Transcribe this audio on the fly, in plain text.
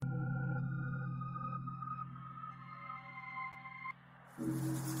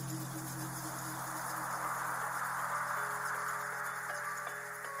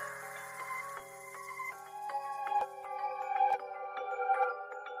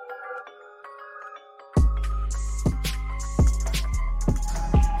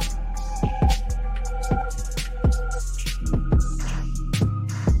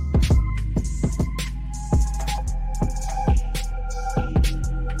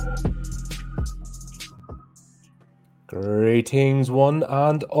Greetings, one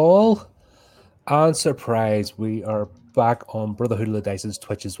and all. And surprise, we are back on Brotherhood of the Dice's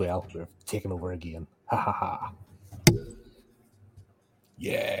Twitch as well. We're taking over again. Ha ha ha.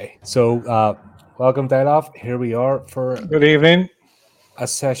 Yay. So, welcome, Dialogue. Here we are for Good evening. a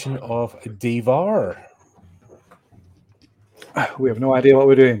session of Devour. We have no idea what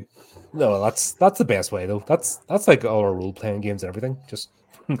we're doing. No, that's the best way, though. That's like all our role-playing games and everything.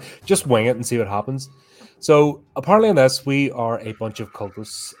 Just wing it and see what happens. So apparently in this, we are a bunch of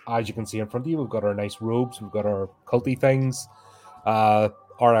cultists. As you can see in front of you, we've got our nice robes, we've got our culty things.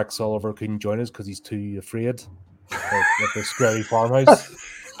 RX Oliver couldn't join us because he's too afraid of the scary farmhouse.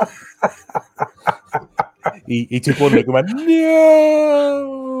 he took one look and went,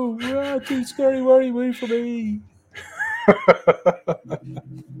 "No, too scary, where are you waiting for me?"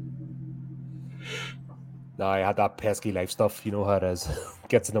 No, I had that pesky life stuff. You know how it is.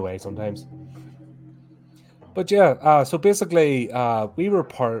 Gets in the way sometimes. But yeah, so basically, we're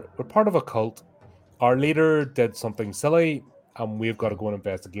part of a cult. Our leader did something silly, and we've got to go and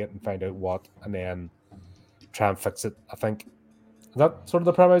investigate and find out what, and then try and fix it. I think is that sort of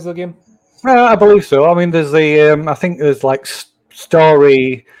the premise of the game. I believe so. I mean, there's the I think there's like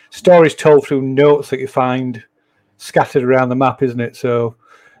stories told through notes that you find scattered around the map, isn't it? So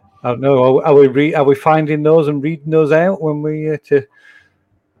I don't know. Are we finding those and reading those out when we to?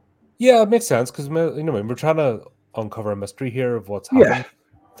 Yeah, it makes sense because we're trying to uncover a mystery here of what's happening. Yeah,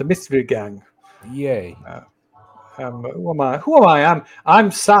 the mystery gang. Yay. Who am I?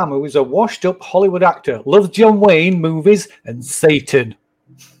 I'm Sam, who is a washed-up Hollywood actor, loves John Wayne movies and Satan.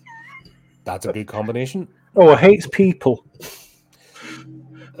 That's a good combination. Oh, hates people.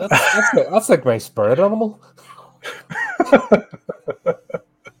 That's like my spirit animal.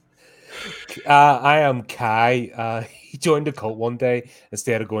 I am Kai. He joined a cult one day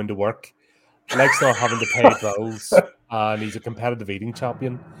instead of going to work. Likes not having to pay bills, and he's a competitive eating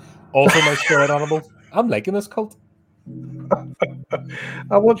champion. Also, my spirit animal. I'm liking this cult.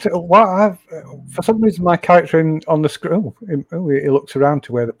 I want to. For some reason, my character on the screen. He looks around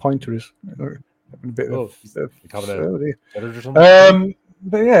to where the pointer is. A bit of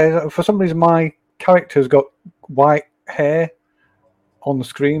but yeah, for some reason, my character's got white hair on the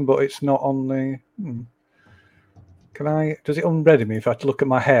screen, but it's not on the. Does it unready me if I have to look at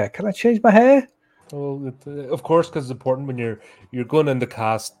my hair? Can I change my hair? Well, of course, because it's important when you're going in to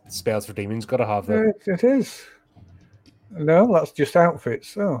cast spells for demons. Got to have that. It is. No, that's just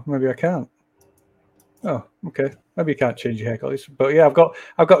outfits. Oh, maybe I can't. Oh, okay. Maybe you can't change your hair colors. But yeah, I've got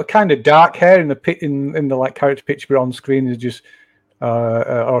a kind of dark hair in the like character picture, but on screen is just,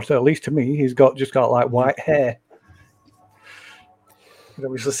 or at least to me, he's just got like white hair. I've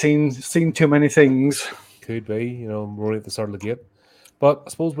obviously seen too many things. Could be, we're at the start of the gate. But I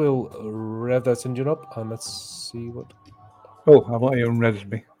suppose we'll rev that engine up and let's see what. Oh, I've not even read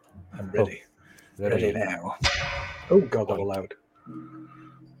me. I'm ready. Ready now. Oh God, that was loud.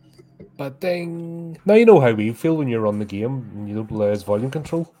 But ding! Now you know how we feel when you're on the game and you don't lose volume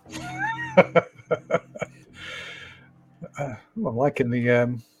control. I'm liking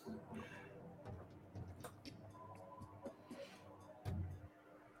the.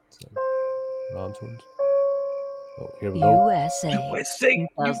 Lanterns. Oh, here we go. USA.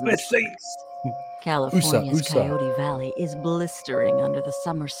 California's Coyote Valley is blistering under the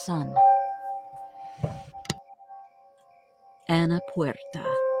summer sun. Ana Puerta,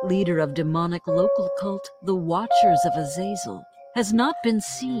 leader of demonic local cult the Watchers of Azazel, has not been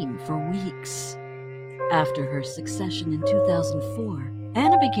seen for weeks. After her succession in 2004,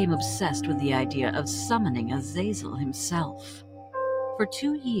 Ana became obsessed with the idea of summoning Azazel himself. For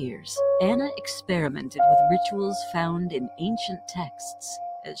 2 years, Ana experimented with rituals found in ancient texts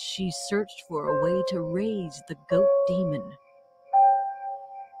as she searched for a way to raise the goat demon.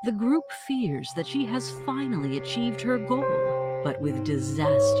 The group fears that she has finally achieved her goal, but with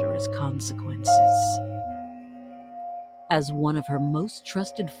disastrous consequences. As one of her most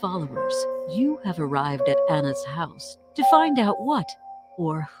trusted followers, you have arrived at Ana's house to find out what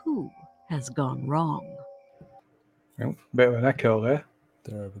or who has gone wrong. Oh, bit of an echo there.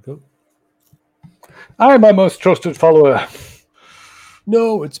 There we go. I'm my most trusted follower.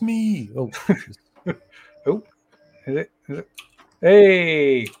 No, it's me. Oh, oh, is it?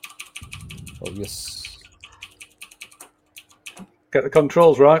 Hey, Oh, yes. get the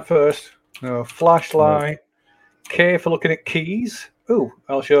controls right first. No, flashlight. K for looking at keys. Ooh,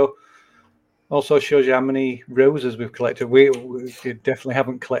 I'll show. Also shows you how many roses we've collected. We definitely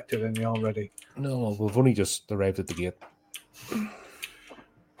haven't collected any already. No, we've only just arrived at the gate.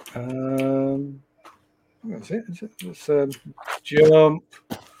 That's it. Let's jump.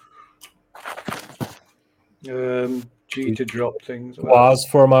 G to drop things. Pause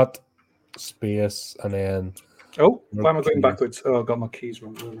format, space, and then. Oh, why am I going keys. backwards? Oh, I got my keys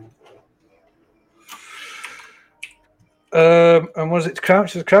wrong. And was it to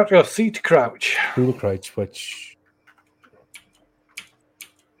crouch? Is it crouch? Oh, C to crouch. Do the crouch, which.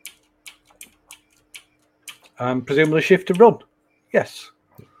 And presumably shift to run. Yes.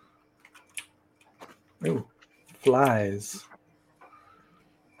 Ooh, flies.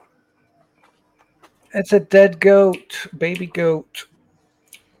 It's a dead goat, baby goat.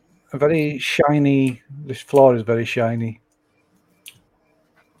 A very shiny. This floor is very shiny.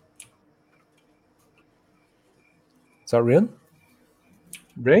 Is that rain?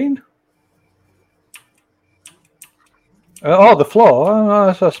 Rain? Oh, the floor.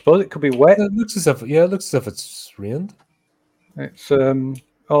 I suppose it could be wet. It looks as if it's rained. It's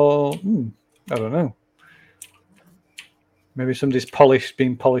all. I don't know. Maybe somebody's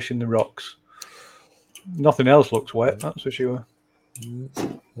been polishing the rocks. Nothing else looks wet, that's for sure. Oh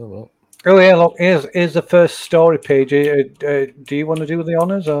well. Oh yeah, look, here's the first story page. Do you want to do the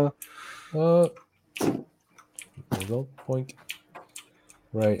honors or? Result point.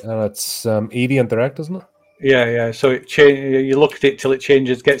 Right, and it's 80 interact, isn't it? Yeah. So you look at it till it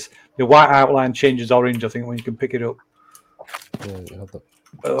changes, gets the white outline changes orange. I think when you can pick it up. Yeah, you have to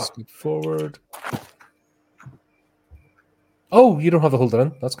skip forward. Oh, you don't have to hold it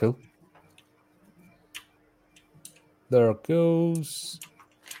in. That's cool. There it goes.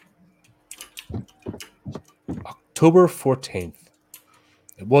 October 14th.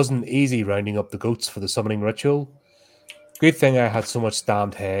 It wasn't easy rounding up the goats for the summoning ritual. Good thing I had so much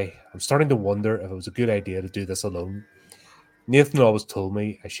damned hay. I'm starting to wonder if it was a good idea to do this alone. Nathan always told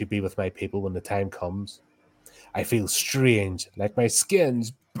me I should be with my people when the time comes. I feel strange, like my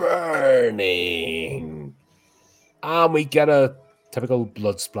skin's burning. And we get a typical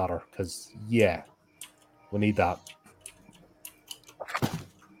blood splatter, because, yeah, we need that.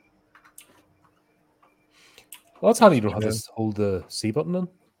 Well, it's handy you don't have to hold the C button in.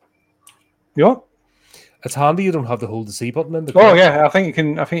 Yeah. It's handy you don't have to hold the C button in. Oh yeah, I think you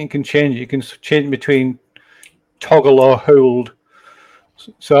can change it. You can change between toggle or hold.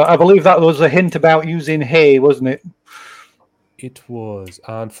 So I believe that was a hint about using hay, wasn't it? It was,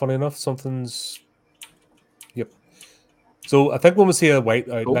 and funny enough, something's. Yep. So I think when we see a white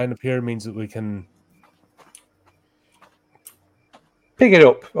outline appear, means that we can pick it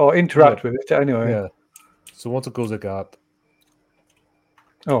up or interact with it anyway. Yeah. So once it goes like that.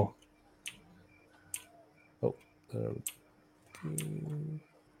 Oh. Oh.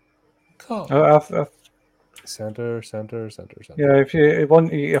 Center. Yeah, if you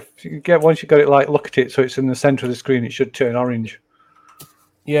once you got it, like look at it, so it's in the center of the screen, it should turn orange.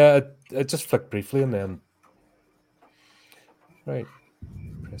 Yeah, it just flicked briefly and then. Right.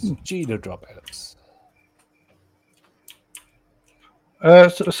 Press G to drop items.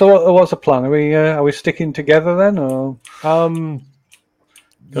 So what's the plan? Are we sticking together then, or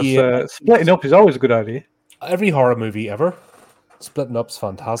yeah, splitting up is always a good idea. Every horror movie ever, splitting up's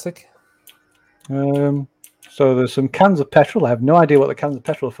fantastic. So there's some cans of petrol. I have no idea what the cans of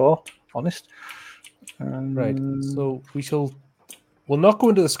petrol are for. Honest. Right. So we'll not go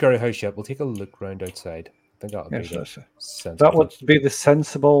into the scary house yet. We'll take a look round outside. I think that would be that would be the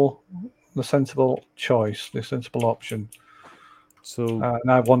sensible choice, the sensible option. So and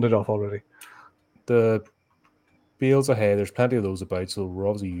I've wandered off already. The bales of hay, there's plenty of those about, so we're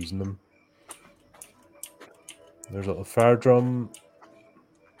obviously using them. There's a little fire drum.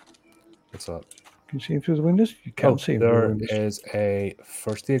 What's that? Can you see him through the windows? You can't see him through the windows. There is a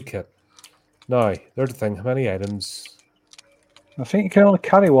first aid kit. Now, there's the thing. How many items? I think you can only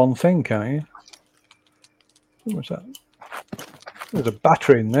carry one thing, can't you? What's that? There's a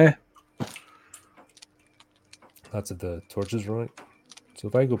battery in there. That's if the torches right. So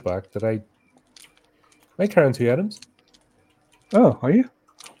if I go back, am I carrying 2 items? Oh, are you?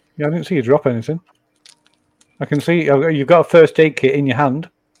 Yeah, I didn't see you drop anything. I can see you've got a first aid kit in your hand.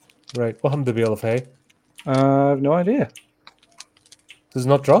 Right. What happened to the bale of hay? I have no idea. Does it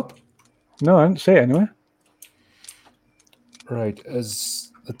not drop? No, I didn't see it anywhere. Right.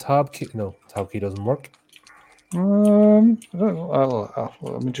 Is the tab key? No, tab key doesn't work. Let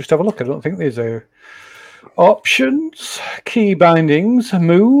me just have a look. I don't think there's a. Options, key bindings,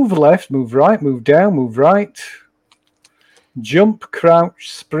 move left, move right, move down, move right, jump,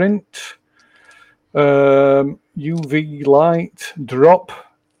 crouch, sprint, UV light, drop,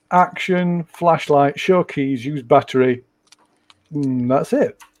 action, flashlight, show keys, use battery. That's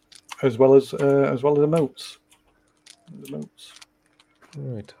it. As well as emotes. Emotes.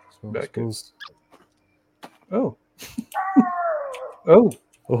 Right. So I Very good. suppose. Oh. Oh.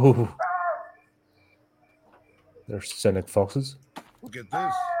 Oh. There's cynic foxes. Look at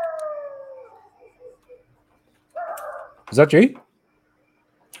this. Is that you?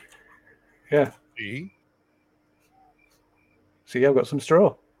 Yeah. See? See, I've got some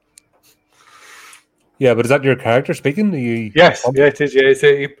straw. Yeah, but is that your character speaking? Are you Yes, yeah, it is. Yeah, it's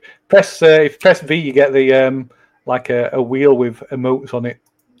if you press V, you get the like a wheel with emotes on it.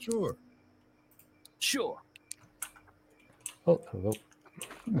 Sure. Sure. Oh, there we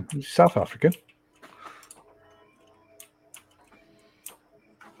go. South African.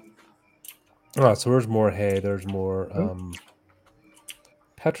 Ah, so there's more hay. There's more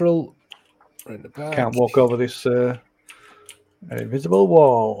petrol. Right in the back. Can't walk over this invisible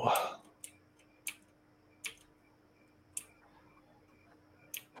wall.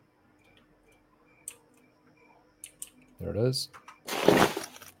 There it is.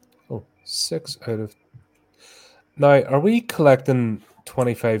 Oh, 6 out of. Now, are we collecting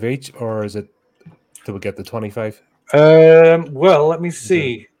 25 each, or is it? Do we get the 25? Well, let me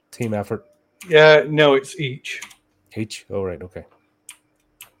see. Team effort Yeah, no, it's each. each. Oh, right. Okay.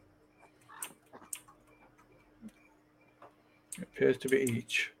 It appears to be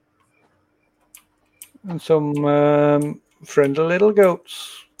each. And some friendly little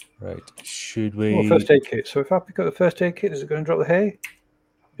goats. Right. Should we? Oh, first aid kit. So if I pick up the first aid kit, is it going to drop the hay?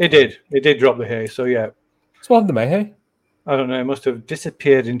 It did. It did drop the hay. So yeah, So what happened to my hay? I don't know. It must have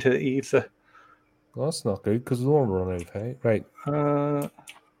disappeared into the ether. Well, that's not good because we don't want to run out of hay. Right.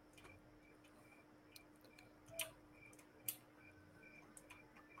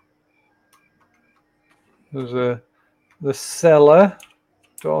 There's the cellar.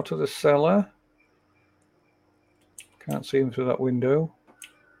 Door to the cellar. Can't see him through that window.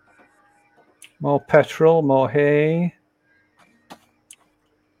 More petrol, more hay.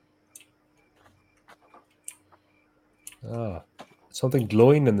 Ah, something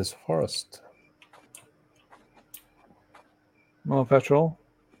glowing in this forest. More petrol.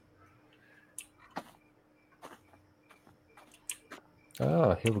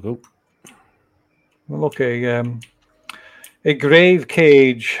 Ah, here we go. Look, a grave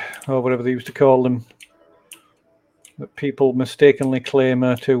cage, or whatever they used to call them, that people mistakenly claim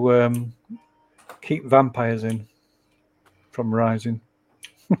are to keep vampires in from rising.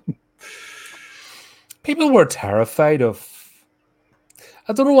 People were terrified of.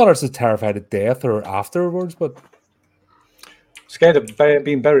 I don't know whether it's terrified of death or afterwards, but Scared of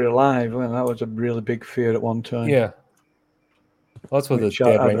being buried alive. Well, that was a really big fear at one time. yeah, that's where the Which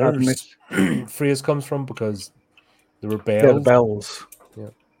dead I'd ringers phrase comes from because there were bells. Yeah, the bells. Yeah.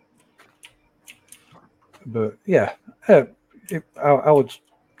 But yeah, I would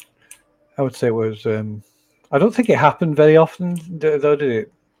say it was. I don't think it happened very often, though, did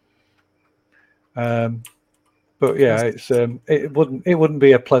it? But yeah, it wouldn't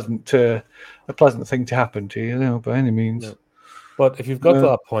be a pleasant thing to happen to you, by any means. No. But if you've got to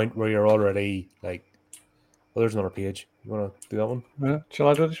that point where you're already like, well, there's another page. You want to do that one? Shall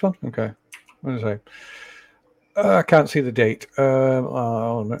I do this one? Okay. What did I say? I can't see the date.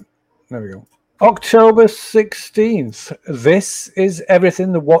 Oh, no. There we go. October 16th. This is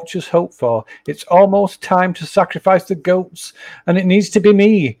everything the Watchers hope for. It's almost time to sacrifice the goats, and it needs to be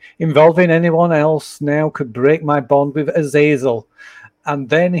me. Involving anyone else now could break my bond with Azazel, and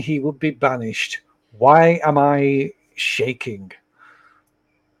then he would be banished. Why am I shaking?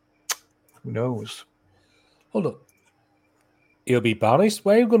 Who knows? Hold on. He'll be banished?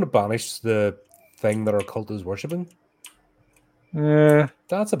 Why are you going to banish the thing that our cult is worshipping?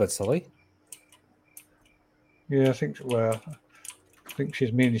 That's a bit silly. Yeah, I think. Well, I think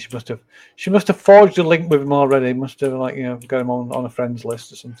she's meaning she must have forged a link with him already. Must have got him on a friends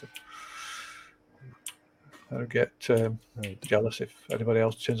list or something. I'll get jealous if anybody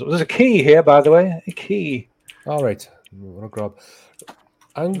else turns up. There's a key here, by the way. A key. All right,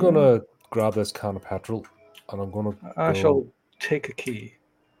 I'm gonna grab this can of petrol, and I'm gonna. I shall take a key.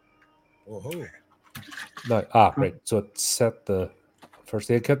 Oh, No, right. So it set the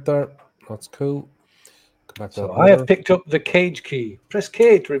first aid kit there. That's cool. Come back to So that I have later. picked up the cage key. Press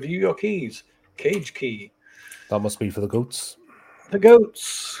K to review your keys. Cage key. That must be for the goats. The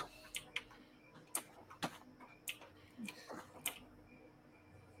goats.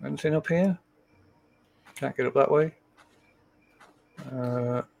 Anything up here? Can't get up that way.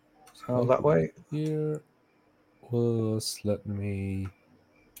 Oh, that way. Here was let me.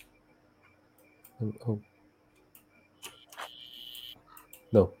 Oh.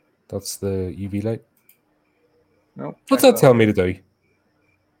 No, that's the UV light. No. What's can't that go telling me to do?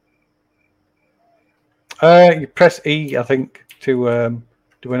 You press E, I think, to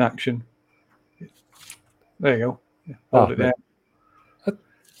do an action. There you go. Yeah, hold it right. down.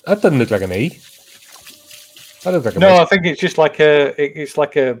 That didn't look like an E. That looked like a No, mouse. I think it's just like it's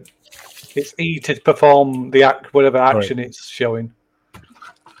E to perform the act, whatever action it's showing.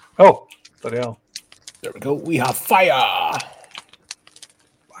 Oh, bloody hell! There we go. We have fire.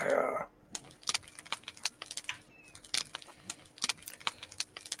 Fire.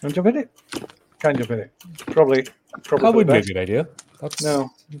 Can jump in it? Can't jump in it. Probably That for the wouldn't be a best. good idea. That's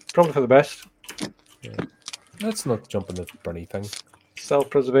No, probably for the best. Yeah. Let's not jump in the Bernie thing.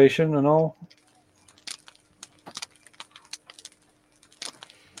 Self-preservation and all.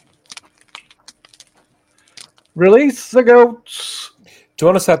 Release the goats. Do you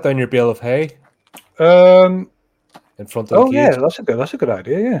want to set down your bale of hay Um. in front of the Oh cage yeah, that's a good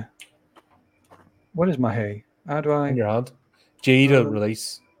idea. Yeah. What is my hay? How do I? in your hand? G to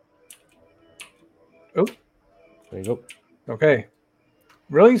release. Oh. There you go. Okay.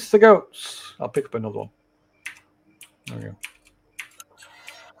 Release the goats. I'll pick up another one. There we go.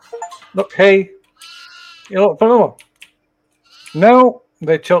 Look, hey. You look for another one. No,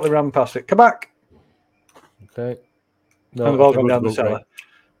 they totally ran past it. Come back. Okay. No, And they've all okay, gone we'll down the go cellar. right.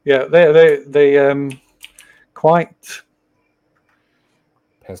 Yeah, they quite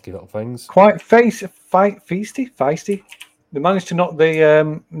Pesky little things. feisty. They managed to knock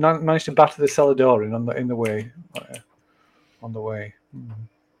the managed to batter the cellar door in on the way. On the way.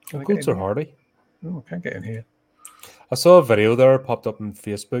 The goats are hardy. Oh, I can't get in here. I saw a video there popped up on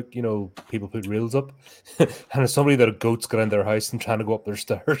Facebook. You know, people put reels up, and it's somebody that a goat's got in their house and trying to go up their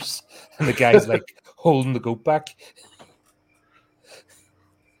stairs, and the guy's like holding the goat back,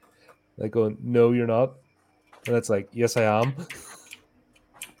 like going, "No, you're not," and it's like, "Yes, I am."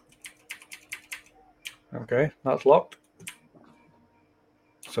 Okay, that's locked.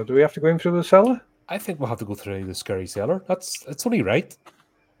 So do we have to go in through the cellar? I think we'll have to go through the scary cellar. It's only right.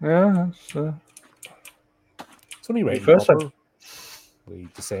 Yeah, It's only right. And first proper. We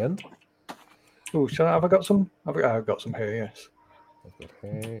descend. Oh, have I got some? I've got some here. Yes.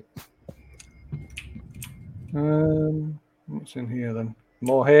 Okay. What's in here then?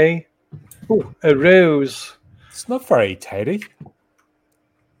 More hay. Oh, a rose. It's not very tidy.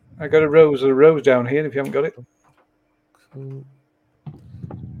 I got a rose down here. If you haven't got it,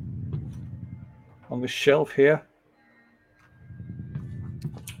 on the shelf here.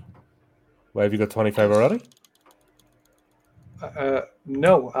 Why have you got 25 already?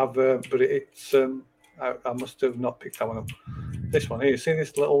 No, but it's I must have not picked that one up. This one here. You see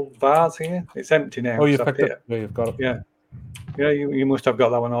this little vase here? It's empty now. Oh, you 'cause picked it. Yeah, you've got it. Yeah. You must have got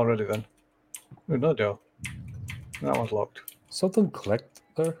that one already then. Oh, no door. That one's locked. Something clicked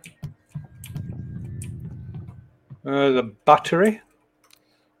there. The battery.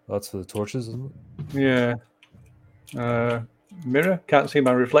 That's for the torches, isn't it? Yeah. Mirror. Can't see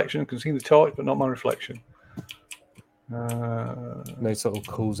my reflection. Can see the torch, but not my reflection. Nice little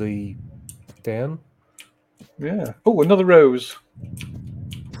cozy den. Yeah. Oh, another rose.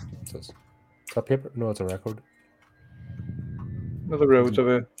 What's this? Is that paper? No, it's a record. Another rose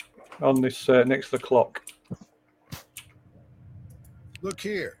over on this next to the clock. Look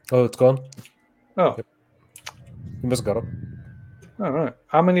here. Oh, it's gone. Oh. Yep. You must have got it. All right.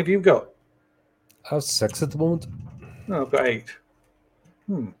 How many have you got? I have 6 at the moment. No, I've got 8.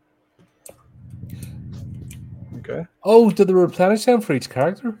 Okay. Oh, did they replenish them for each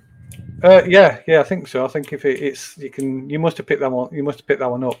character? Yeah, I think so. I think if you must have picked that one. You must have picked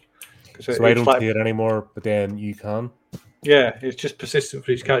that one up. So I don't play it anymore, but then you can. Yeah, it's just persistent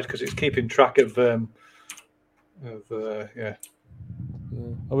for each character because it's keeping track of yeah.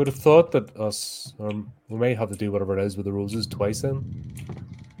 I would have thought that we may have to do whatever it is with the roses twice then.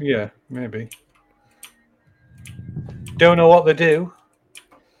 Yeah, maybe. Don't know what they do.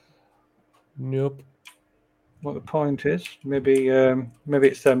 Nope. What the point is? Maybe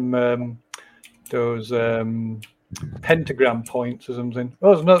it's them those pentagram points or something.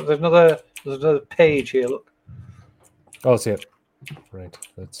 Oh, there's another page here. Look. Oh, see it. Right.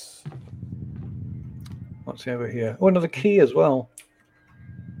 That's. What's over here? Oh, another key as well.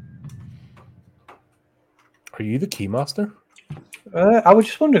 Are you the key master? I was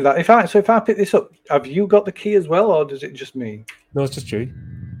just wondering that if I pick this up, have you got the key as well, or does it just me? No, it's just you.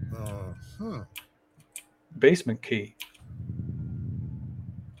 Basement key.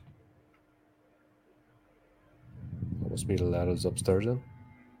 Must be the letters upstairs then.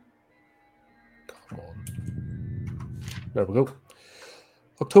 Come on. There we go.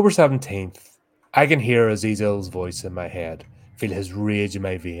 October 17th. I can hear Azizil's voice in my head, feel his rage in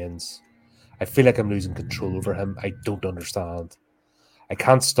my veins. I feel like I'm losing control over him. I don't understand. I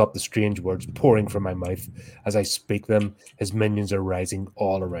can't stop the strange words pouring from my mouth. As I speak them, his minions are rising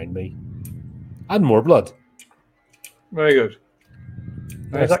all around me. And more blood. Very good.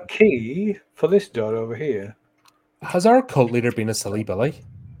 Now, is Nice. that key for this door over here? Has our cult leader been a silly Billy?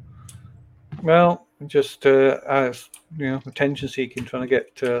 Well, just as attention seeking, trying to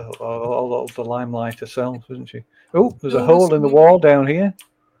get all of the limelight herself, isn't she? Oh, there's a No, hole in the wall down here.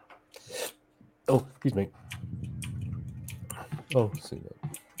 Oh, excuse me. Oh, see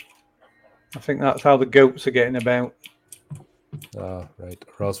that. I think that's how the goats are getting about. Ah, right.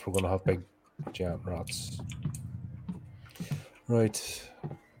 Or else we're going to have big giant rats. Right.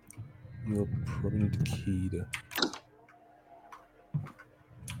 You'll probably need a key to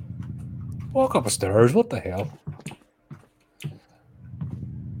walk up the stairs. What the hell?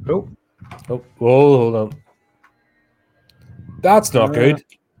 Oh, Oh, whoa, hold on. That's not good.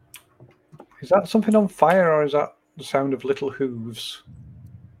 is that something on fire, or is that the sound of little hooves?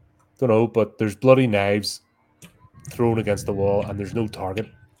 Don't know, but there's bloody knives thrown against the wall and there's no target.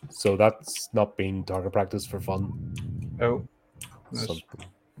 So that's not being target practice for fun. Oh, there's Something.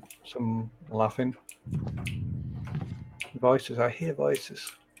 some laughing. Voices. I hear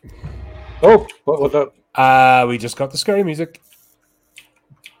voices. Oh, what was that? We just got the scary music.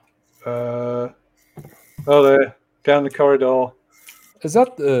 Oh, there, down the corridor. Is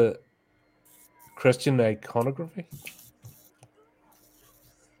that the Christian iconography?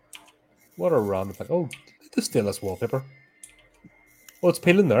 What a random thing. Oh, the stainless wallpaper. Oh, it's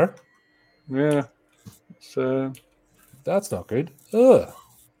peeling there. Yeah, it's That's not good. Ugh.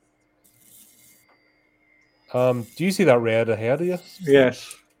 Do you see that red ahead of you?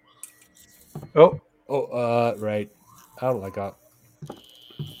 yes. Oh, Oh, right. I don't like that.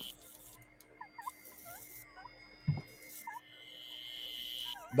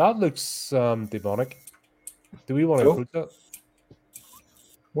 That looks demonic. Do we want to approach that?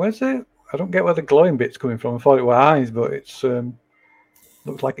 where's it? I don't get where the glowing bit's coming from. I thought it were eyes, but it's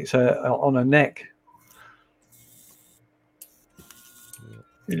looks like it's on a neck.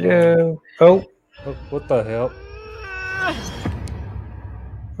 Hello. Oh, Oh, what the hell?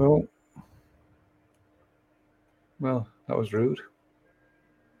 oh. Well, that was rude.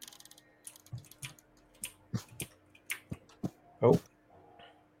 Oh.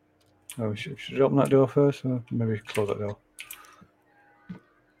 Oh, should I open that door first? Or maybe close that door.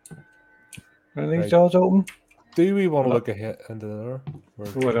 Are these Right. doors open? Do we want to No. look ahead into the door?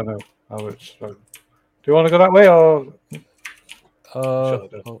 Oh, I don't know. Do you want to go that way, or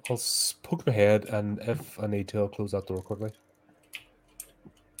shut the door? I'll poke my head, and if I need to, I'll close that door quickly.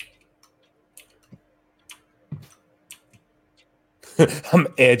 I'm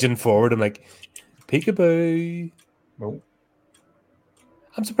edging forward. I'm like, peekaboo. Oh.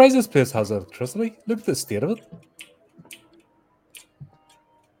 I'm surprised this place has electricity. Look at the state of it.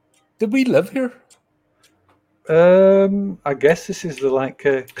 Did we live here? I guess this is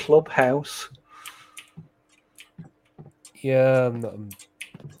the clubhouse. Yeah,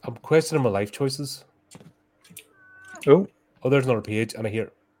 I'm questioning my life choices. Oh, Oh, there's another page, and I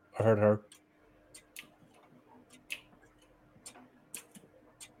heard her.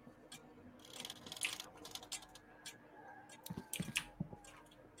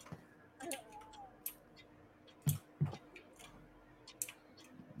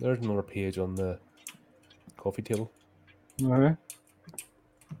 There's another page on the coffee table. all right.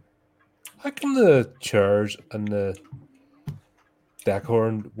 How come the chairs and the decor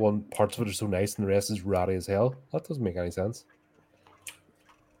and one parts of it are so nice and the rest is ratty as hell? That doesn't make any sense.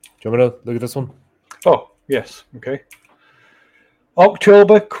 Do you want me to look at this one? Oh, yes. Okay.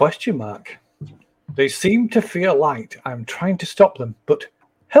 October question mark. They seem to fear light. I'm trying to stop them, but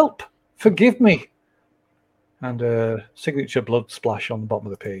help! Forgive me! And a signature blood splash on the bottom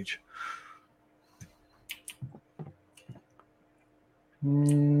of the page.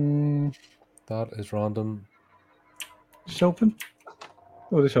 That is random. Just open?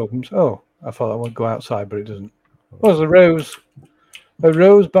 Oh, this opens. Oh, I thought that would go outside, but it doesn't. Oh, there's a rose. A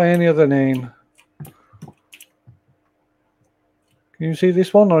rose by any other name. Can you see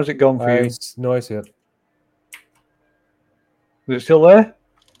this one, or is it gone for you? No, I see it. Is it still there?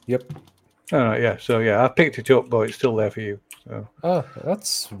 Yep. Oh, right, yeah. So, yeah, I picked it up, but it's still there for you. So. Ah,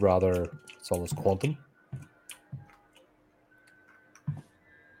 that's rather... It's almost quantum.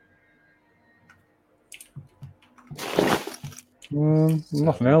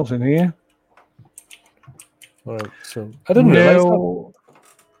 Nothing else in here. All right. So I didn't realize that. No.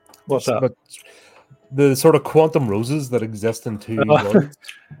 What's that? But the sort of quantum roses that exist in two worlds.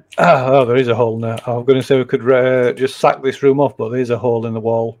 Oh, there is a hole now. I'm going to say we could just sack this room off, but there's a hole in the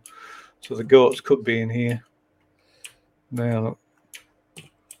wall. So the goats could be in here. Now, look.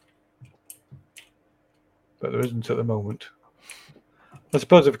 But there isn't at the moment. I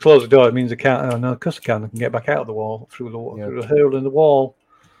suppose if we close the door, it means they can't. Oh, no, because they can get back out of the wall through the hole in the wall.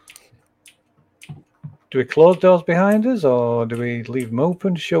 Do we close doors behind us, or do we leave them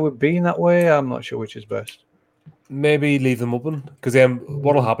open to show we're being that way? I'm not sure which is best. Maybe leave them open, because then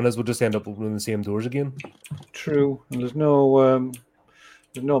what'll happen is we'll just end up opening the same doors again. True, and there's no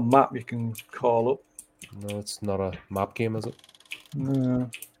map you can call up. No, it's not a map game, is it? No.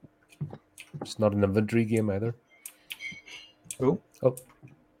 It's not an inventory game either. Oh, Oh,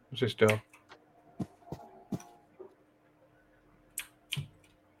 what's this door?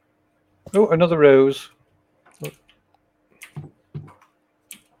 Oh, another rose.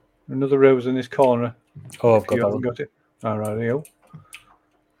 Another rose in this corner. oh, I've got You that haven't one. got it. All right, there you go.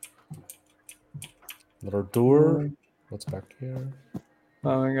 Another door. What's back here?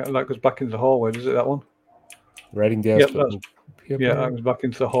 I think that goes back into the hallway, does it, that one? Writing desk. Yep, with paper. Yeah, that goes back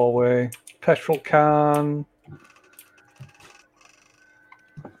into the hallway. Petrol can.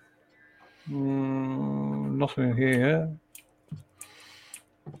 Nothing in here.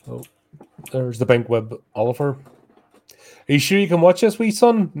 Oh, there's the bank web, Oliver. Are you sure you can watch this, wee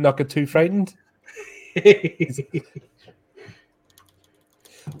son? Not get too frightened.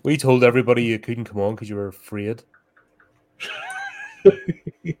 We told everybody you couldn't come on because you were afraid.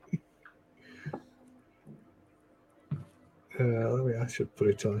 I should put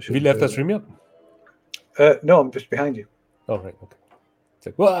it on. Have you left this room yet? No, I'm just behind you. Oh, right, okay. It's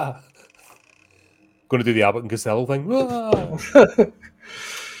like, wah! Going to do the Abbott and Costello thing. Wah!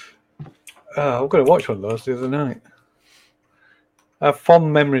 I'm going to watch one of those the other night. I have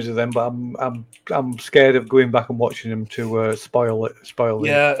fond memories of them, but I'm scared of going back and watching them to spoil it.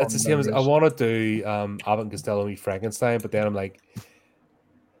 Yeah, it's the same as I want to do Abbott and Costello and Frankenstein, but then I'm like,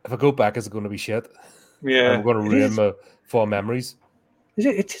 if I go back, is it going to be shit? Yeah, I'm going to ruin my fond memories. Is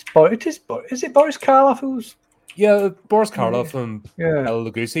it Boris Karloff who's? Yeah, Boris Karloff and Yeah. Bela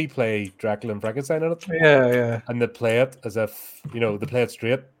Lugosi play Dracula and Frankenstein in it. Yeah. And they play it as if, they play it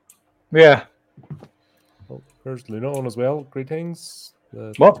straight. Yeah. Oh, there's Luna on as well. Greetings.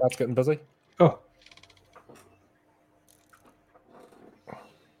 The What? chat's getting busy. Oh.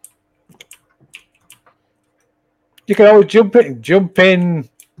 You can always jump in,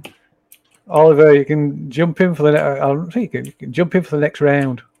 Oliver. You can jump in for the. I don't think you can jump in for the next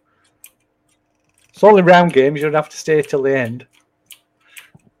round. It's only round games. You don't have to stay till the end.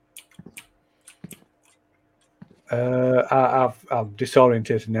 I'm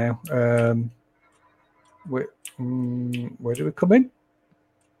disorientated now. Where do we come in?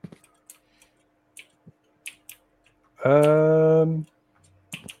 Oh,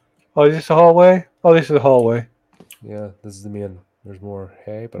 is this a hallway? Oh, this is a hallway. Yeah, this is the main. There's more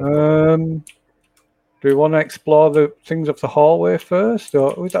hay, but Do we want to explore the things of the hallway first,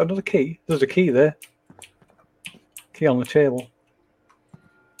 or is that another key? There's a key there. Key on the table.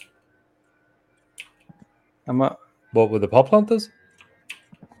 what with the pop plant is?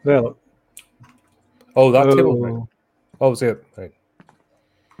 There, look. Oh, that table. Right. Oh, see it. Right.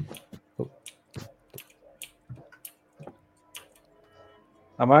 Oh.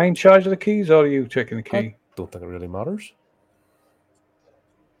 Am I in charge of the keys, or are you taking the key? I don't think it really matters.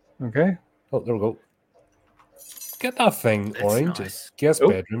 Okay. Oh, there we go. Get that thing orange. nice. Guest Oh.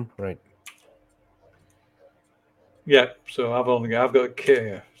 bedroom. Right. Yeah. So I've got a key.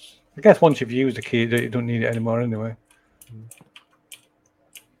 Yeah. I guess once you've used the key, you don't need it anymore anyway.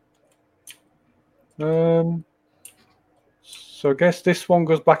 So I guess this one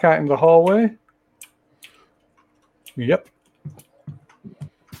goes back out in the hallway. Yep.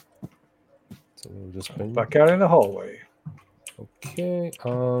 So we'll just bring Back out in the hallway. Okay.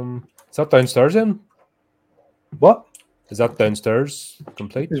 Is that downstairs then? What? Is that downstairs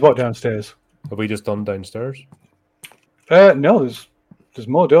complete? Is what downstairs? Have we just done downstairs? No, there's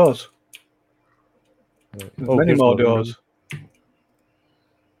more doors. Right. There's Oh, many here's more one window.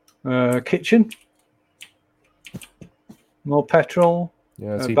 doors. Kitchen. More petrol.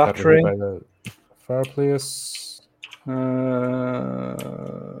 Yeah, I see battery. by the fireplace.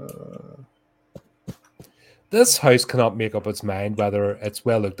 This house cannot make up its mind whether it's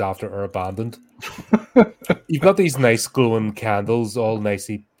well looked after or abandoned. You've got these nice glowing candles, all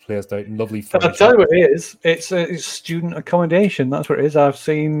nicely placed out, and lovely I'll furniture. tell you what it is. It's student accommodation. That's what it is. I've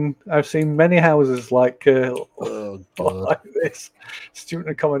seen many houses Oh, God. like this. Student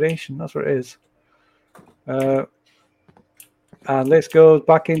accommodation. That's what it is. And this goes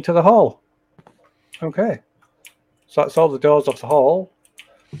back into the hall. Okay. So that's all the doors off the hall.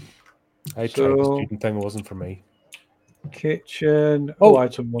 I tried the So- student thing, it wasn't for me. Kitchen. Oh, I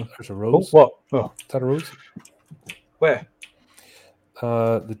had someone. There's a Oh, rose. what? Oh, Is that a rose? where?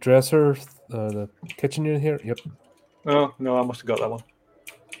 The dresser, the kitchen unit here. Yep. Oh, no, I must have got that one.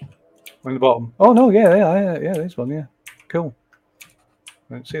 On the bottom. Oh, no, yeah, this one, yeah. Cool.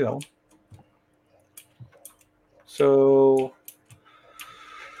 I didn't see that one. So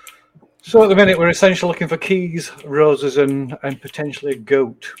at the minute, we're essentially looking for keys, roses, and potentially a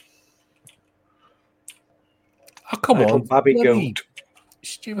goat. Oh, come A little on. baby Bloody goat.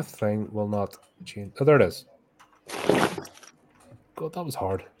 stupid thing will not change. Oh, there it is. God, that was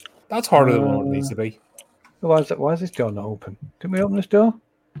hard. That's harder than what it needs to be. Why is this door not open? Didn't we open this door?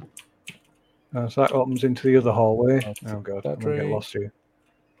 So that opens into the other hallway. That's Oh, God, I'm going to battery. get lost here.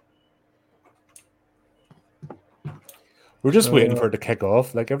 We're just waiting for it to kick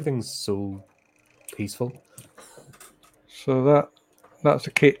off. Like, everything's so peaceful. So that's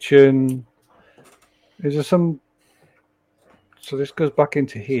the kitchen. Is there some... So this goes back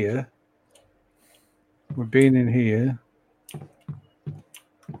into here. We've been in here.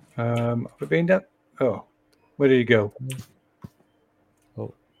 Have we been down? Oh, where did you go?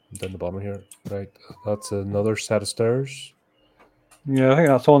 Oh, down the bottom here. Right. That's another set of stairs. Yeah, I think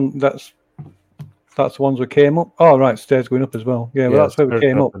that's one. That's the ones we came up. Oh, right, stairs going up as well. Yeah, well, that's where we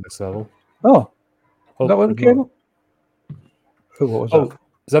stairs came are up. the next level. Oh, Oh, is that where we there's came more. up? Oh, what was Oh, that?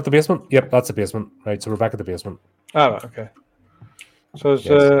 is that the basement? Yep, that's the basement. Right, so we're back at the basement. Ah, right, okay. So there's,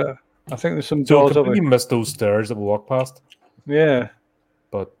 Yes. I think there's some So doors over. completely missed those stairs that we walked past. Yeah,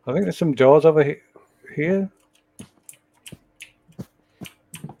 But I think there's some doors over here.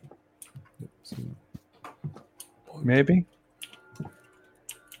 Maybe.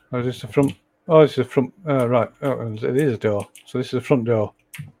 Or is this the front? Oh, this is the front. Right. Oh, it is a door. So this is the front door.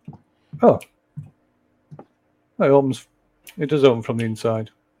 Oh. It opens. It does open from the inside.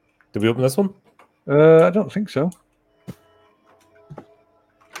 did we open this one? I don't think so.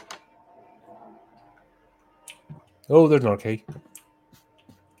 Oh, there's another key.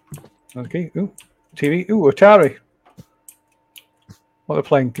 Okay. Ooh, TV. Ooh, Atari. What they're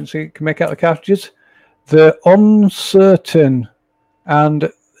playing? Can make out the cartridges. The Uncertain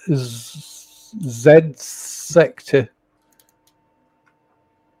and Z Sector.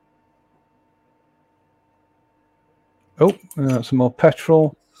 Oh, some more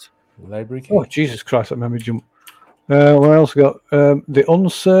petrol. Library key. Oh, Jesus Christ, that made me jump. What else we got? The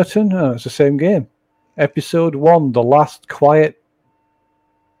Uncertain. Oh, it's the same game. Episode 1, The Last Quiet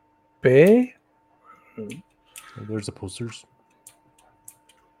Bay. Oh, there's the posters.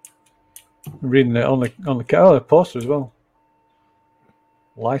 I'm reading it on the poster as well.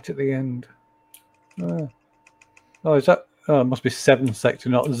 Light at the end. Oh, is that? Oh, it must be 7 Sector,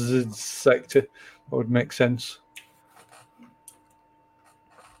 not Z Sector. That would make sense.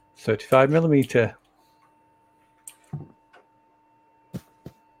 35mm.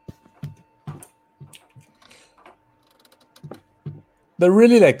 They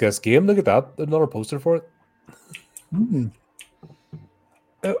really like this game. Look at that. There's another poster for it.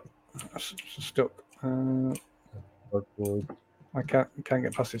 Oh, stuck. Dartboard. I can't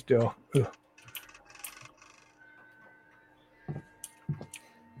get past this door.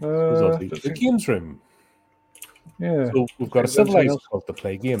 There's also the games room. Yeah. So we've got a Is there anything civilized else? cult to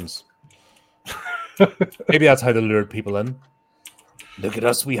play games. Maybe that's how they lured people in. Look at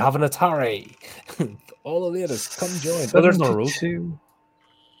us, we have an Atari. All the latest, come join. Oh, there's no rules. 72.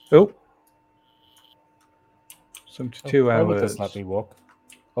 Oh. 72 Why would hours. this let me walk?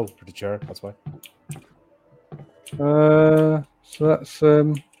 Oh, for the chair, that's why. So that's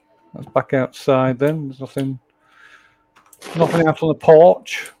back outside then. There's nothing out on the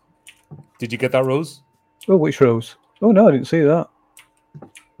porch. Did you get that rose? Oh, which rose? Oh no, I didn't see that.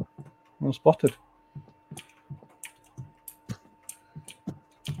 Well spotted.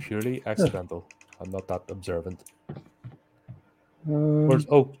 Purely accidental. I'm not that observant. Um,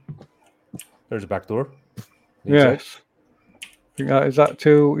 There's a back door. yes. I think that is that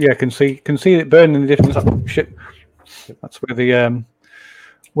too. Yeah, can see it burning in the difference. Oh, shit. That's where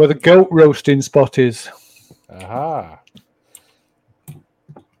the goat roasting spot is. Aha.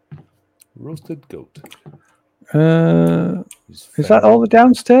 Roasted goat. Is that all the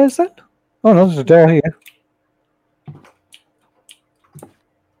downstairs then? Oh no, there's a door here.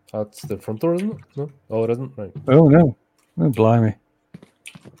 That's the front door, isn't it? No? Oh, it isn't? Right. Oh no. Oh blimey.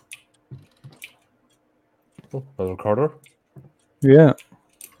 Oh, another corridor. Yeah.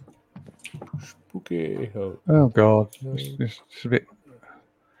 Spooky. Oh. Oh god. No. It's a bit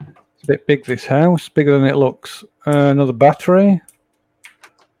It's a bit big, this house. Bigger than it looks. Another battery.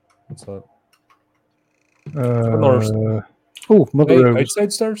 What's that? Oh, Mother Hey, Rose.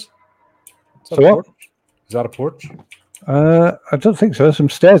 outside stairs? Is that So a what? porch? Is that a porch? I don't think so. There's some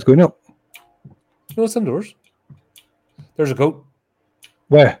stairs going up. No, it's indoors. There's a goat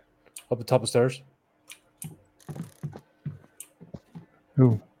Where? up the top of stairs.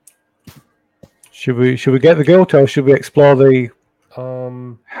 Oh. Should we get the goat or should we explore the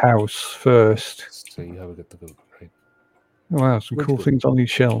house first? Let's see how we get the goat. Right. Oh, wow, some Which cool goat? things on these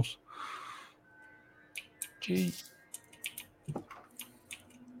shelves. Gee.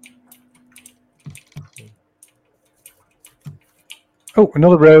 Oh,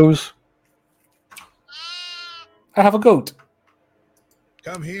 another rose. I have a goat.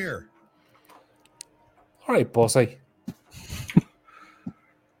 Come here. All right, bossy.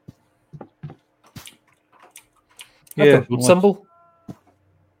 I've got a goat symbol.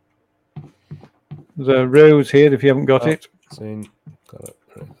 There's a rose here if you haven't got it. Seen. Got it.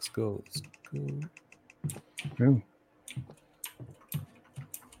 Right, let's go. Let's go. Oh.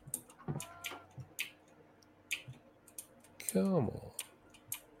 Come on.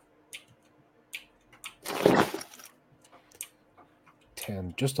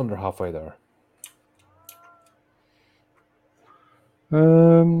 Just under halfway there.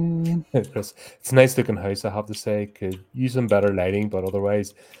 Chris, it's a nice looking house, I have to say. Could use some better lighting, but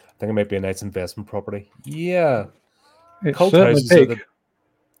otherwise, I think it might be a nice investment property. Yeah, It's cult certainly houses are big.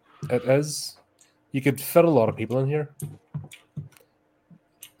 it is. You could fit a lot of people in here.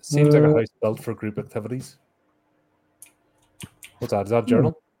 Seems like a house built for group activities. What's that? Is that a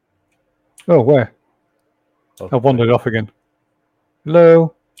journal? Oh, where? Oh, I wandered off again.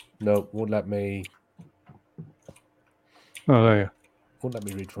 Hello? no, won't let me. Oh, there you are. Won't let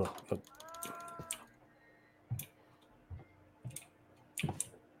me read from it. Look.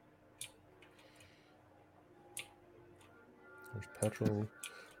 There's petrol.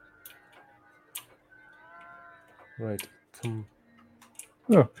 Right, come.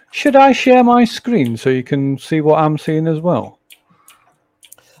 Oh. Should I share my screen so you can see what I'm seeing as well?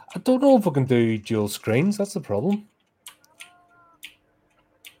 I don't know if we can do dual screens. That's the problem.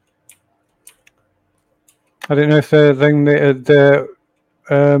 I don't know if the thing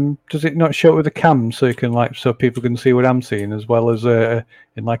does it not show it with the cam so you can so people can see what I'm seeing as well as in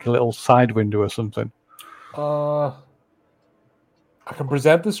like a little side window or something. I can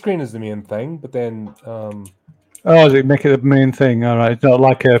present the screen as the main thing, but then Oh, does it make it the main thing? All right, it's not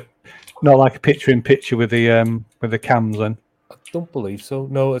like a picture in picture with the cams then. I don't believe so.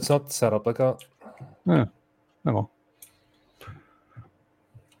 No, it's not set up like that. Oh, well.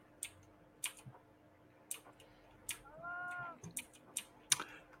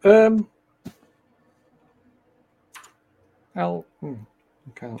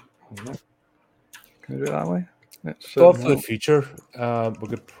 Can't. Can I do it that way? Thought for the future, we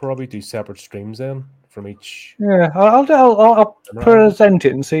could probably do separate streams then from each. Yeah, I'll present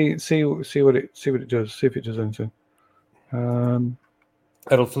it and see what it does. See if it does anything.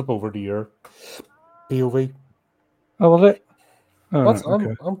 It'll flip over to your POV. Oh, was it? Oh, That's, right,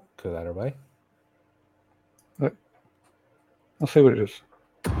 okay. I'm good either way. Right. I'll see what it does.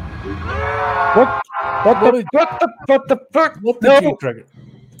 What the fuck? What did you trigger?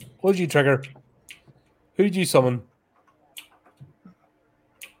 What did you trigger? Who did you summon?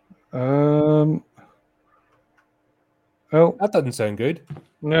 Oh, That doesn't sound good.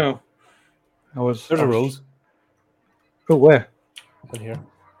 no. There's a rose Oh, where? in here.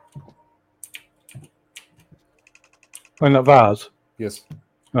 Oh, in that vase. Yes.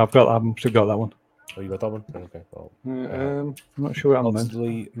 No, I've still got that one. Oh, you got that one? Okay. Well, I'm not sure what I'm meant.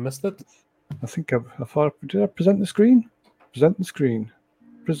 possibly missed it. I think did I present the screen? Present the screen.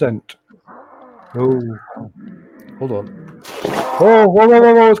 Present. Oh. Hold on. Whoa,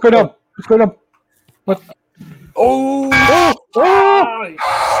 what's going on? What's going on? What? Oh!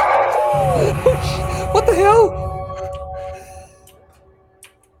 What the hell?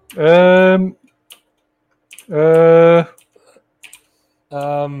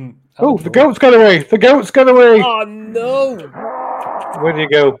 Oh, the goat's got away! The goat's got away! Oh no! Where did you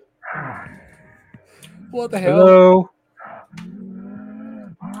go? What the hell? Hello?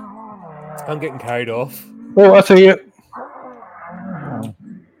 I'm getting carried off. Oh, I see it.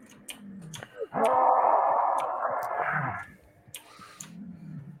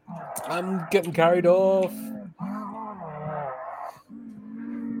 I'm getting carried off.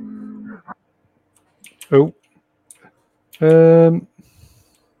 Oh.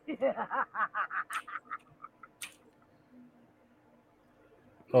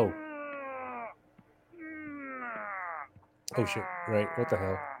 Oh. Oh shit! Right, what the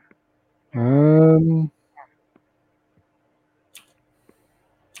hell? Okay.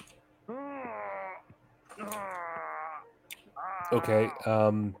 I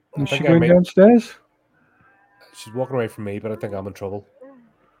Is she think I going might. downstairs? She's walking away from me, but I think I'm in trouble.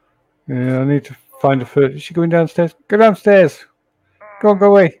 Yeah, I need to find her first. Is she going downstairs? Go downstairs. Go on,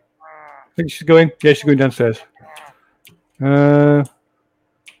 go away. I think she's going. Yeah, she's going downstairs.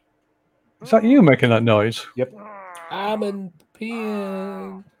 Is that you making that noise? Yep. I'm in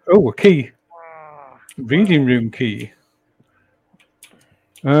pain. Oh, a key. Reading room key.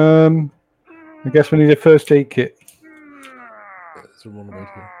 I guess we need a first aid kit. There's one right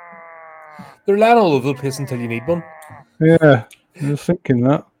here. They're lying all over the place until you need one. Yeah, I was thinking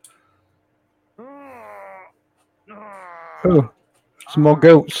that. Oh, some more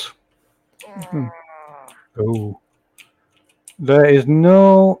goats. Oh. There is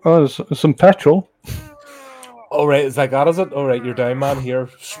no... Oh, there's some petrol. All right, is that is it? All right, you're down, man. Here,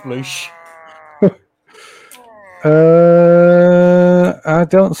 sploosh. I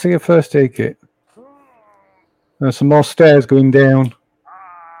don't see a first aid kit. There's some more stairs going down.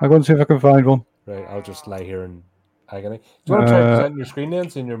 I'm going to see if I can find one. Right, I'll just lie here in agony. Do you want to try presenting your screen then,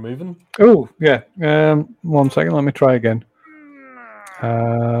 seeing you're moving? Oh, yeah. 1 second, let me try again.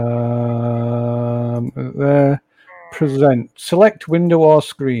 There. Present. Select window or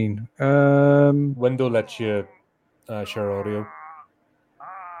screen. Window lets you share audio.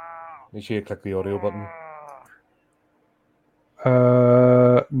 Make sure you click the audio button.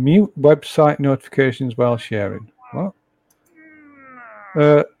 Mute website notifications while sharing. What?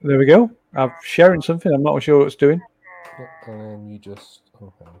 There we go. I'm sharing something. I'm not sure what it's doing. And then you just...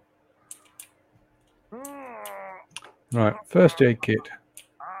 Okay. Right. First aid kit.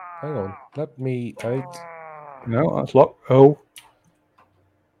 Hang on. Let me out. No, that's locked. Oh.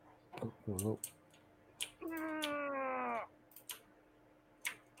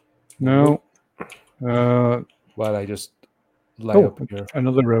 No. While I just lie up here.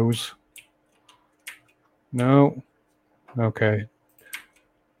 Another rose. No. Okay.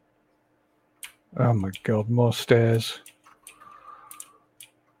 Oh my god, more stairs.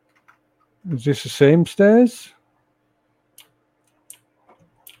 Is this the same stairs?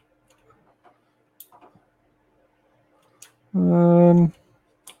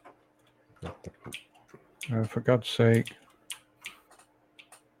 For God's sake.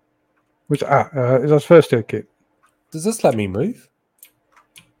 Is that first aid kit? Does this let me move?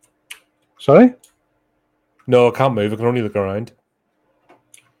 Sorry? No, I can't move. I can only look around.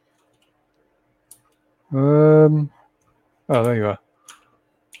 Oh, there you are.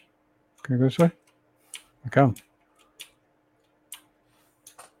 Can I go this way? I can.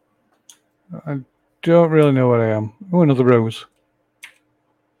 I don't really know where I am. Oh, another rose.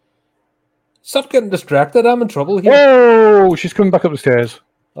 Stop getting distracted. I'm in trouble here. Oh, she's coming back up the stairs.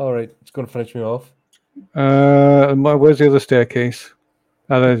 All right, it's going to finish me off. Where's the other staircase?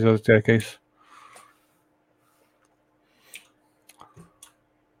 Oh, there's the other staircase.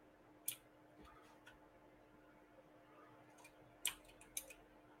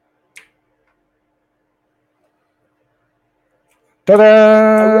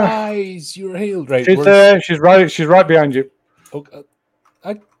 Ta-da! Arise, you're healed. Right, She's there. She's right behind you. Okay,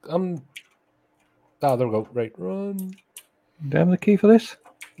 I'm. Ah, there we go. Right, run. Do I have the key for this?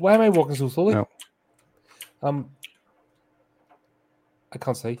 Why am I walking so slowly? No. I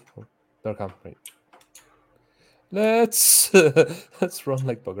can't see. Oh, there I can. Right. Let's run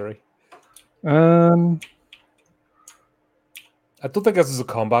like buggery. I don't think this is a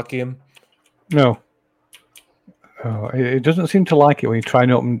combat game. No. Oh, it doesn't seem to like it when you try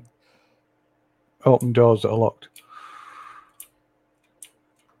and open doors that are locked.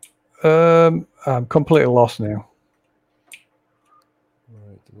 I'm completely lost now.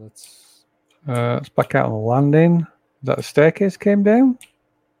 Right, let's back out on the landing. Is that the staircase came down?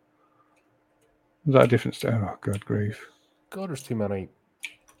 Is that a different stair? Oh, good grief. God, there's too many.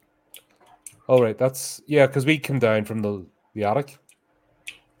 All right, that's because we came down from the attic.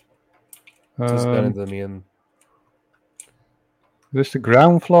 Just down into the main. Is this the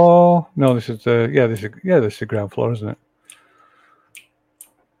ground floor? No, this is the this is the ground floor, isn't it?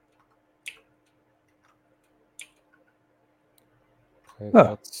 Okay,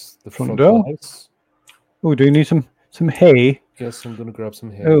 that's the front door. Oh, do you need some hay? Yes, I'm gonna grab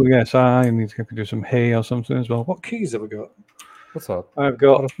some hay. Oh yes, I need to do some hay or something as well. What keys have we got? What's that? I've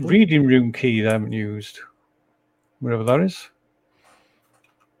got reading room key that I haven't used. Wherever that is.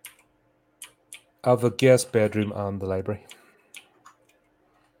 I have a guest bedroom and the library.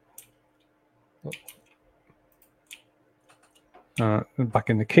 Back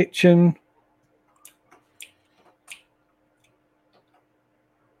in the kitchen.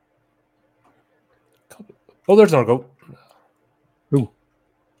 Oh, there's another goat. Ooh.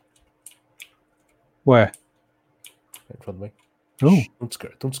 Where? In front of me. Oh. Shh, don't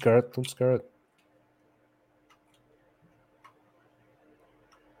scare it. Don't scare it. Don't scare it.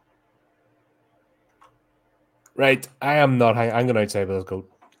 Right. I am not I'm going outside with this goat.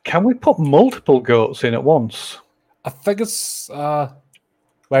 Can we put multiple goats in at once? I think it's... Why,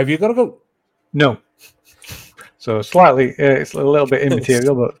 have you got a goat? No. So slightly, it's a little bit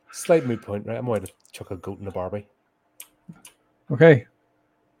immaterial, but Slight moot point, right? I'm going to chuck a goat in the Barbie. okay.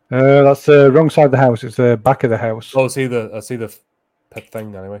 That's the wrong side of the house. It's the back of the house. Oh, I see the pit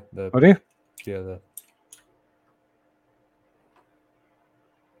thing anyway. Oh, do you? Yeah,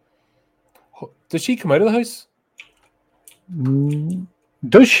 Does she come out of the house?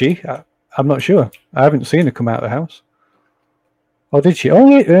 Does she? I'm not sure. I haven't seen her come out of the house. Or did she? Oh,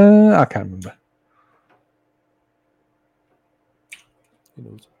 yeah, I can't remember. He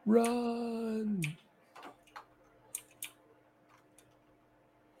knows. Run!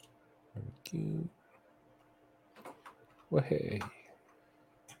 Thank you. Well, hey.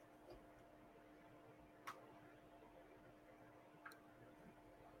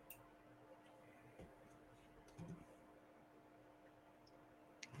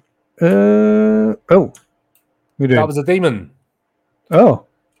 Oh. We do. That was a demon. Oh.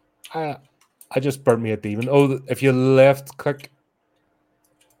 I just burnt me a demon. Oh, if you left click,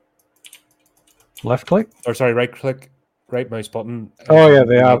 Left click. or sorry, right click, right mouse button. Oh yeah,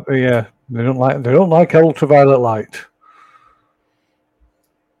 they are. Yeah, they don't like ultraviolet light.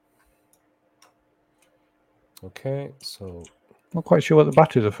 Okay, so Not quite sure what the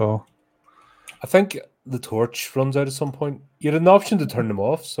batteries are for. I think the torch runs out at some point. You had an option to turn them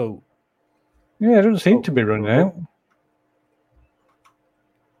off, so Yeah, it doesn't seem to be running out.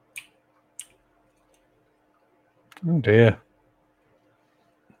 Oh dear.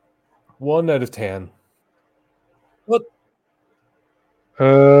 1 out of 10. What?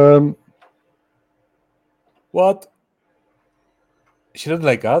 What? She didn't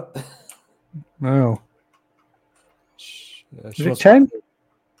like that. No. Yeah, Is it 10?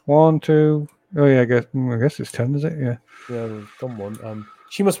 1, 2. Oh yeah, I guess it's 10, is it? Yeah. Yeah, we've done one.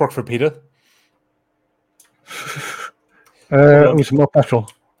 She must work for PETA. Some more petrol.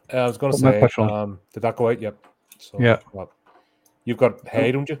 I was going to Put my say, petrol. did that go out? Yep. So, Yeah. You've got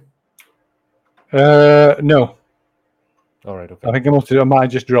hay, don't you? No. All right, okay. I think I might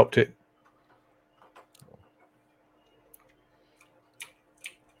have just dropped it.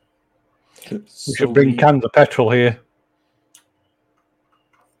 We should bring cans of petrol here.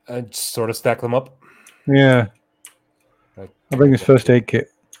 And sort of stack them up. Yeah. Right. I'll bring this first aid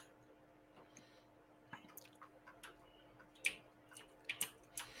kit.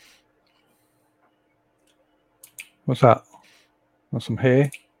 What's that? Got some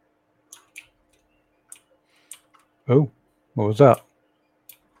hay. Oh, what was that?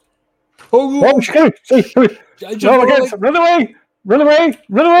 Oh, she's coming! See, run away! Run away!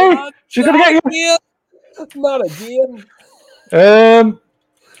 Run away! She's gonna get you! Not again!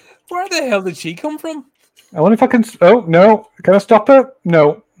 Where the hell did she come from? I wonder if I can... Oh, no. Can I stop her?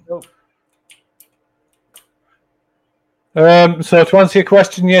 No. So to answer your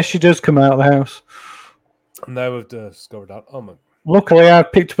question, yes, she does come out of the house. Now we've discovered that. Oh, man. Luckily, I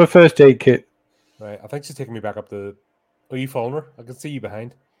picked up a first aid kit. Right, I think she's taking me back up the... Oh, you following her? I can see you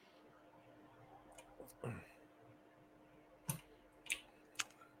behind.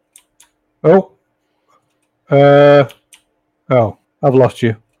 Oh. Oh, I've lost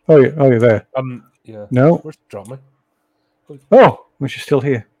you. Oh, you're there. Yeah. No. Where's she dropped me? Oh, well, she's still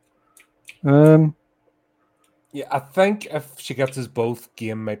here. Yeah, I think if she gets us both,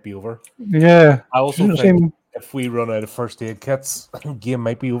 game might be over. Yeah. I also think if we run out of first aid kits, game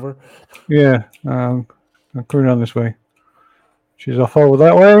might be over. Yeah. I'm coming around this way. She's off over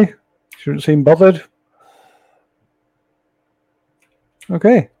that way. She doesn't seem bothered.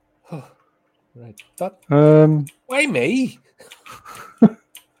 Okay. Right. That. Why me?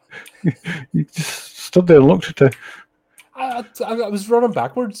 You just stood there and looked at her. I was running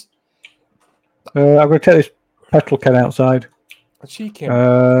backwards. I'm going to take this petrol can outside. She came.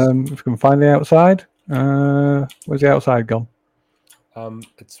 If we can find the outside. Where's the outside gone?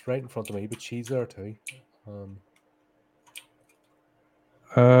 It's right in front of me, but she's there too.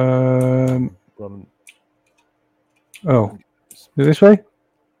 Running. Oh, is it this way?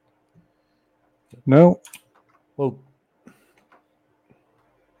 No. Well.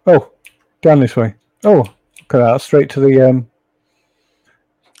 Oh, down this way. Oh, look at that. Straight to the.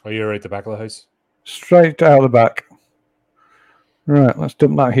 Oh, you're right at the back of the house. Straight out the back. Right, let's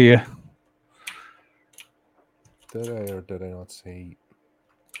dump that here. Did I or did I not see?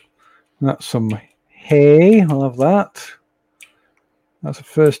 That's some hay. I'll have that. That's a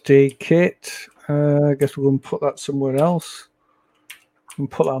first aid kit. I guess we're going to put that somewhere else.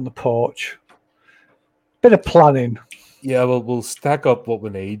 And put that on the porch. Bit of planning. Yeah, well, we'll stack up what we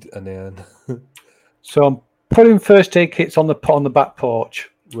need, and then So I'm putting first aid kits on the back porch.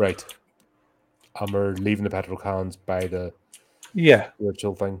 right. And we're leaving the petrol cans by the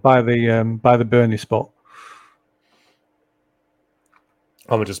spiritual thing. By the burning spot.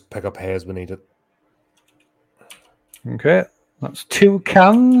 And we'll just pick up hay as we need it. Okay, that's 2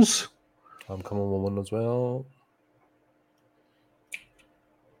 cans. I'm coming with one as well.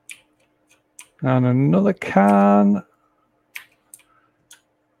 And another can.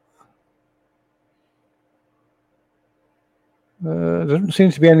 There doesn't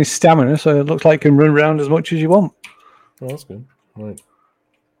seem to be any stamina, so it looks like you can run around as much as you want. Oh, that's good. Right.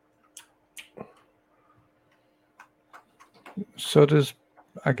 So does,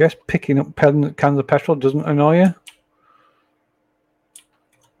 I guess, picking up cans of petrol doesn't annoy you?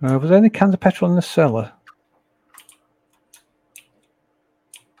 Was there any cans of petrol in the cellar?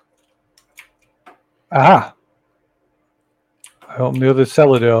 Aha! I opened the other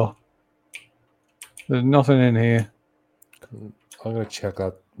cellar door. There's nothing in here. I'm going to check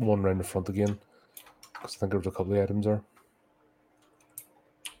that one round the front again, because I think there's a couple of items there.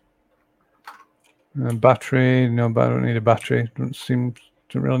 Battery, no, but I don't need a battery. Don't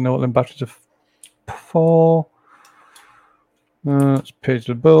really know what them batteries are for. Let's page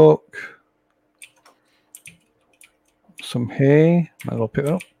the book. Some hay. Might as well pick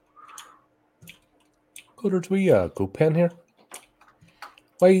it up. Oh, there's a goat pen here.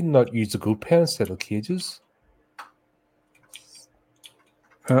 Why not use the goat pen instead of cages?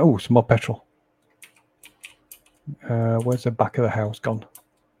 Oh, some more petrol. Where's the back of the house gone?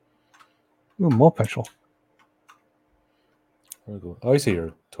 Oh, more petrol. There we go. Oh, I see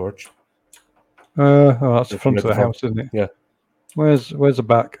your torch. Oh, that's the front of the front. house, isn't it? Yeah. Where's the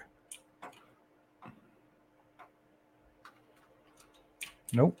back?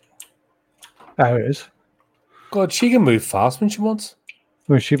 Nope. There it is. God, she can move fast when she wants.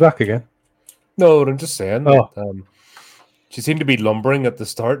 Oh, is she back again? No, I'm just saying. Oh. She seemed to be lumbering at the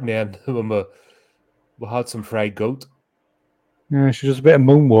start, and then when we had some fried goat. Yeah, she does a bit of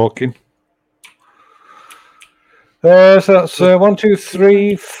moonwalking. So that's 1, 2,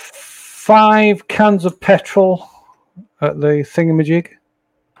 3, 5 cans of petrol at the thingamajig.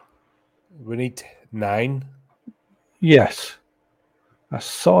 We need 9. Yes. I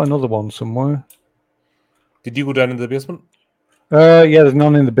saw another one somewhere. Did you go down into the basement? Yeah, there's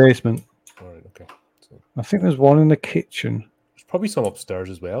none in the basement. All right, okay. So I think there's one in the kitchen. there's probably some upstairs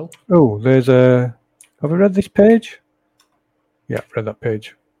as well. Oh, there's a... Have I read this page? Yeah, read that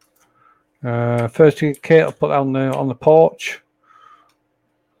page. First aid kit, I'll put that on the porch.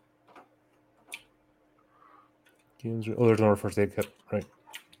 Oh, there's another first aid kit. Right.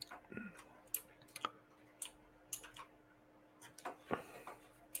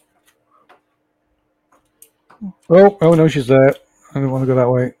 Oh no, she's there. I don't want to go that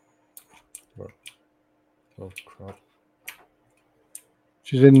way. Oh crap!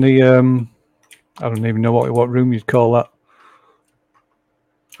 She's in the I don't even know what room you'd call that.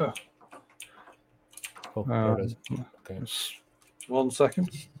 Oh, there it is. Okay. 1 second.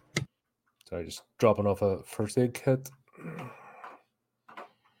 Sorry, just dropping off a first aid kit.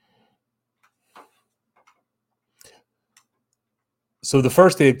 So the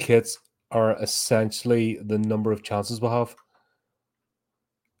first aid kits are essentially the number of chances we'll have.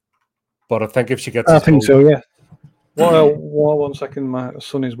 But I think if she gets... I think so, yeah. Well, 1 second, my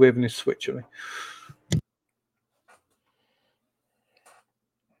son is waving his switch at me.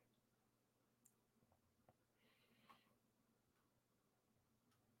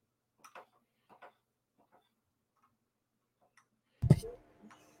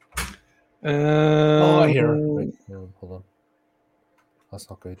 Oh, I hear her. Wait, no, hold on. That's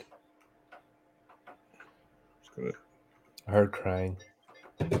not good. I heard crying.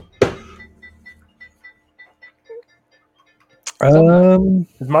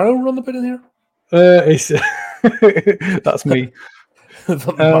 Is Mario run a bit in here? It's that's me.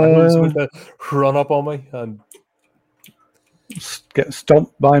 Mario's going to run up on me and get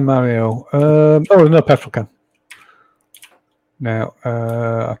stomped by Mario. Oh, no petrol can. Now,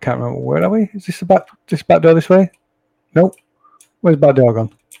 I can't remember. Where are we? Is this back door this way? Nope. Where's the back door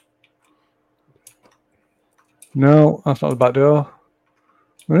gone? No, that's not the back door.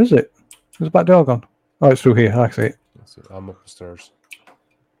 Where is it? Where's the back door gone? Oh, it's through here. I see it. I'm up the stairs.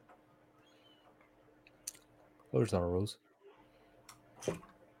 Oh, there's not a rose.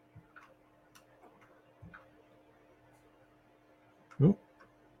 Ooh.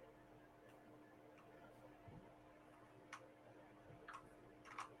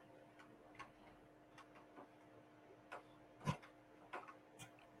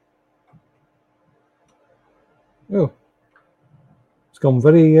 gone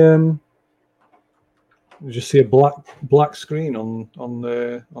very. You just see a black screen on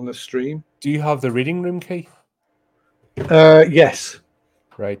the stream. Do you have the reading room key? Yes.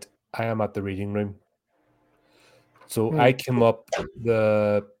 Right. I am at the reading room. So I came up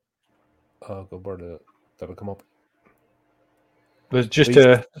the. Oh, God, where did it come up? There's just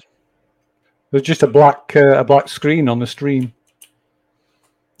a black screen on the stream.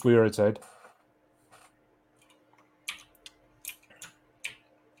 We were outside.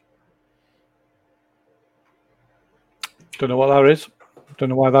 Don't know what that is. Don't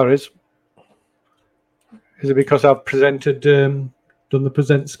know why that is. Is it because I've presented, done the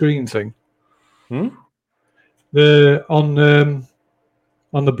present screen thing? On the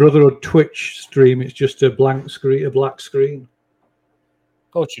Brotherhood Twitch stream, it's just a black screen.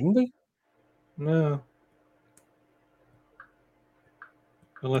 Oh, it shouldn't be. No,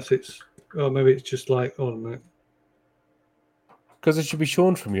 unless it's. Oh, maybe it's just like. Oh, no. Because it should be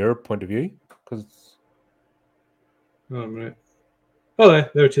shown from your point of view. Because. Oh, a minute. Oh,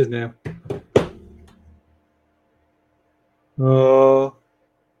 there it is now. Oh,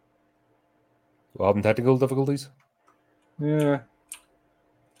 Well, having technical difficulties. yeah.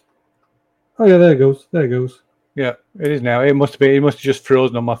 Oh, yeah, there it goes. There it goes. Yeah, it is now. It must have just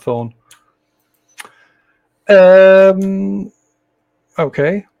frozen on my phone.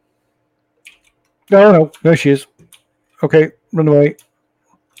 Okay. No, there she is. Okay, run away.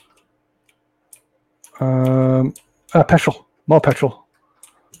 Petrol. More petrol.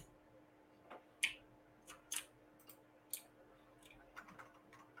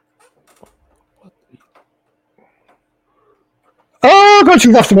 Oh, God,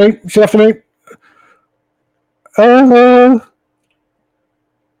 she's after me. She's after me. I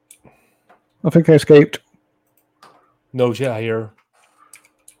think I escaped. No, yeah, I hear.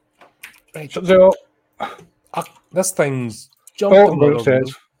 Right. So, This thing's jumped I'm in going my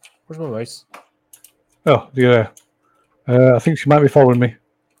upstairs. Where's my mouse? Oh, yeah. I think she might be following me.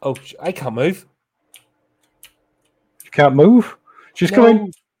 Oh, I can't move. She can't move. She's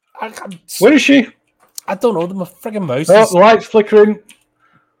coming. I can't. Where is she? I don't know. My friggin' mouse Oh, is. the light's flickering.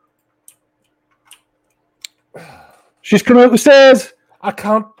 She's coming up the stairs. I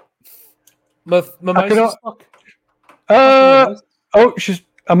can't. My mouse cannot- is stuck. Oh, she's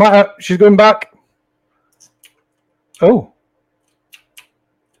going back. Oh.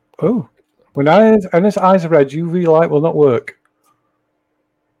 When his eyes are red, UV light will not work.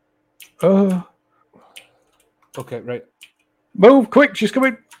 Oh. Okay, right. Move, quick, she's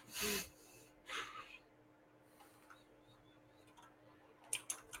coming.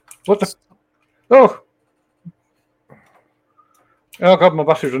 What the? Oh. Oh, God, my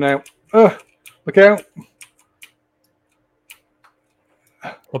battery's run out. Look out.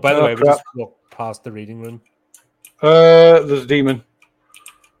 Well, by the way, we crap. just walked past the reading room. There's a demon.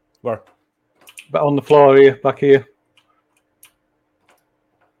 Where? But on the floor here, back here.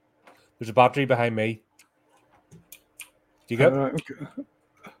 There's a battery behind me. Do you get? Okay.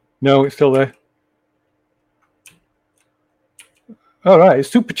 No, it's still there. All right, it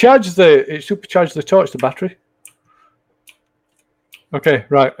supercharges the torch, the battery. Okay,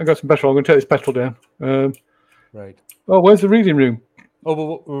 right. I got some petrol. I'm going to take this petrol down. Right. Oh, where's the reading room? Oh,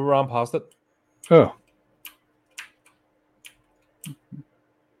 but we ran past it. Oh.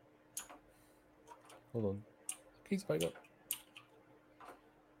 Hold on. Keys back up.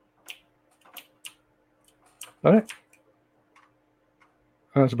 All right.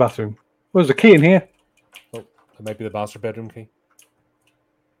 Oh, that's a bathroom. Well, there's a key in here. Oh, that might be the master bedroom key.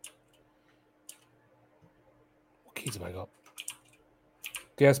 What keys have I got?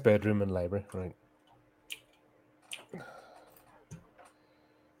 Guest bedroom and library. Right.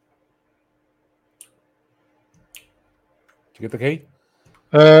 Did you get the key?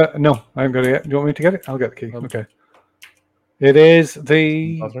 No, I haven't got it yet. Do you want me to get it? I'll get the key. Okay. It is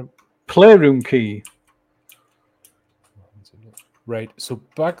the Bathroom. playroom key. Right. So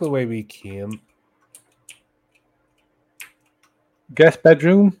back the way we came. Guest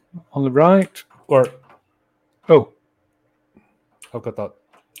bedroom on the right. Or Oh, I've got that.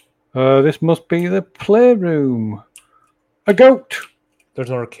 this must be the playroom. A goat. There's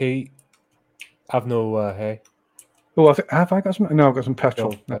another key. I've no hay. Oh, have I got some? No, I've got some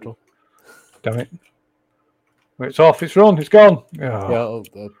petrol. No petrol. Damn it. Wait, it's off. It's run. It's gone. Oh. Yeah,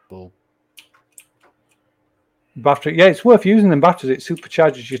 well, Battery. Yeah, it's worth using them batteries. It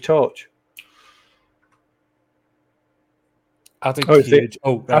supercharges your torch. attic Oh, it's cage. the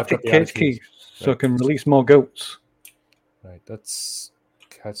Oh, I've got attic the cage attic key, cage. so Right. it can release more goats. Right, let's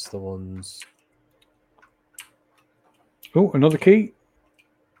catch the ones. Oh, another key.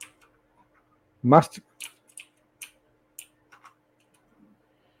 Master.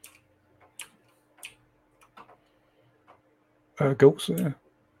 Goats.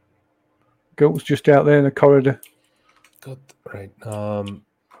 Goats just out there in the corridor. Good. Right.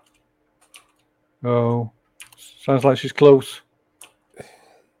 Oh, sounds like she's close.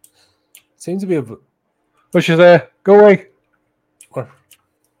 Seems to be a. Oh, she's there. Go away. Where?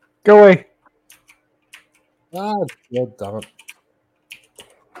 Go away. Ah, yeah, damn it.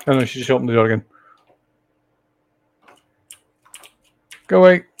 Oh no, she just opened the door again. Go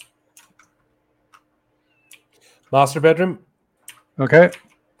away. Master bedroom. Okay.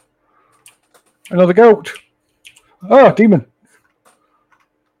 Another goat. Oh, demon.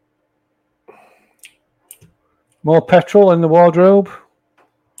 More petrol in the wardrobe.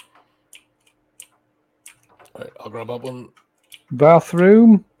 Right, I'll grab that one.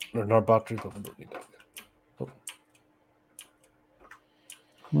 Bathroom. Or not battery, but we don't need that.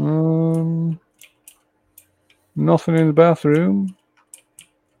 Nothing in the bathroom.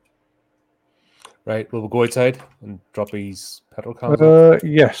 Right, we'll go outside and drop these petrol cans off.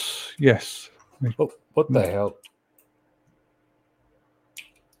 Yes. Oh, what the hell?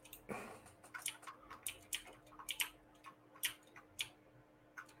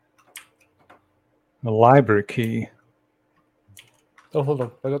 A library key. Oh, hold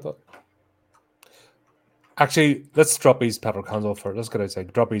on. I got that. Actually, let's drop these petrol cans off first. Let's get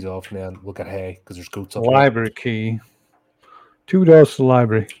outside. Drop these off and then we'll get hay because there's goats up there. Library key. 2 doors to the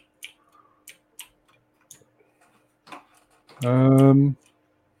library. Not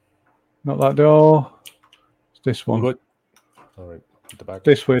that door. It's this one. Good. All right. At the back.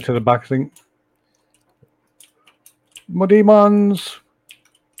 This way to the back, I think. More demons.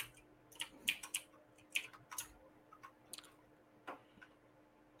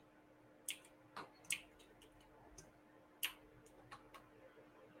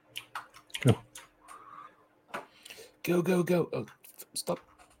 Go. Oh, stop.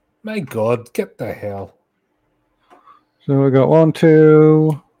 My God, get the hell. So we got 1,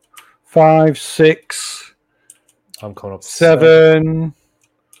 2, 5, 6, I'm coming up. 7.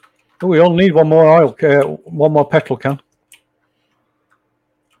 Oh, we only need one more oil, one more petrol can.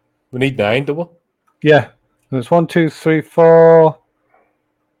 We need 9, don't we? Yeah. There's 1, 2, 3, 4.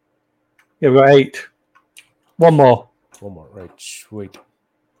 Yeah, we've got 8. One more. One more. Right, sweet.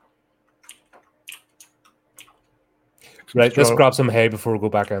 Right, let's grab some hay before we go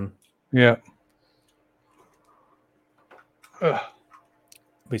back in. Yeah.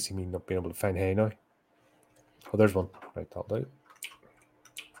 Basically, me not being able to find hay now. Oh, there's one. Right, that'll do.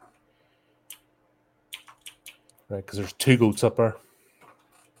 Right, because there's 2 goats up there.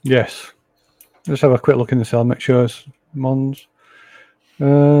 Yes. Let's have a quick look in the cell, make sure it's Mons.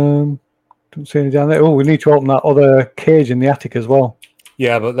 Don't see any down there. Oh, we need to open that other cage in the attic as well.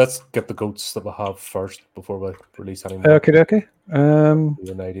 Yeah, but let's get the goats that we have first before we release any more. Okay.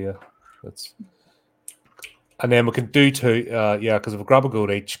 An idea. And then we can do 2. Yeah, because if we grab a goat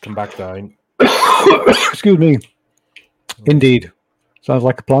each, come back down. Excuse me. Indeed. Sounds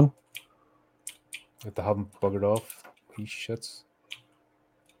like a plan. If they haven't buggered off. These shits.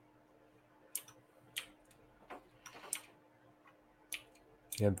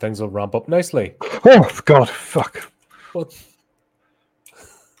 Yeah, and things will ramp up nicely. Oh, God. Fuck. What?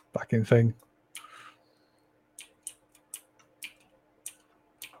 Backing thing.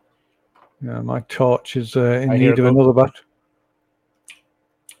 Yeah, my torch is in need of another bat.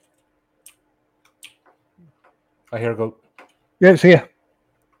 I hear a goat. Yeah, it's here.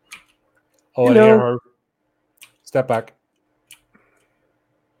 Oh, Hello. I hear her. Step back.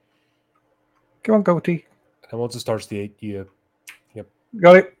 Come on, goatee. And once it starts to eat, you. Yep.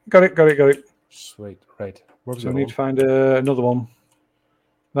 Got it. Sweet. Right. Where was So it? I need to find another one.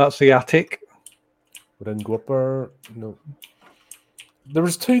 That's the attic. We didn't go up there. No. There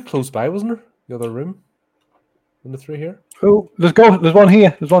was 2 close by, wasn't there? The other room. And the 3 here. Oh, there's one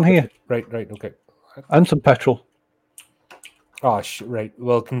here. Right. Okay. And some petrol. Oh, right.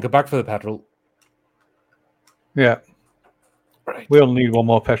 Well, can go back for the petrol. Yeah. Right. We only need one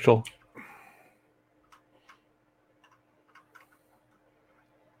more petrol.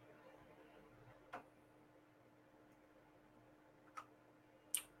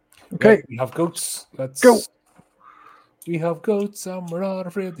 Okay. Right, we have goats. Let's go. We have goats and we're not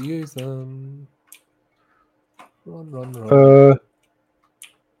afraid to use them. Run.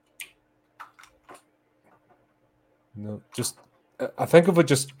 No, just I think if we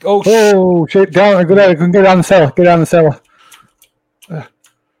just shit! Down! Go down! Get down the cellar! Get down the cellar!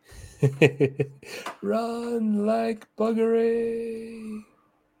 Run like buggery!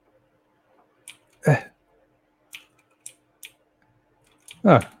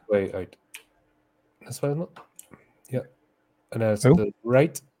 Wait, out. This way, isn't it? Yeah. And now it's to the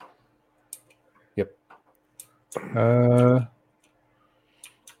right. Yep.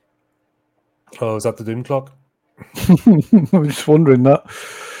 Oh, is that the doom clock? I'm just wondering that.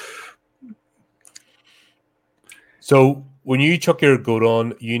 So when you chuck your goat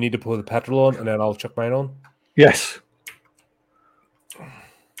on, you need to put the petrol on, and then I'll chuck mine on. Yes.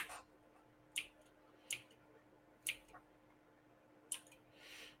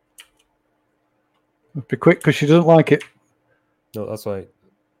 Be quick because she doesn't like it. No, that's right.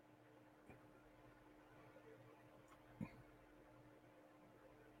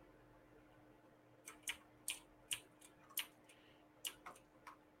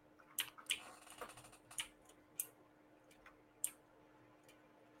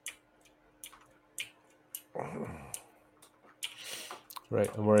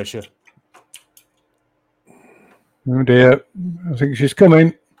 Right, and where is she? Oh dear. I think she's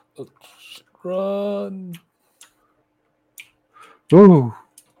coming. Run! Ooh.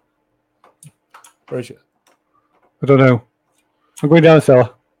 Where is she? I don't know. I'm going down the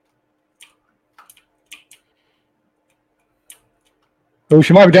cellar. Oh,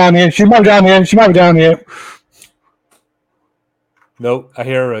 she might be down here. She might be down here. She might be down here. No, I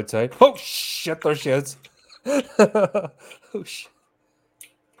hear her outside. Oh shit, there she is. Oh shit.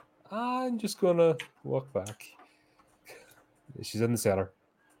 I'm just gonna walk back. She's in the cellar.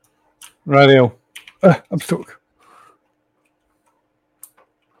 Radio. I'm stuck.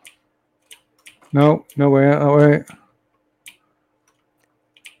 No way out that way.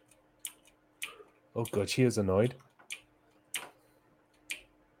 Oh god, she is annoyed.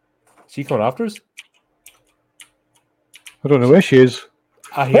 She coming after us? I don't know where she is.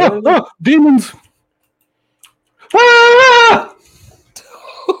 I hear her. Oh, demons! Ah!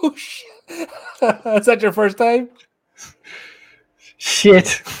 Oh shit. Is that your first time?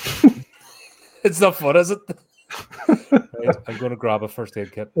 Shit. It's not fun, is it? Right, I'm going to grab a first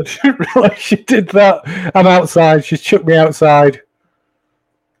aid kit. I didn't realise she did that. I'm outside. She's chucked me outside.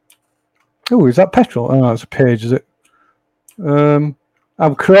 Oh, is that petrol? Oh, that's a page, is it? I'm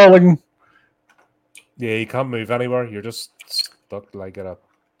crawling. Yeah, you can't move anywhere. You're just stuck like it up.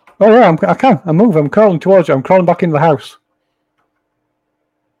 Oh, yeah, I can. I move. I'm crawling towards you. I'm crawling back into the house.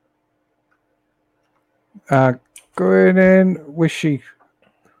 Going in. Where's she?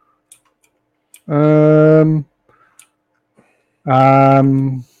 Sorry,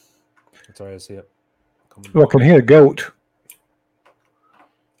 I see it. Oh, I can hear a goat.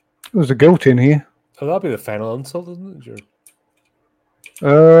 There's a goat in here. Oh, that'll be the final insult, isn't it?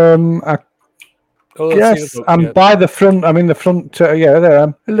 I Oh, guess I'm by the front. I'm in the front. Yeah, there I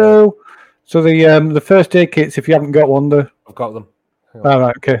am. Hello. Yeah. So the first aid kits, if you haven't got one, I've got them. All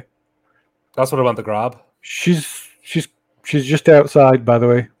right, okay. That's what I want to grab. She's just outside, by the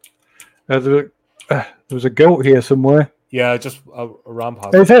way. There was a goat here somewhere. Yeah, just a ram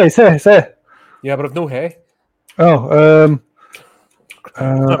past. It's there. Yeah, but I've no hay. Oh,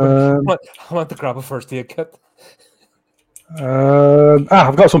 I want to grab a first aid kit.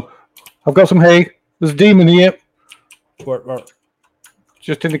 I've got some hay. There's a demon here. Where?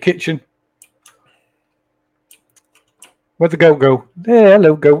 Just in the kitchen. Where'd the goat go? There,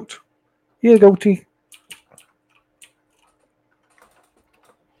 hello, goat. Here, goatie.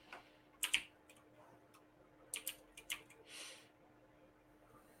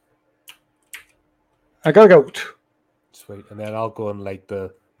 I got a goat. Sweet, and then I'll go and light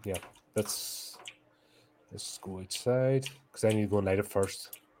the. Yeah, let's go outside because I need to go and light it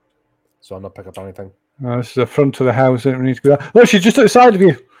first, so I'll not pick up anything. This is the front of the house. I don't need to go there. Look, she's just outside of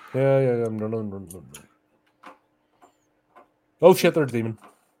you. Yeah. I'm running. Oh shit! There's a demon.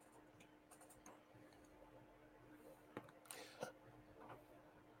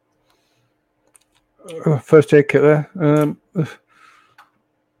 First aid kit there.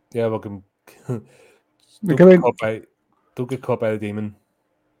 Yeah, welcome. Don't get caught by the demon.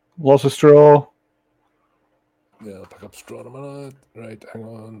 Lots of straw. Yeah, I'll pick up straw in a minute. Right, hang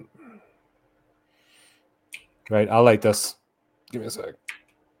on. Right, I'll light this. Give me a sec.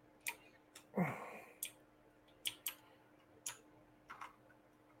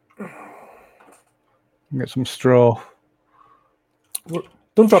 Get some straw.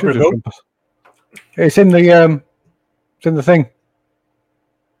 Don't drop your goat. It's in the thing.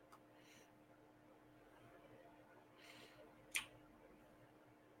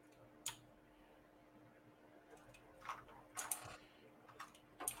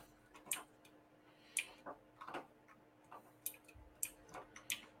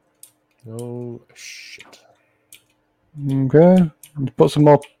 Oh shit. Okay. Put some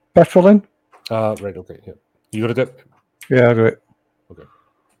more petrol in. Right, okay, yeah. You got it? Yeah, I'll do it. Okay.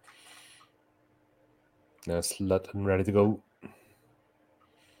 That's lit and ready to go.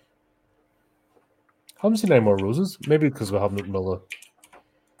 Haven't seen any more roses. Maybe because we haven't opened all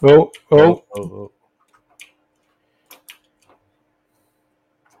the. Oh, oh. Oh.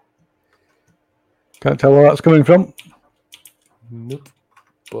 Can't tell where that's coming from. Nope.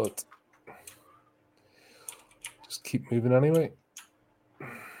 But just keep moving anyway.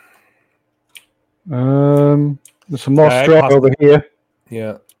 There's some more Yeah, straw over here.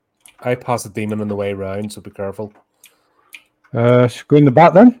 Yeah. I pass a demon on the way round, so be careful. Should go in the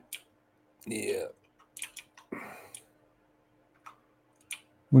back then. Yeah.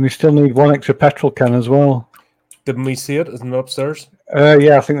 We still need one extra petrol can as well. Didn't we see it? Isn't it upstairs?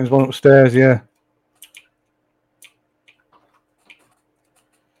 Yeah, I think there's one upstairs, yeah.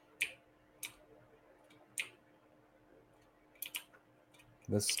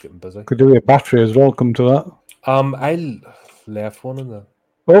 This is getting busy. Could do a battery as well, come to that. I left one in the...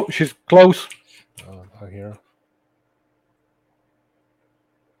 Oh, she's close. Out here.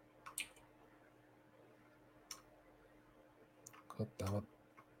 God damn it.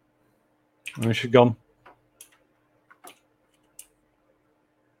 Oh, she's gone.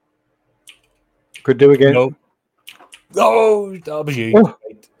 Could do again. No. Oh, that was you. Oh.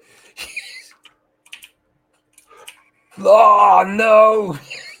 Oh, no.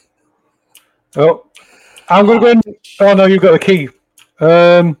 Oh, I'm going to go in. Oh, no, you've got the key.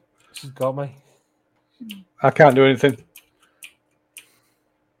 She's got me. I can't do anything.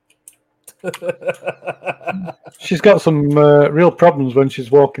 She's got some real problems when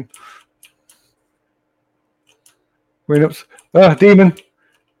she's walking. Going up. Ah, demon.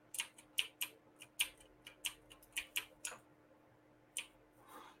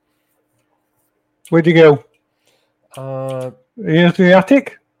 Where'd you go? Are you up in the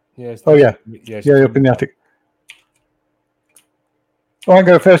attic? Yeah. Oh, yeah. Yeah, Yeah, you're up in the attic. Oh, I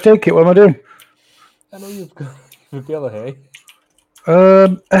got a first aid kit. What am I doing? I know you've got a bale of hay.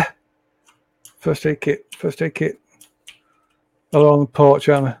 First aid kit. First aid kit. All on the porch,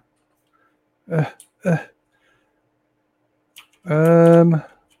 aren't I?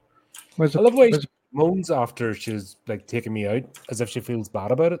 Where's the, I love the way she moans after she's like taking me out, as if she feels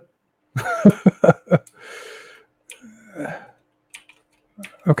bad about it.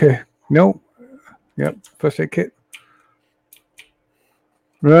 Okay. No. Yep. First aid kit.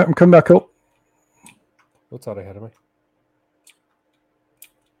 Right, I'm coming back up. What's that ahead of me?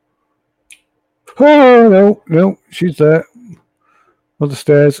 Oh, no. She's there. On the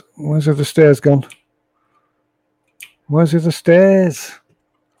stairs. Where's the stairs gone? Where's the stairs?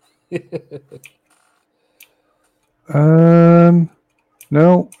 No.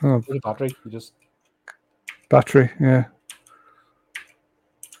 Oh, The battery. You just... battery, yeah.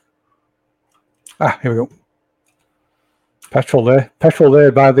 Ah, here we go. Petrol there. Petrol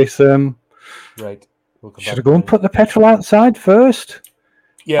there by this. Right. We'll Should I go and put the petrol outside first?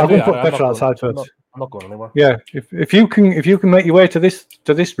 Yeah, I'll go and put petrol outside first. I'm not going anywhere. Yeah, if you can make your way to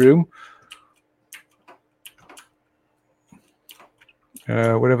this room,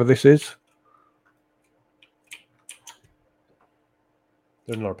 whatever this is.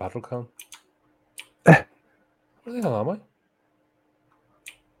 There's another petrol can. Where the hell am I?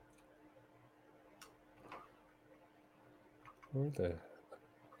 Where the...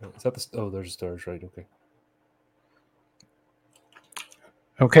 Is that the... Oh, there's the stairs, right, okay.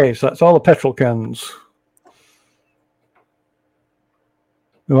 Okay, so that's all the petrol cans.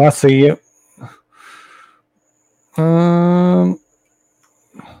 Oh, I see you. Joel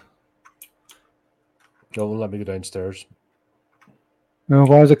will let me go downstairs. Oh,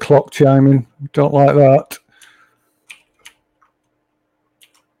 why is the clock chiming? Don't like that.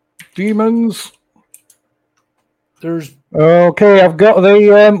 Demons. There's... Okay, I've got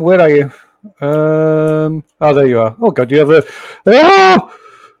the... where are you? Oh, there you are. Oh, God, you have the... Oh!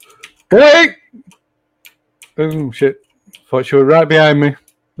 Hey! Oh, shit. Thought you were right behind me.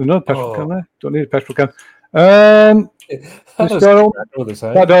 There's another petrol can there. Don't need a petrol can. That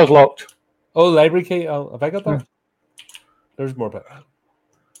door's locked. Oh, library key. Oh, have I got that? There's more petrol.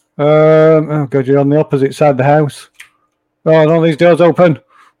 Oh, God, you're on the opposite side of the house. Oh, no, these doors open.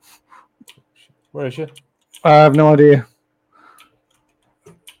 Where is she? I have no idea.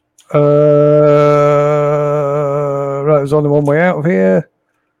 Right, there's only one way out of here.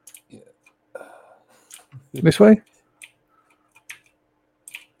 This way.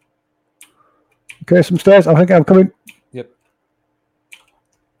 Okay, some stairs. I think I'm coming. Yep.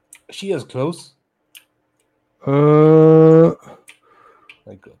 She is close. My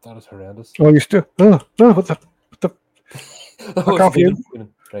God, that is horrendous. Oh, you still... Oh, what the... Oh, off you.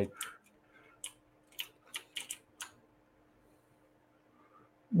 Right.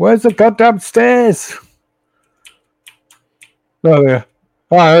 Where's the goddamn stairs? Oh, there.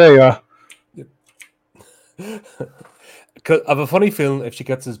 Oh, there you are. 'Cause I have a funny feeling if she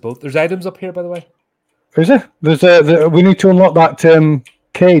gets his boat. There's items up here, by the way. Is it? There's we need to unlock that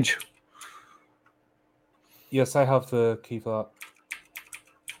cage. Yes, I have the key for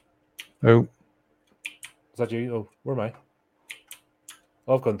that. Oh, Is that you? Oh, where am I?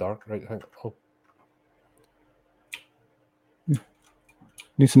 Oh, I've gone dark. Right, hang on. Oh,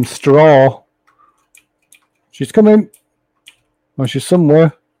 need some straw. She's coming. Oh, she's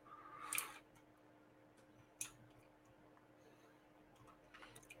somewhere.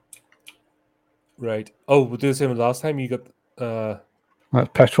 right. Oh, we'll do the same as last time. You got That's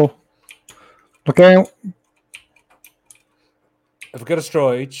petrol. Look out. if we get a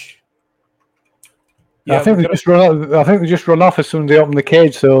straw each. I think they just run. I think they just run off as soon as they open the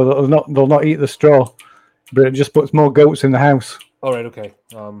cage, so they'll not eat the straw. But it just puts more goats in the house. All right, okay.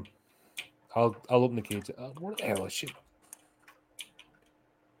 I'll open the cage. What the hell is she?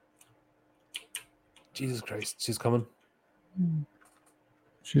 Jesus Christ, she's coming.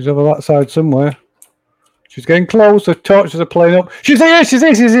 She's over that side somewhere. She's getting close. The torches are playing up. She's here. She's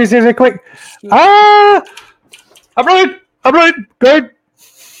here. She's here. She's here. Quick! Shit. Ah! I'm running. I'm running. Good.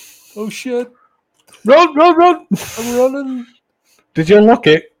 Oh shit! Run! Run! Run! I'm running. Did you unlock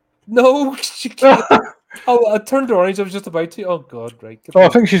it? No, she can't. Oh, I turned orange. I was just about to. Oh god, right. Get Oh, I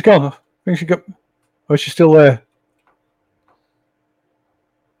back. think she's gone. I think she got. Oh, she's still there.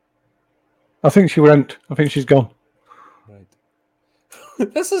 I think she went. I think she's gone. Right.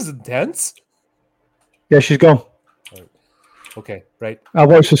 This is intense. Yeah, she's gone. Right. Okay, right, I'll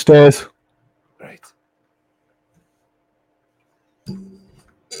watch the stairs. right.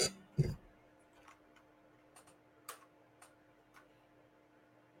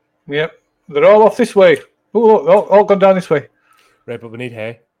 Yep. They're all off this way. Oh, look, all gone down this way. Right, but we need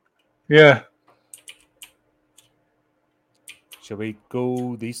hay. Yeah. Shall we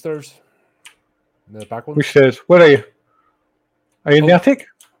go these stairs? The back one? Which stairs? Where are you? Are you in the Oh. attic?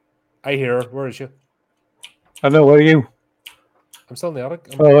 I hear her. Where is she? I know. Where are you? I'm still in the attic.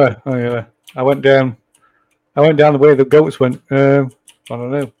 Oh, there. Oh, yeah. I went down. I went down the way the goats went. I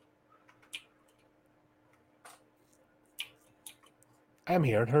don't know. I'm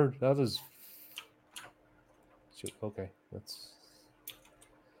hearing her. That is. Shit, okay, that's.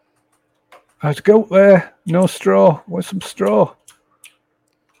 There's a goat there. No straw. Where's some straw?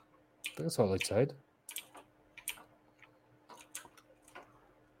 I think it's all outside.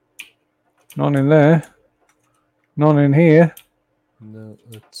 None in there. None in here. No,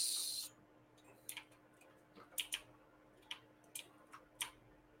 it's.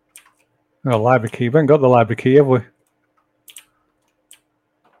 Oh, library key. We haven't got the library key, have we?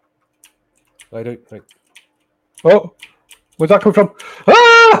 I don't. Right. Oh, where's that come from?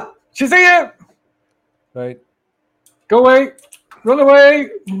 Ah! She's here! Right. Go away! Run away!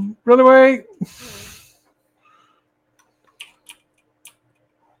 Run away!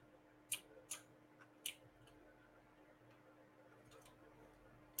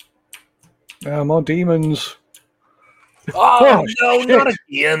 More demons. Oh, no, shit. not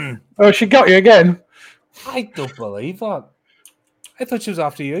again. Oh, she got you again. I don't believe that. I thought she was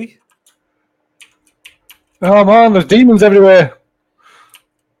after you. Oh man, there's demons everywhere.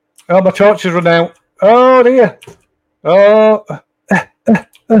 Oh, my torch has run out. Oh dear. Oh.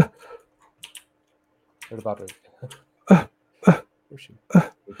 Where's the battery? Where's she?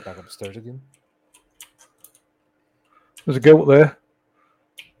 Back upstairs again. There's a goat there.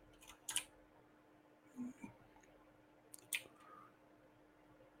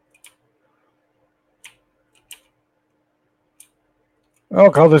 Oh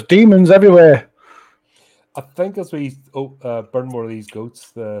god, there's demons everywhere. I think as we burn more of these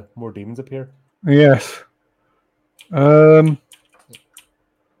goats, the more demons appear. Yes. Bitch.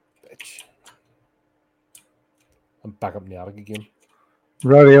 I'm back up in the attic again.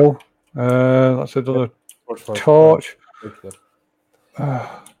 Radio. That's another torch.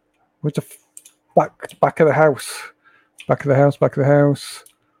 Where's the back of the house? Back of the house. Back of the house.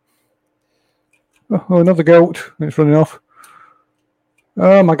 Oh, another goat. It's running off.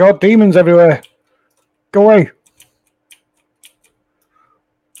 Oh my god, demons everywhere. Go away.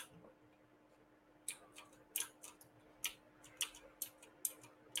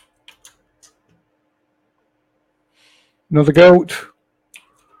 Another goat.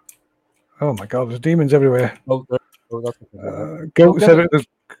 Oh my god, there's demons everywhere. Oh, that's Goats everywhere.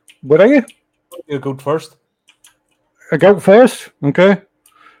 Where are you? a goat first. A goat first? Okay.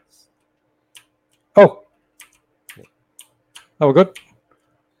 Oh. Oh, we're good.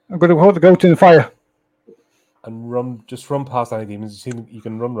 I'm going to hold the goat in the fire. And just run past any demons. You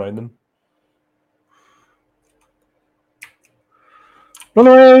can run around them. Run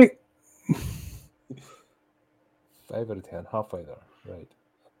away! 5 out of 10, halfway there. Right.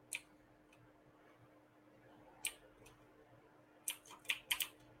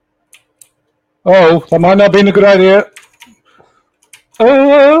 Oh, that might not be a good idea.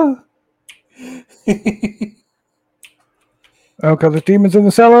 Oh, God, there's demons in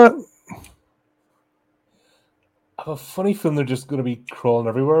the cellar. I have a funny feeling they're just going to be crawling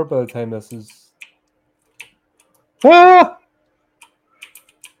everywhere by the time this is. Ah!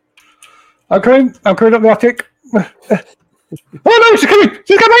 I'm coming up the attic. Oh no, she's coming!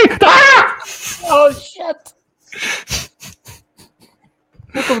 She's coming! Ah! Oh shit!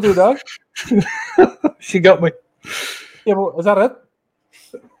 What do we do now? She got me. Yeah, well, is that it?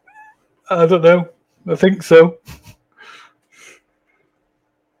 I don't know. I think so.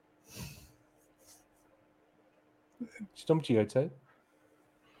 She dumped you outside.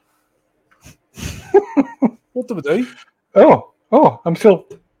 What do we do? Oh, I'm still.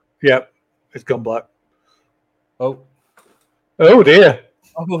 Yep, it's gone black. Oh, Oh dear.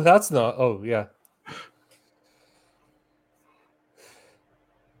 oh, that's not. Oh, yeah.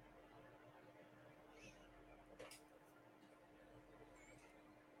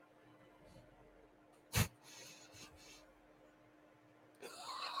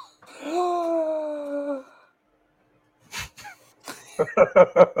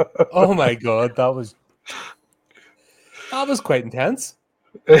 Oh my god, that was quite intense.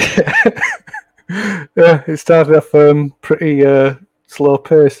 Yeah, it started off pretty slow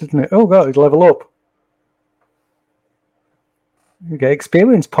pace, didn't it? Oh god, it's level up. You get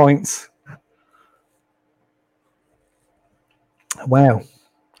experience points. Wow.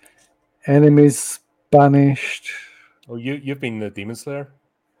 Enemies banished. Oh, you've been the Demon Slayer,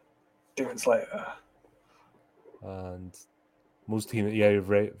 Demon Slayer. and most team. Yeah, you've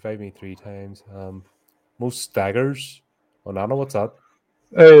revived me 3 times. Most staggers. Oh, Nana, what's that?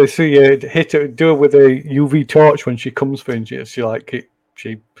 So you hit it, do it with a UV torch when she comes for you. She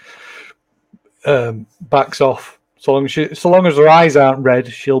backs off. So long as her eyes aren't red,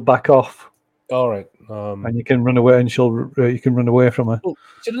 she'll back off, All right. and you can run away, and you can run away from her. Oh,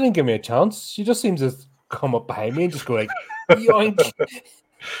 she didn't give me a chance. She just seems to come up behind me and just go like, yoink.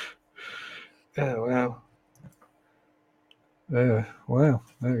 Oh wow! Wow!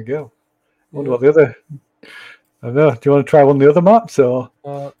 There we go. I wonder what the other. I don't know. Do you want to try one of the other maps or?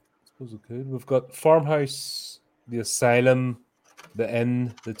 I suppose we could. We've got farmhouse, the asylum, the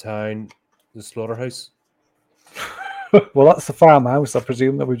inn, the town, the slaughterhouse. Well, that's the farmhouse. I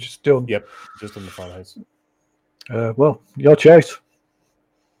presume that we've just done. Yep, just in the farmhouse. Well, your choice.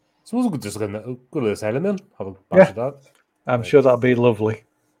 Suppose we could just go to the asylum then. Have a bash at that. I'm sure that'll be lovely.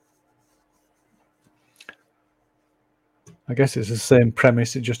 I guess it's the same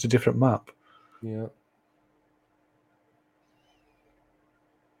premise, it's just a different map. Yeah.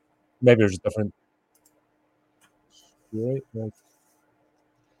 Maybe it's different. You're right. Right.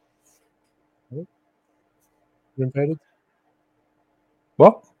 Oh, you're invited?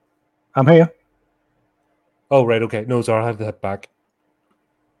 What? I'm here. Oh, right. Okay. No, sorry. I have to head back.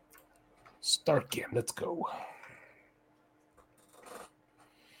 Start game. Let's go.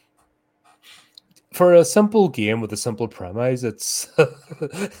 For a simple game with a simple premise, it's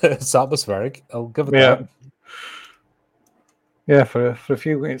it's atmospheric. I'll give it that. Yeah, for a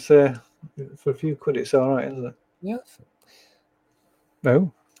few quid, it's all right, isn't it? Yeah.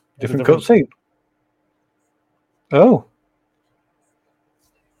 No, different cutscene. Oh,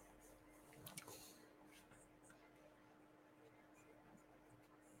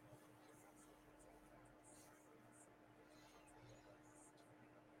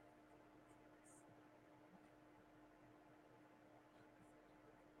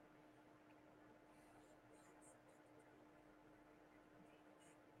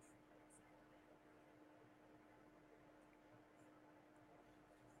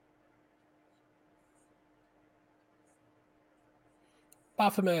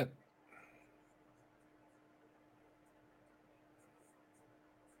 Baphomet.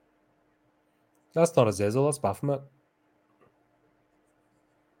 That's not Azazel, that's Baphomet.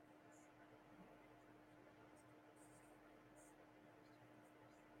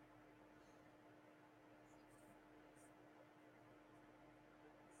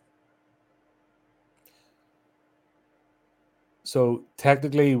 So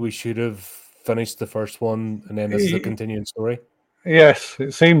technically we should have finished the first one and then this is a continuing story. yes,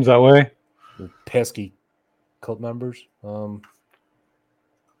 it seems that way. The pesky cult members.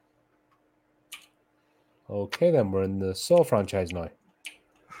 Okay, then we're in the Saw franchise now.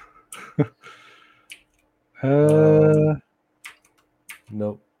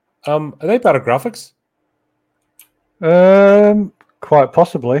 No. Are they better graphics? Quite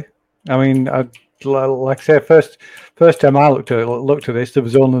possibly. I mean, like I say, first time I looked at this, there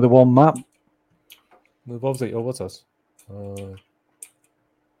was only the one map. What was it? Oh, what's this? Oh,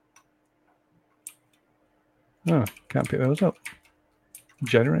 can't pick those up.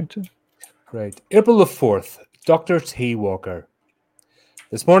 Generator. Right. April the 4th, Dr. T. Walker.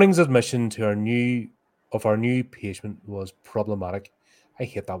 This morning's admission to our new patient was problematic. I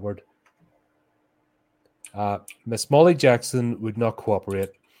hate that word. Miss Molly Jackson would not cooperate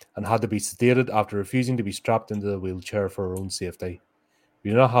and had to be sedated after refusing to be strapped into the wheelchair for her own safety.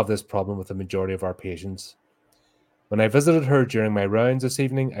 We do not have this problem with the majority of our patients. When I visited her during my rounds this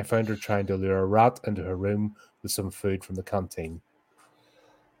evening, I found her trying to lure a rat into her room with some food from the canteen.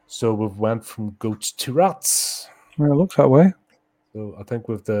 So we've went from goats to rats. Well, it looks that way. So I think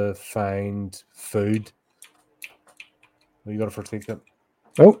we've to find food. What you got for ticket?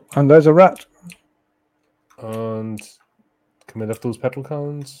 Oh, and there's a rat. And can we lift those petrol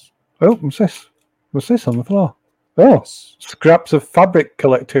cans? Oh, what's this? What's this on the floor? Oh, Yes. scraps of fabric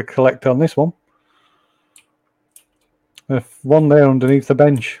to collect on this one. There's one there underneath the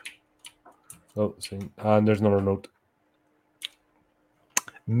bench. Oh, see. And there's another note.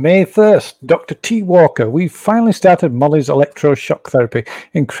 May 1st, Dr. T. Walker. We've finally started Molly's electroshock therapy.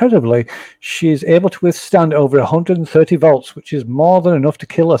 Incredibly, she is able to withstand over 130 volts, which is more than enough to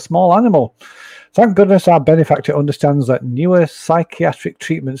kill a small animal. Thank goodness our benefactor understands that newer psychiatric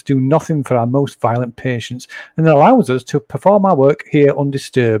treatments do nothing for our most violent patients and allows us to perform our work here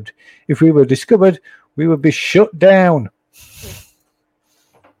undisturbed. If we were discovered, we would be shut down.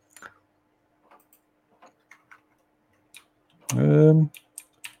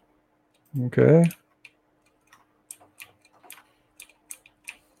 Okay.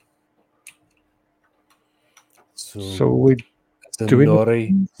 So we it's a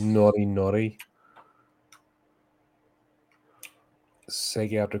doing naughty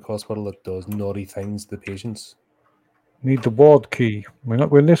psychiatric hospital that does naughty things to patients. need the ward key. We're not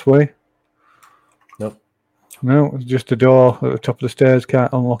going this way. Nope. No, it's just a door at the top of the stairs.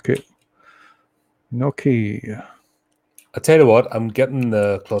 Can't unlock it. No key. I tell you what, I'm getting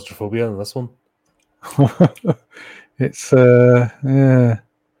the claustrophobia in this one. It's yeah.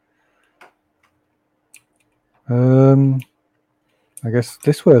 I guess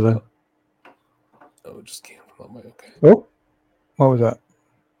this way then. Oh, it just came from that way. Okay. Oh, what was that?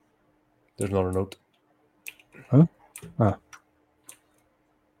 There's another note. Huh? Ah.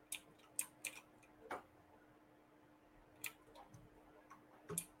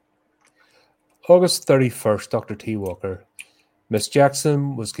 August 31st, Dr. T. Walker. Miss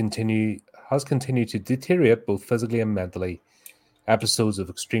Jackson has continued to deteriorate both physically and mentally. Episodes of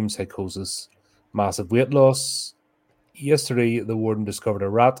extreme psychosis, massive weight loss. Yesterday, the warden discovered a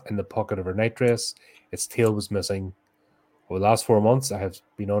rat in the pocket of her nightdress. Its tail was missing. Over the last 4 months, I have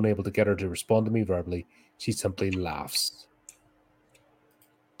been unable to get her to respond to me verbally. She simply laughs.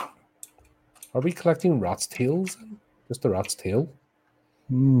 Are we collecting rats' tails? Just a rat's tail?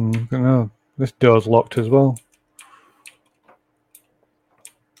 No. This door's locked as well.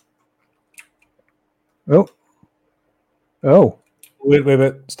 Oh.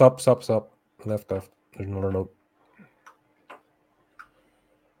 Wait. Stop. Left. There's another note.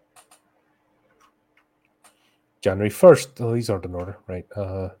 January 1st. Oh, these aren't in order. Right.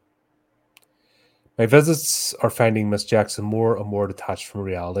 My visits are finding Miss Jackson more and more detached from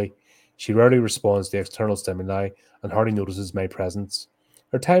reality. She rarely responds to external stimuli and hardly notices my presence.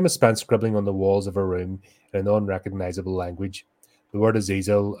 Her time is spent scribbling on the walls of her room in an unrecognizable language. The word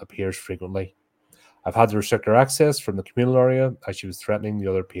Azazel appears frequently. I've had to restrict her access from the communal area as she was threatening the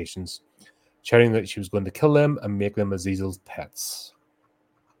other patients, shouting that she was going to kill them and make them Azazel's pets.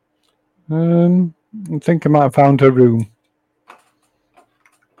 I think I might have found her room.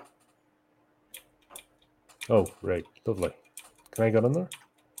 Oh, right. Lovely. Can I get in there?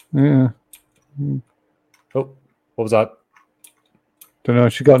 Yeah. Oh, what was that? Don't know.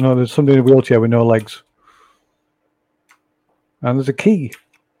 She got there's somebody in a wheelchair with no legs. And there's a key.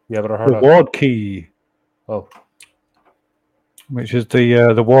 Yeah, but I heard The ward key. Oh. Which is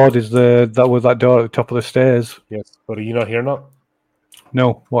the ward is that was that door at the top of the stairs. Yes, but are you not here now?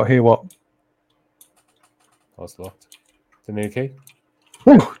 No. What here? What? Oh, it's locked. The new key?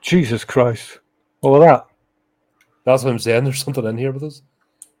 Oh, Jesus Christ! What was that? That's what I'm saying. There's something in here with us.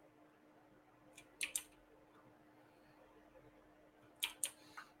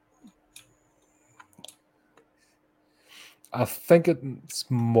 I think it's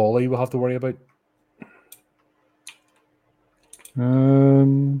Molly we'll have to worry about.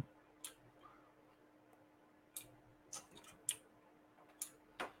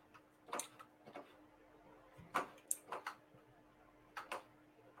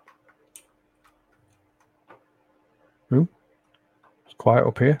 Ooh, it's quiet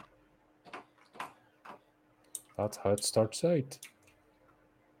up here. That's how it starts out.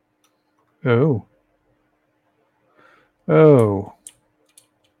 Oh. Oh.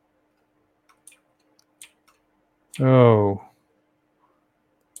 Oh.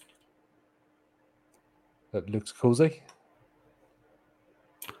 It looks cozy.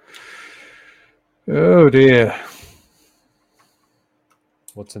 Oh dear.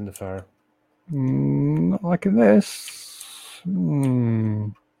 What's in the fire? Not liking this.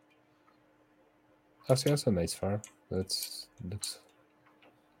 Actually, that's a nice fire. Looks.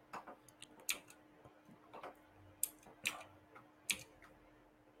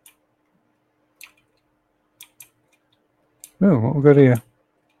 Oh, what we got here?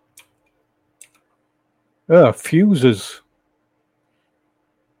 Oh, fuses.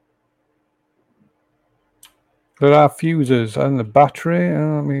 There are fuses and the battery.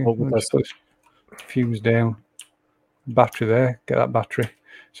 Let me just put this fuse down. Battery there. Get that battery.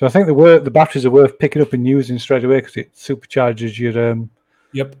 So I think the batteries are worth picking up and using straight away because it supercharges your.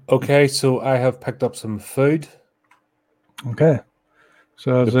 Yep. Okay. So I have picked up some food. Okay.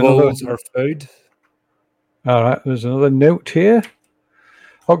 So The there's another. bowls are food. All right. There's another note here.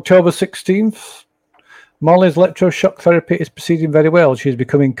 October 16th. Molly's electroshock therapy is proceeding very well. She is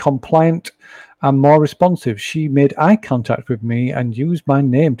becoming compliant and more responsive. She made eye contact with me and used my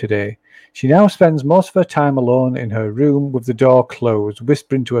name today. She now spends most of her time alone in her room with the door closed,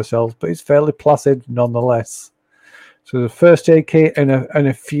 whispering to herself, but is fairly placid nonetheless. So the first aid kit and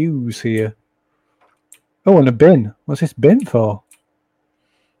a fuse here. Oh, and a bin. What's this bin for?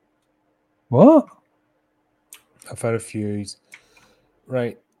 What? I've had a fuse.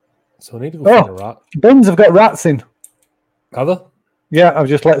 Right. So I need to go find a Oh, rat. bins have got rats in. Have they? Yeah, I've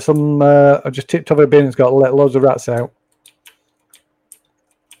just let some. I've just tipped over a bin. It's got let loads of rats out.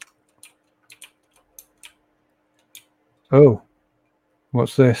 Oh,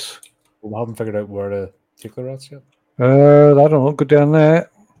 what's this? We haven't figured out where to take the rats yet. I don't know. Go down there.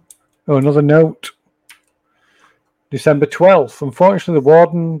 Oh, another note. December 12th. Unfortunately, the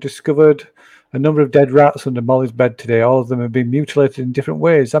warden discovered a number of dead rats under Molly's bed today. All of them have been mutilated in different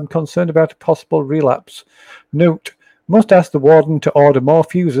ways. I'm concerned about a possible relapse. Note, must ask the warden to order more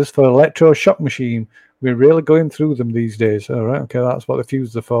fuses for electroshock machine. We're really going through them these days. All right, okay, that's what the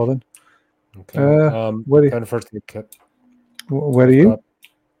fuses are for then. Okay. Where Kind of first aid kit. are you?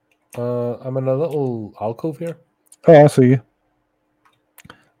 I'm in a little alcove here. Oh, I see you.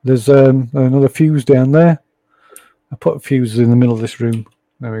 There's another fuse down there. I put fuses in the middle of this room.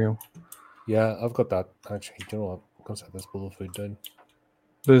 There we go. Yeah, I've got that. Actually, do you know what? I'm going to set this bowl of food down.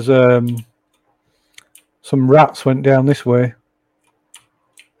 There's some rats went down this way.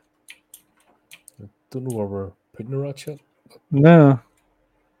 I don't know where we're putting the rats yet. No.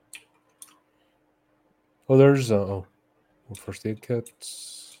 Oh, there's first aid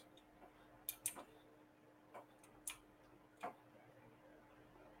kits.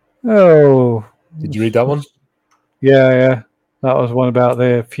 Oh. Did you read that one? Yeah. That was one about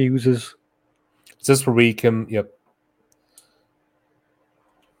the fuses. Is this where we can? Yep.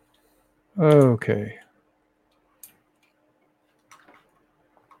 Okay.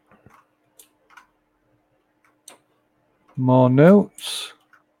 More notes.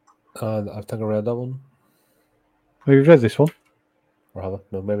 I think I read that one. Have you read this one? Or have I?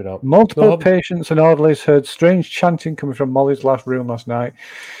 No, maybe not. Multiple patients and orderlies heard strange chanting coming from Molly's last room last night.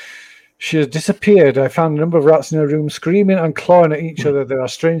 She has disappeared. I found a number of rats in her room screaming and clawing at each other. There are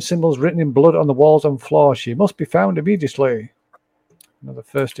strange symbols written in blood on the walls and floor. She must be found immediately. Another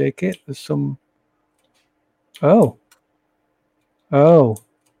first aid kit. There's some... Oh.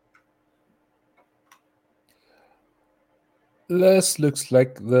 This looks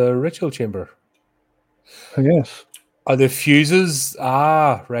like the ritual chamber. Yes. Are the fuses?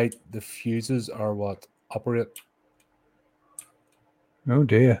 Ah, right. The fuses are what operate. Oh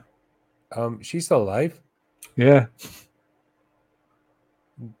dear. She's still alive. Yeah.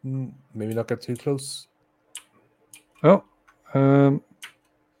 Maybe not get too close. Oh.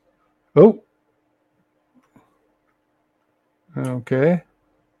 Okay.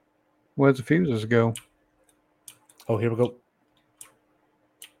 Where'd the fuses go? Oh, here we go.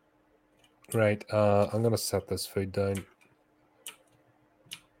 Right. I'm gonna set this food down.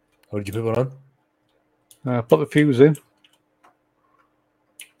 Oh, did you put one on? Put the fuse in.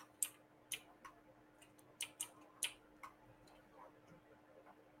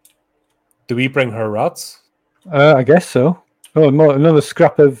 Do we bring her rats? I guess so. Oh, another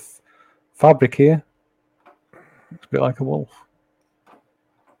scrap of fabric here. Looks a bit like a wolf.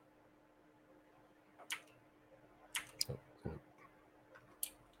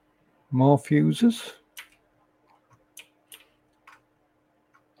 More fuses.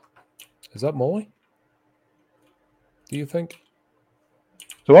 Is that Molly? Do you think?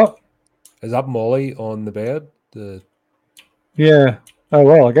 So what? Is that Molly on the bed? The Yeah. Oh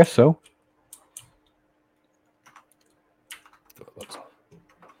well, I guess so.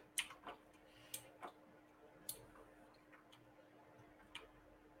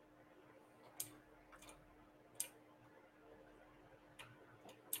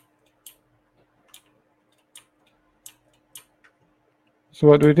 So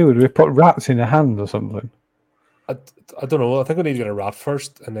what do we do? Do we put rats in a hand or something? I don't know. I think we need to get a rat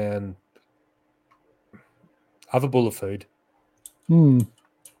first, and then have a bowl of food. Hmm.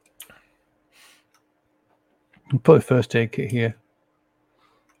 We'll put a first aid kit here.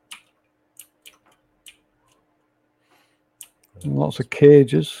 Lots of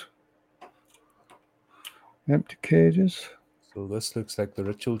cages. Empty cages. So this looks like the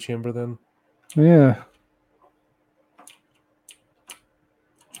ritual chamber then. Yeah.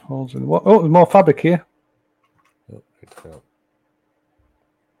 Holes in what? Oh, there's more fabric here. Oh, right,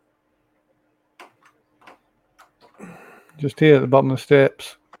 yeah. Just here at the bottom of the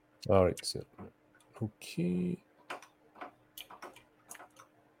steps. All right, so okay.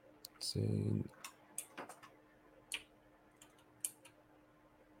 See.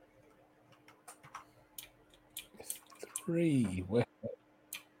 Three. Well,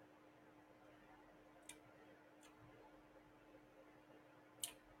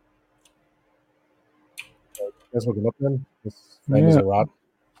 let's look it up then. Let's find us a rat,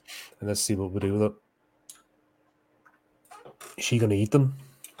 and let's see what we do with it. Is she gonna eat them?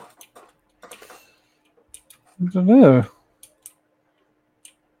 I don't know.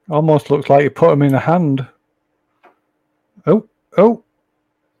 Almost looks like you put them in a hand. Oh, oh.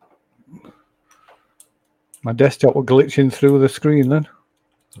 My desktop was glitching through the screen then.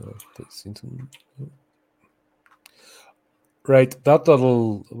 Right, that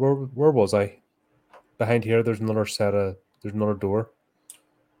little. Where was I? Behind here, there's another set of. There's another door.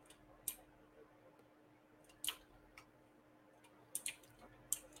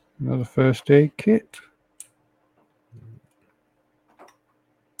 Another first aid kit.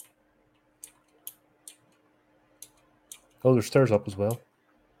 Oh, there's stairs up as well.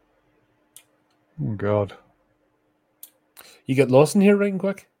 Oh God. You get lost in here right and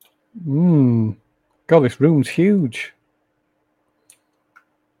quick. God, this room's huge.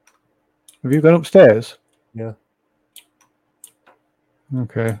 Have you gone upstairs? Yeah.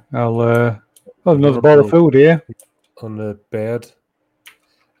 Okay, I'll. Oh, another bowl of food here. On the bed.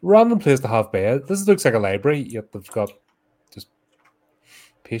 Random place to have bed. This looks like a library, yet they've got just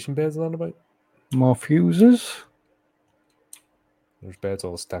patient beds around about. More fuses. There's beds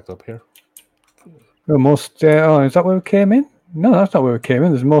all stacked up here. Oh, more stairs. Oh, is that where we came in? No, that's not where we came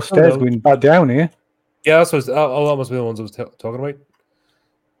in. There's more stairs going back down here. Yeah, that's what. Oh, that must be the ones I was talking about.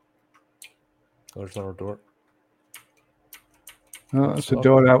 Oh, there's another door. Oh, that's a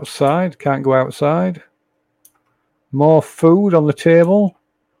door outside. Can't go outside. More food on the table.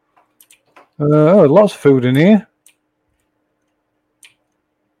 Oh, lots of food in here.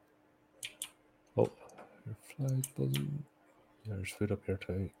 Oh, flag buzzing. Yeah, there's food up here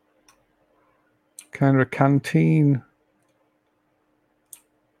too. Kind of a canteen.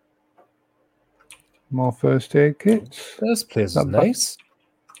 More first aid kits. This place is nice.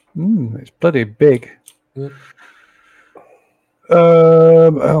 It's bloody big. Yep.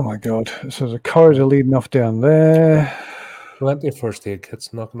 Oh my God. So there's a corridor leading off down there. Plenty of first aid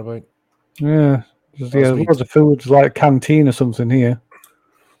kits knocking about. Yeah. There's lots of food, like a canteen or something here.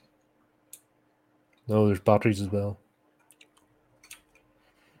 No, there's batteries as well.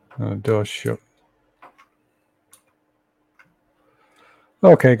 Oh, door's shut.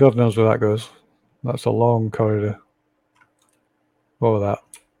 Okay, God knows where that goes. That's a long corridor. What was that?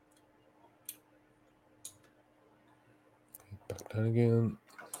 Back down again.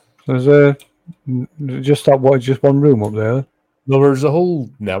 There's just one room up there. No, there's a whole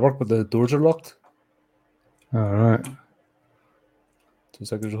network, but the doors are locked. All right. So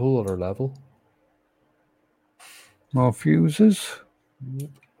it's like there's a whole other level. More fuses. Yep.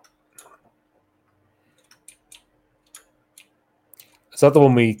 Is that the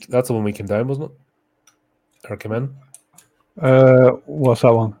one we? That's the one we came down, wasn't it? Or came in? What's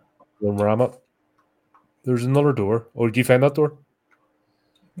that one? The one where I'm at. There's another door. Oh, did you find that door?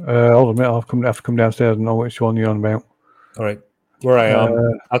 Hold on a minute. I'll have to come downstairs and know which one you're on about. All right. Where I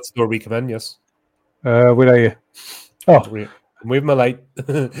am. That's the door we come in, yes. Where are you? Oh. I'm waving my light.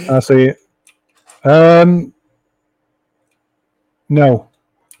 I see it. No.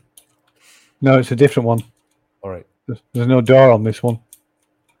 No, it's a different one. All right. There's no door on this one.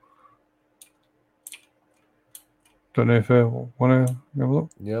 Don't know if I want to have a look.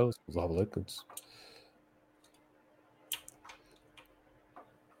 Yeah, let's have a look.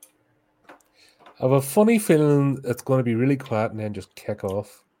 I have a funny feeling it's going to be really quiet and then just kick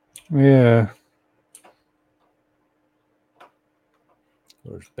off. Yeah.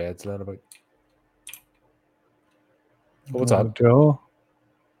 There's beds lying about. Oh, what's Another that? door.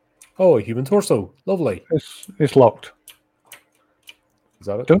 Oh, a human torso. Lovely. It's locked. Is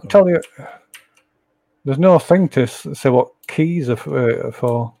that it? Don't Oh. tell you. There's no thing to say what keys are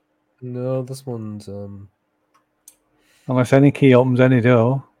for. No, this one's Unless any key opens any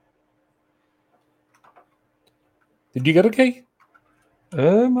door. Did you get a key?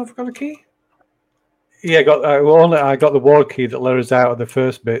 I've got a key. Yeah, I got the ward key that let us out of the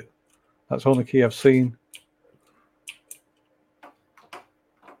first bit. That's the only key I've seen.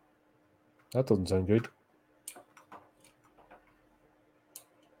 That doesn't sound good.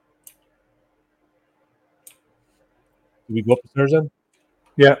 Do we go up the stairs then?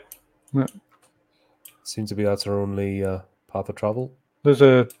 Yeah. Seems to be that's our only path of travel. There's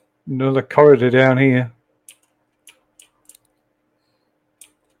another corridor down here.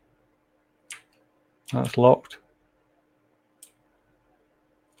 That's locked.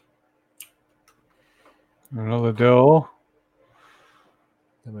 Another door.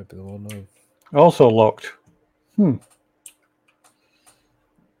 That might be the one now. Also locked. Oh.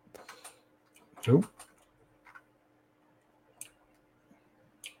 Done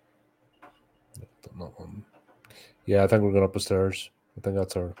that one. Yeah, I think we're going up the stairs. I think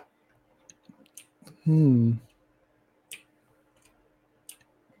that's our.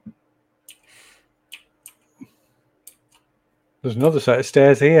 There's another set of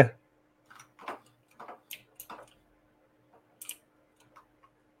stairs here.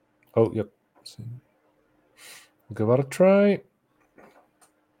 Oh, yep. Give that a try.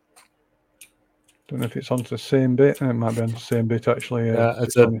 Don't know if it's onto the same bit. It might be on the same bit actually. Yeah,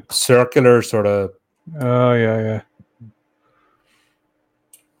 it's a circular sort of. Oh yeah.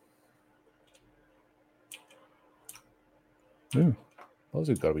 Ooh.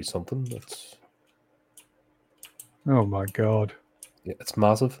 There's got to be something that's. Oh my god. Yeah, it's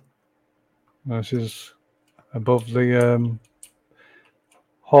massive. This is above the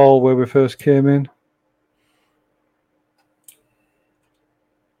hall where we first came in.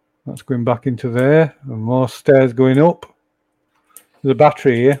 That's going back into there. And more stairs going up. There's a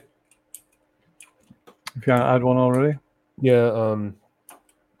battery here. If you haven't had one already. Yeah,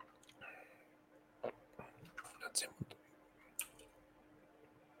 let's see.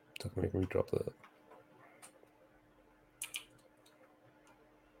 Don't make me drop that.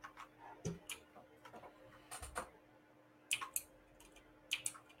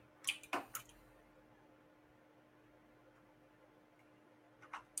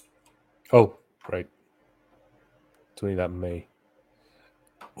 Oh, right. It's only that May.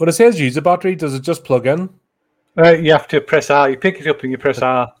 When it says use a battery, does it just plug in? You have to press R. You pick it up and you press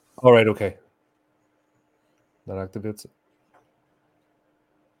R. All right, okay. That activates it.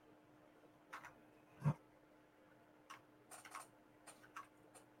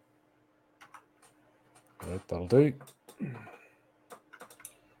 All right, that'll do.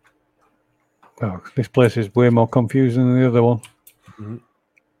 Oh, this place is way more confusing than the other one. Mm-hmm.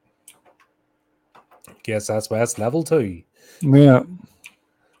 Guess that's why it's level 2. Yeah.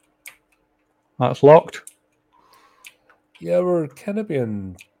 That's locked. Yeah, we're kind of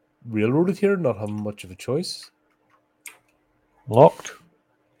being railroaded here, not having much of a choice. Locked.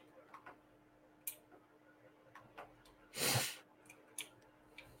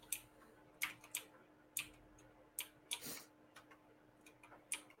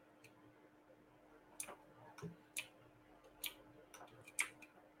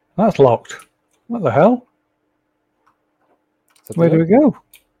 That's locked. What the hell? Where do we go?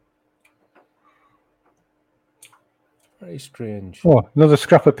 Very strange. Oh, another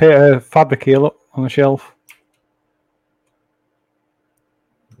scrap of paper fabric here, look, on the shelf.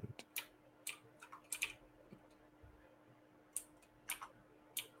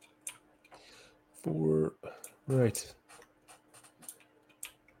 Right.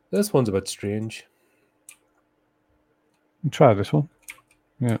 This one's a bit strange. Try this one.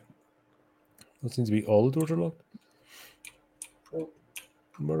 Yeah. It seems to be all the doors are locked.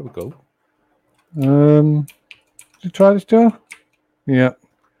 Where do we go? Did you try this door? Yeah.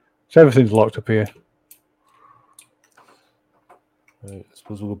 So everything's locked up here. Right, I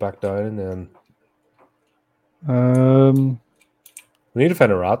suppose we'll go back down and then we need to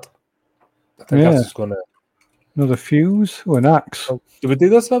find a rat. I think that's just gonna. Another fuse or an axe. Oh, did we do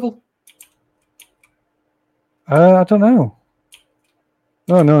this level? I don't know.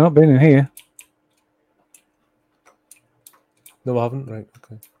 Oh no, not been in here. No, I haven't. Right.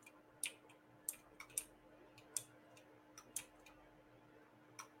 Okay.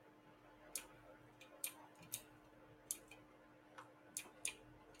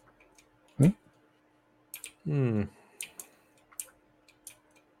 Hmm.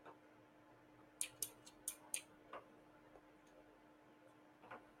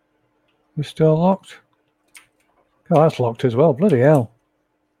 We're still locked. Oh, that's locked as well. Bloody hell.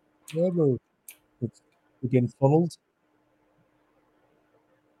 Yeah, we're getting funneled.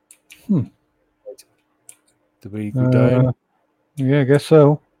 Hmm. Did we go down? Yeah, I guess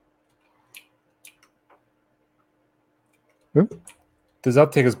so. Oop. Does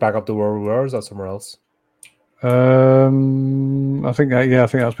that take us back up to where we were? Or is that somewhere else? I think that. Yeah, I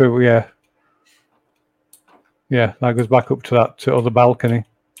think that's people. Yeah. Yeah, that goes back up to that other balcony.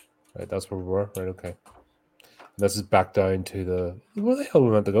 Right, that's where we were. Right, okay. This is back down to the. Where the hell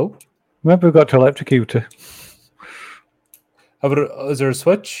we meant to go? Maybe we've got to electrocute her. Is there a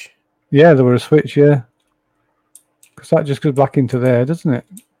switch? Yeah, there was a switch. Yeah, because that just goes back into there, doesn't it?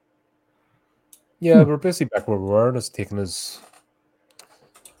 Yeah, we're basically back where we were. And it's taking us.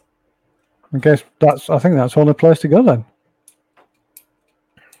 I guess that's. I think that's the only place to go then.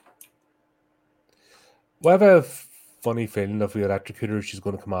 Well, I have a funny feeling if we electrocute her, she's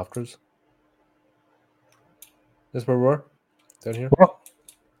going to come after us. This where we were? Down here? What?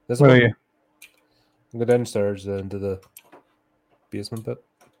 This Where one? are you? Go downstairs into the basement bit.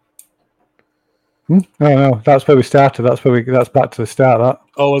 Oh no, that's where we started. That's back to the start. That.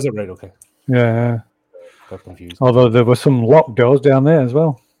 Oh, is it right? Okay. Yeah. Got confused. Although there were some locked doors down there as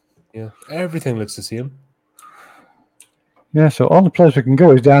well. Yeah, everything looks the same. Yeah, so all the place we can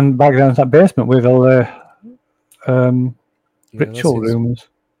go is back down to that basement with all the ritual rooms.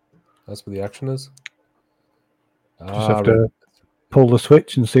 That's where the action is. Just have to pull the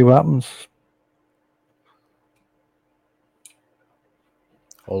switch and see what happens.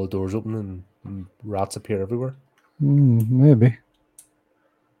 All the doors open and rats appear everywhere. Maybe.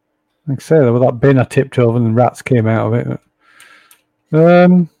 Like I say, there was that bin I tipped over and rats came out of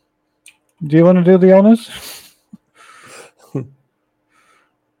it. Do you want to do the honours?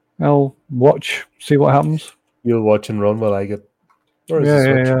 I'll watch, see what happens. You'll watch and run while I get. Where is the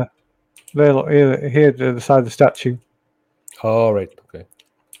switch? Yeah. There, look, here at the side of the statue. Oh, right. Okay.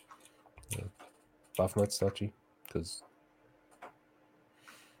 Yeah. Baphomet statue. Because.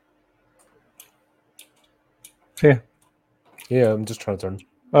 Here. Yeah, I'm just trying to turn.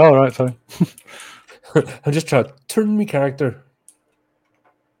 Oh, right, sorry. I'm just trying to turn my character.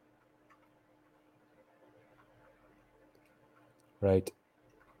 Right.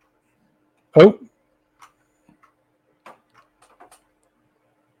 Oh.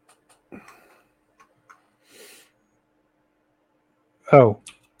 Oh.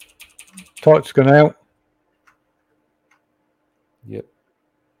 Torch's gone out. Yep.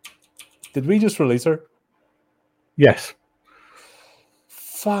 Did we just release her? Yes.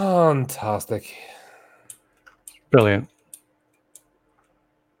 Fantastic. Brilliant.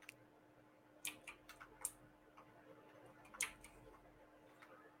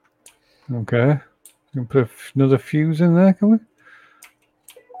 Okay. We can put another fuse in there, can we?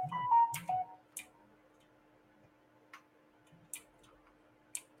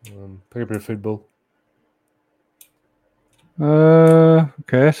 Pick up your food bowl.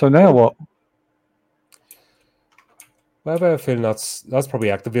 Okay, so now what? I have a feeling that's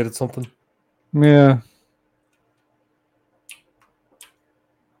probably activated something. Yeah.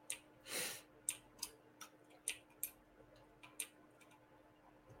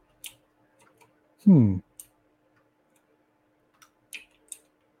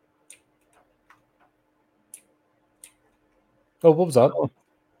 Oh, what was that?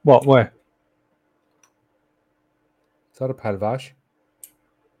 What? Where? Is that a pad of ash?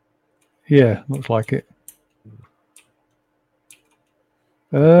 Yeah, looks like it.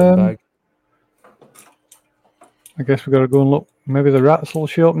 Bag. I guess we've got to go and look. Maybe the rats will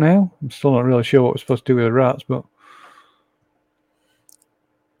show up now. I'm still not really sure what we're supposed to do with the rats, but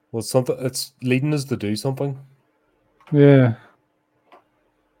Well, something. It's leading us to do something. yeah.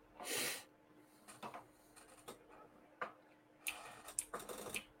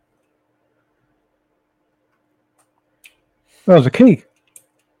 Oh, there's a key.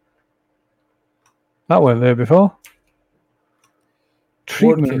 That weren't there before.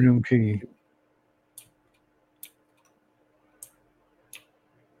 Treatment room key.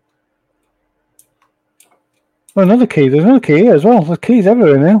 Oh, another key. There's another key here as well. There's keys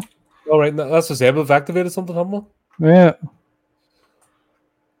everywhere now. All right, that's the same. We've activated something, haven't we? Yeah.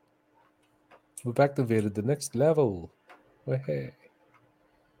 We've activated the next level. Oh, hey.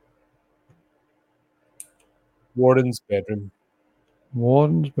 Warden's bedroom.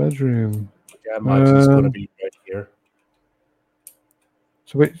 Warden's bedroom. Yeah, I imagine it's going to Um, be right here.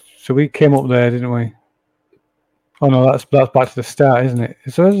 So we came up there, didn't we? Oh no, that's back to the start, isn't it?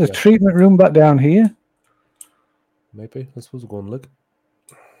 So there's a Yeah. treatment room back down here. Maybe. I suppose we'll go and look.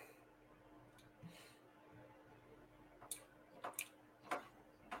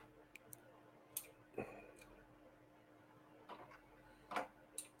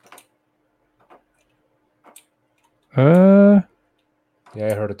 Yeah,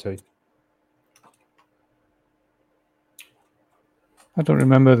 I heard it too. I don't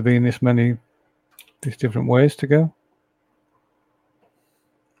remember there being these different ways to go.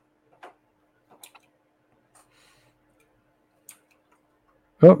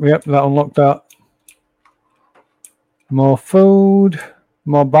 Oh, yep, that unlocked that. More food,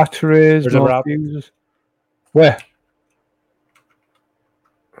 more batteries, There's a more rat. fuses. Where?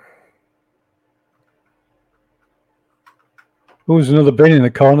 Oh, there's another bin in the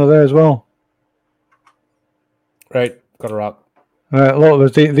corner there as well. Right, got a rat. Right,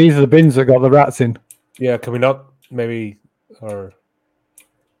 look, these are the bins that got the rats in. Yeah, can we not maybe or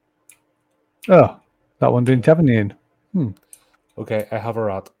Oh, that one didn't have any in. okay, I have a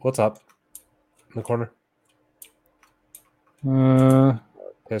rat. What's up? In the corner.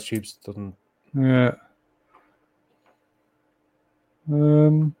 Test tubes doesn't Yeah.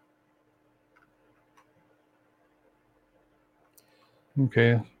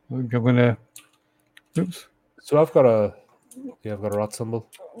 Okay, I think I'm gonna. Oops. so I've got a rat symbol.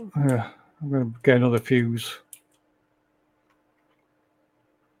 Yeah, I'm gonna get another fuse.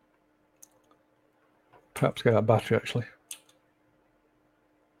 Perhaps get that battery actually.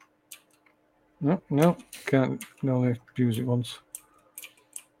 No, can't. Only use it once.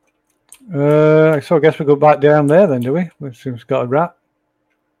 So I guess we go back down there then, do we? We've got a rat.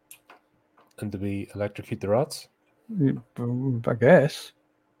 And do we electrocute the rats? I guess.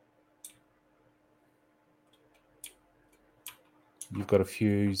 You've got a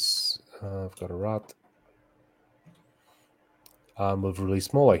fuse. I've got a rat. And we've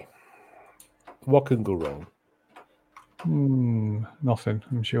released Molly. What can go wrong? Nothing,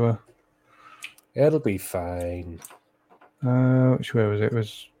 I'm sure. It'll be fine. Which way was it? It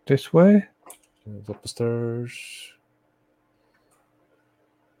was this way? It's up the stairs.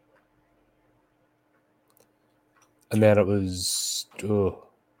 And then it was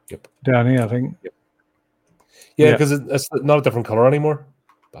yep. Down here, I think. Yeah, Yeah. because it's not a different color anymore.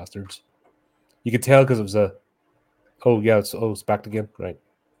 Bastards. You could tell because it was a. Oh yeah, it's back again. Right.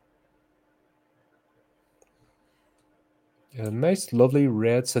 A nice, lovely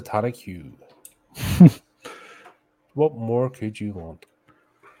red satanic hue. What more could you want?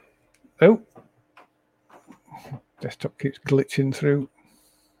 Oh, desktop keeps glitching through.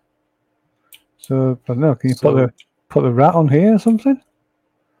 So I don't know. Can you put the rat on here or something?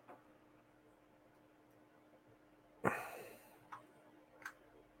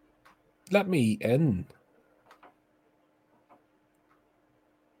 Let me in.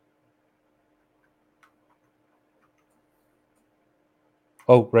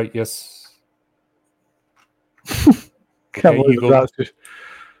 Oh, right, yes. Can't Okay, believe you the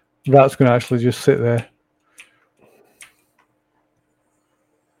go. rat's going to actually just sit there.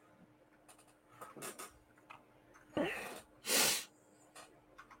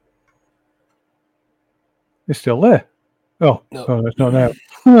 It's still there. Oh, No. oh, it's not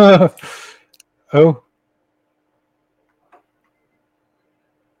now. Oh,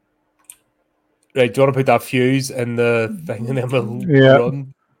 Right, do you want to put that fuse in the thing and then we'll yeah.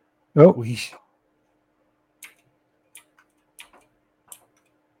 run? Oh,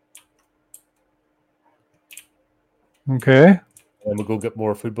 okay. And then we'll go get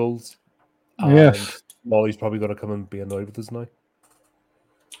more food bowls. Yes. And Molly's probably going to come and be annoyed with us now.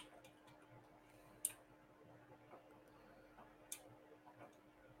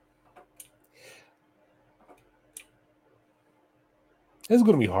 It's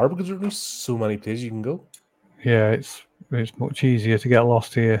going to be hard because there's only so many places you can go. Yeah, it's much easier to get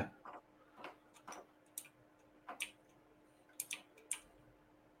lost here.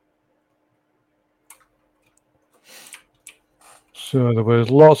 So there was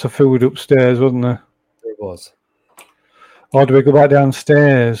lots of food upstairs, wasn't there? There it was. Or do we go back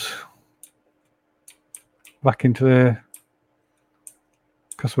downstairs? Back into the...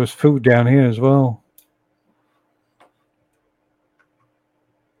 Because there was food down here as well.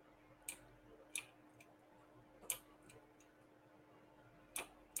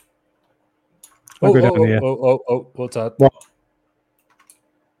 I'll go down here. Oh, what's that? What?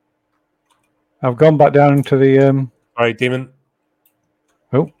 I've gone back down into the... All right, Damon.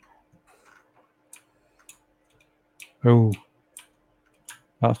 Oh.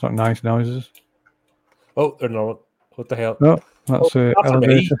 That's not nice noises. Oh, they're not. What the hell? No, that's a not for me.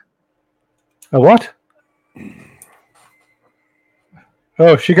 elevator. A what?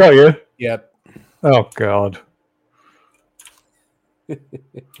 Oh, she got you. Yep. Oh God.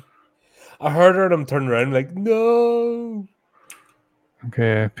 I heard her and I'm turning around like, no.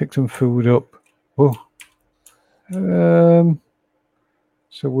 Okay, pick some food up. Oh.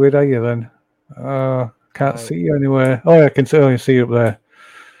 So where are you then? Can't see you anywhere. Oh, I can see. Oh, I see you up there.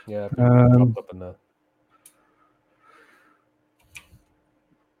 Yeah, I've been dropped up in there.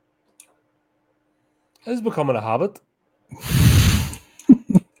 This is becoming a habit.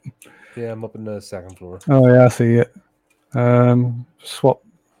 Yeah, I'm up in the second floor. Oh yeah, I see it. Swap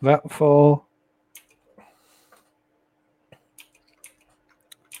that for.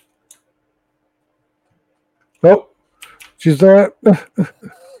 Oh, she's there.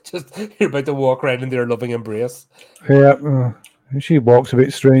 Just you're about to walk around in their loving embrace. Yeah, she walks a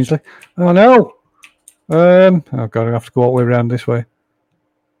bit strangely. Oh no. Oh God, I have to go all the way around this way.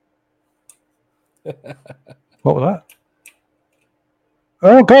 What was that?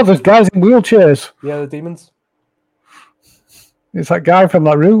 Oh God, there's guys in wheelchairs. Yeah, the demons. It's that guy from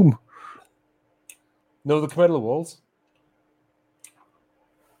that room. No, they come out of the walls.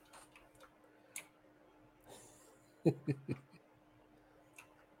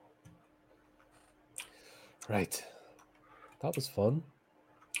 Right. That was fun.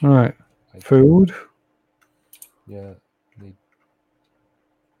 All right. Food. Yeah. Need...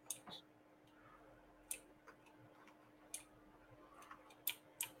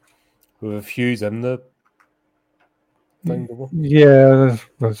 We have a fuse in the thing. Yeah,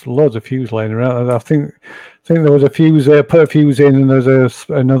 there's loads of fuse laying around. I think there was a fuse there. Put a fuse in, and there's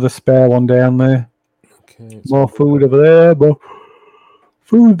another spare one down there. Okay. More food over there. More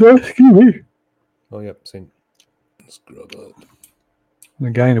food there. Excuse me. Oh, yep. Seen. Let's grab that.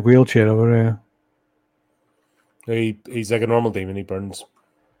 The guy in a wheelchair over there. He's like a normal demon. He burns.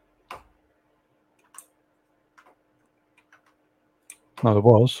 Oh, there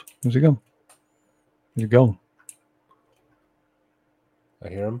was. Where's he gone? He's gone. I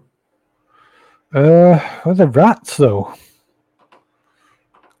hear him. Where are the rats, though? Are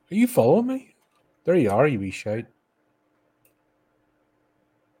you following me? There you are, you wee shite.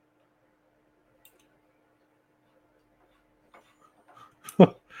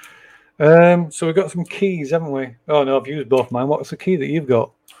 So we've got some keys, haven't we? Oh no, I've used both mine. What's the key that you've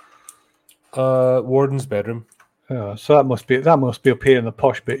got? Warden's bedroom. Oh, so that must be up here in the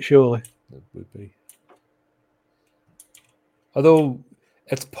posh bit, surely. It would be. Although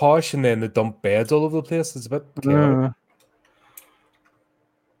it's posh and then they dump beds all over the place. It's a bit chaotic.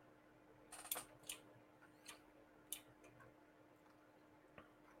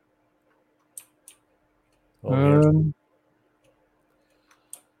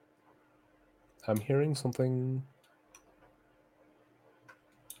 I'm hearing something.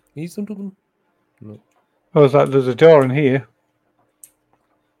 Need something? No. Oh, there's a door in here.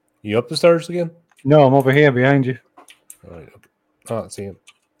 You up the stairs again? No, I'm over here behind you. All right. Okay. Ah, see him.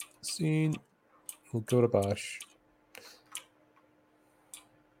 Seen. We'll go to Bash.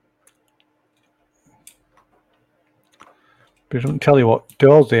 But it doesn't tell you what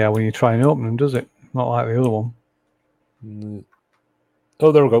doors they are when you try and open them, does it? Not like the other one.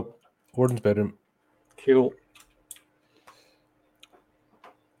 Oh, there we go. Warden's bedroom. Cool.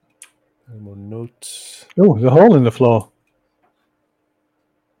 And more notes. Oh, there's a hole in the floor.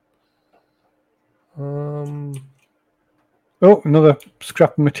 Oh, another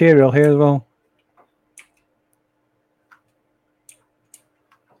scrap of material here as well.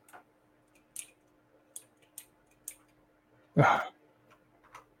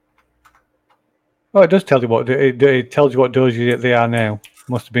 Oh, it does tell you what it tells you what doors they are now.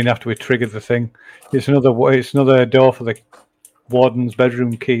 Must have been after we triggered the thing. It's another door for the warden's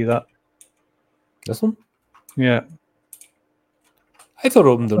bedroom key. That. This one? Yeah. I thought I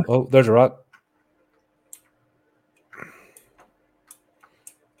opened them. Oh, there's a rat.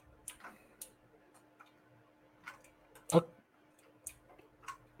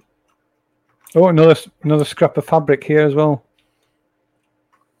 Oh, another scrap of fabric here as well.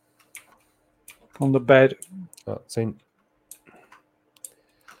 On the bed. Oh, seen.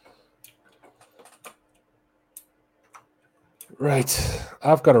 Right.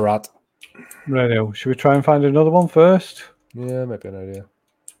 I've got a rat. Right now. Should we try and find another one first? Yeah, might be an idea.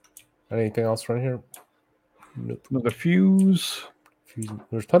 Anything else around here? Nope. Another fuse.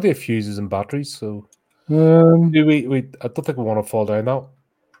 There's plenty of fuses and batteries, so do we I don't think we want to fall down now.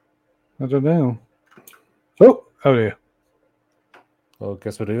 I don't know. Oh dear. Oh,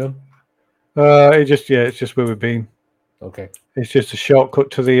 guess we're doing. It's just where we've been. Okay. It's just a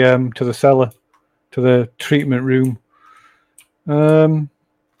shortcut to the cellar, to the treatment room.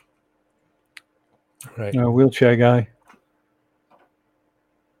 Right. No, wheelchair guy.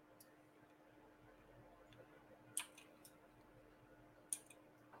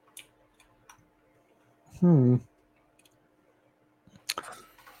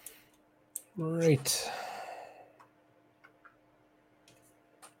 Right.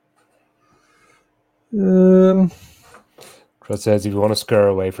 Crud says if you want to scare her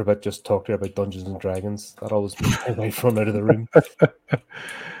away for a bit, just talk to her about Dungeons and Dragons. That always makes my wife run out of the room.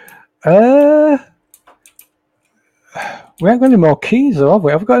 We haven't got any more keys, though, have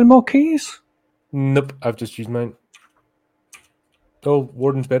we? Have we got any more keys? Nope, I've just used mine. Oh,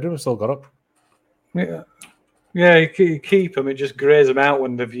 Warden's bedroom, I've still got it. Yeah. Yeah, you keep them. It just grays them out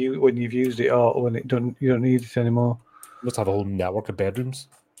when you've used it, or when you don't need it anymore. Must have a whole network of bedrooms.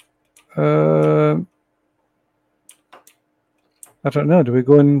 I don't know. Do we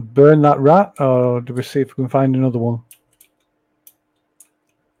go and burn that rat, or do we see if we can find another one?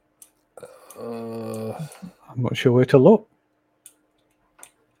 I'm not sure where to look.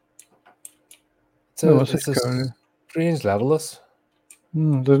 It's a strange level, this.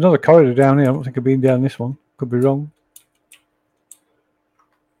 There's another corridor down here. I don't think I've been down this one. Could be wrong.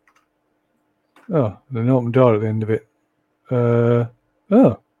 Oh, there's an open door at the end of it. Oh.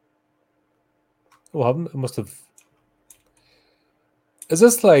 What happened? It must have. Is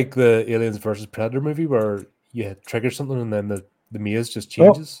this like the Aliens versus Predator movie where you trigger something and then the maze just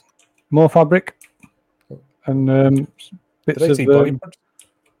changes? More fabric. And bits Did I of see body parts?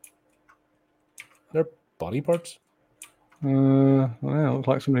 They're body parts? well, it looks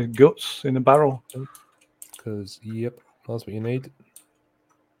like somebody's guts in a barrel. Because, yep, that's what you need.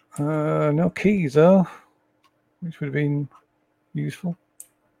 No keys, though, which would have been useful.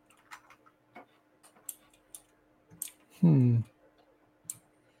 Can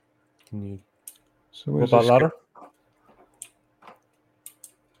you... So what about ladder?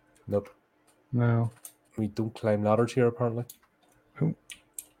 Nope. No. We don't climb ladders here, apparently. Oh.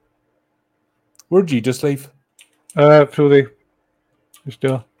 Where'd you just leave? Through this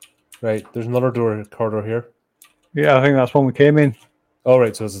door. Right, there's another corridor here. Yeah, I think that's one we came in. Oh,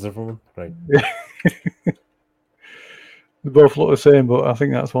 right, so it's a different one. Right. They both look the same, but I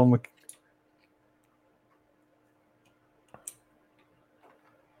think that's one we...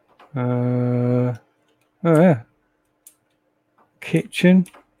 oh, yeah. Kitchen.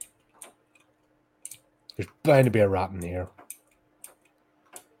 There's bound to be a rat in here.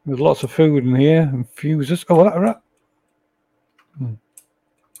 There's lots of food in here and fuses. Oh, that a rat.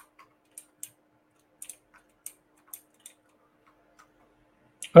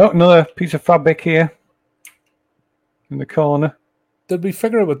 Oh, another piece of fabric here in the corner. Did we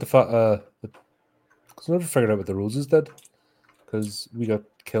figure out what because we never figured out what the roses did? Because we got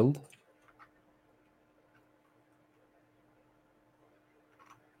killed.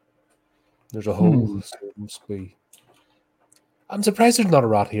 There's a hole. So it must be... I'm surprised there's not a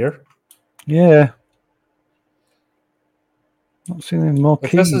rat here. Yeah. Not seeing any more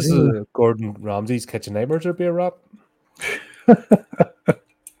If keys. this is Gordon Ramsay's Kitchen Nightmares, there'd be a rat.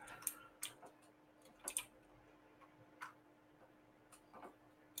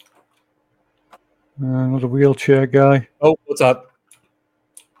 Another wheelchair guy. Oh, what's that?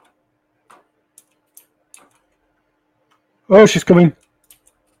 Oh, she's coming.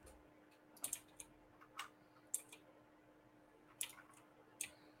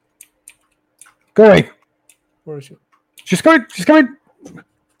 Go away. Where is she? She's coming. She's coming.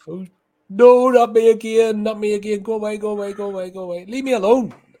 Oh, no, not me again. Not me again. Go away, go away, go away, go away. Leave me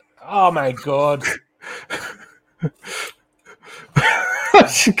alone. Oh, my God.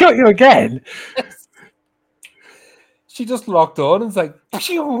 She got you again. She just locked on and it's like...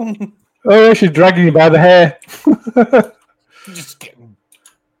 Phew. Oh, she's dragging you by the hair. Just getting...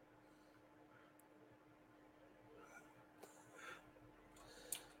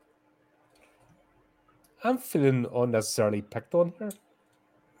 I'm feeling unnecessarily picked on here.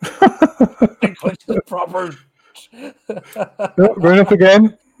 The proper... Oh, going up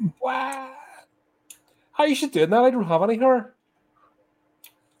again. Wow. How you should do that? I don't have any hair.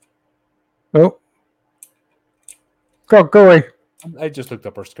 Oh. Go away. I just looked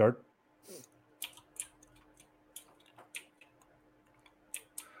up her skirt.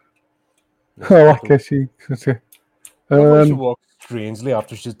 Oh, I guess she... She walks strangely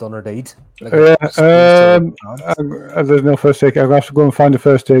after she's done her deed. Like there's no first aid kit. I'll have to go and find a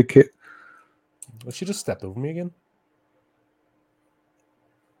first aid kit. Well, she just stepped over me again.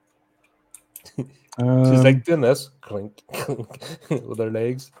 She's like doing this, clink, clink, with her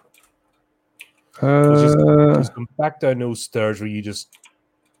legs. Just come back down those stairs where you just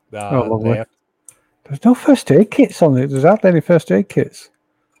lovely. left. There's no first aid kits on it. There's hardly any first aid kits.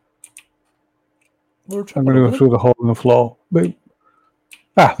 We're I'm going to go tripping through the hole in the floor. Boop.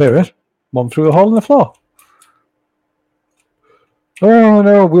 Ah, there it is. One through the hole in the floor. Oh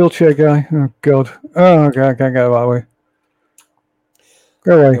no, wheelchair guy. Oh god. Oh god, I can't get out of that way.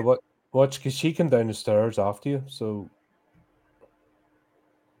 Go away. Yeah, watch, because she came down the stairs after you. So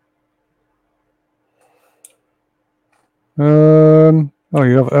Oh,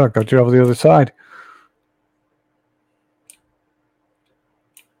 you have. Oh god, you're over the other side.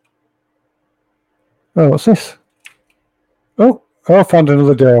 Oh, what's this? Oh, I found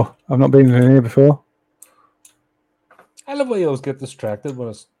another door. I've not been in here before. I love how you always get distracted when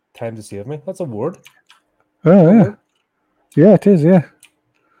it's time to save me. That's a word. Oh A yeah, word. yeah, it is. Yeah,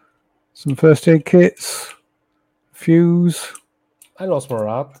 some first aid kits, fuse. I lost my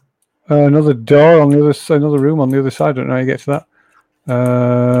rat. Another door on the other side, another room on the other side. I don't know how you get to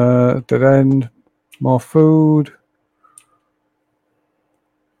that. Dead end. More food.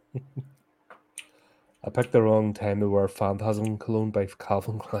 I picked the wrong time to wear Phantasm Cologne by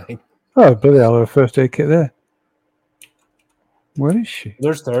Calvin Klein. Oh, bloody hell, a first aid kit there. Where is she?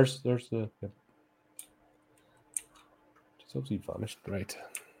 There's the. Yeah. She's obviously vanished. Right.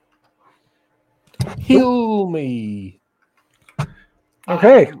 Heal me.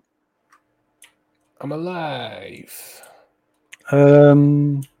 Okay. I'm alive.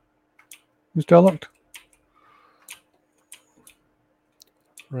 Is door locked?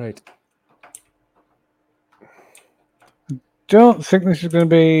 Right. Don't think this is going to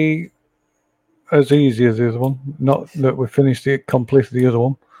be as easy as the other one. Not that we finished it, completed the other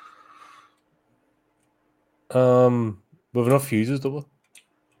one. We've enough fuses, don't we?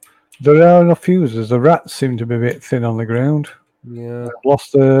 There are enough fuses. The rats seem to be a bit thin on the ground. Yeah.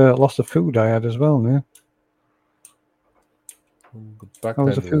 Lost the food I had as well now. Go back How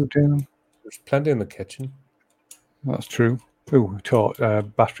was the down to food down? There's plenty in the kitchen. That's true. Ooh,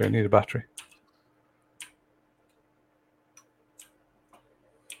 battery. I need a battery.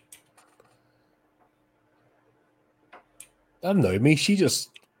 That annoyed me. She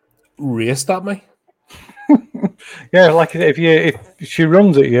just raced at me. Yeah, like if she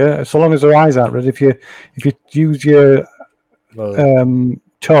runs at you, so long as her eyes aren't red, if you use your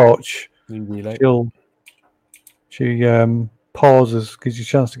torch, Like, she pauses, gives you a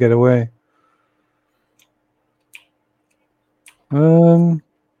chance to get away. Oh,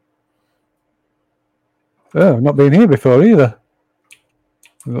 I've not been here before either.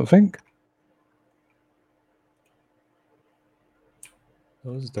 I don't think.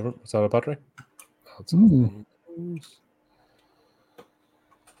 oh, this is different. Is that a battery? That's Oh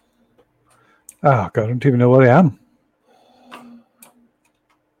god, I don't even know where I am.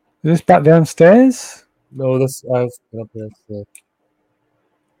 Is this back downstairs? No, this I've been up there. So.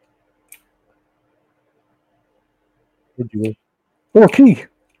 Where'd you go? Oh, a key. Did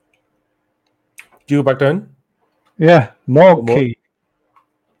you go back down? Yeah, more key.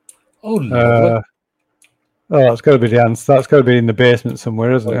 Oh, lovely. Oh, that's got to be the answer. That's got to be in the basement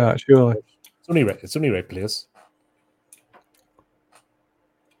somewhere, isn't it? Surely. It's only right place.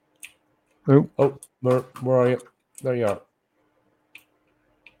 Oh, where are you? There you are.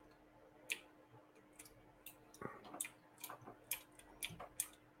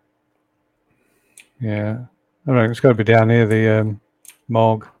 yeah. I think it's got to be down near the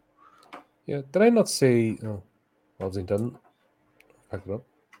morgue. Yeah, did I not say? Oh, obviously didn't. Pick it up.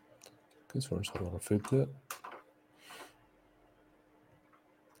 This one's got on a food plate.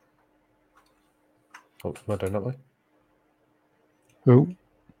 Oh, not down that way. Oh.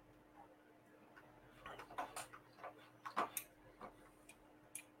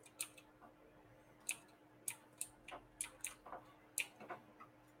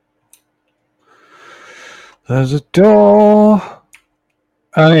 There's a door.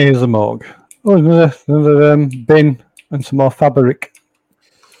 And here's a morgue. Oh, another bin and some more fabric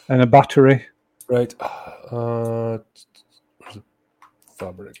and a battery. Right. Where's the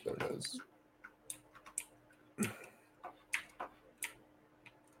fabric? There it is.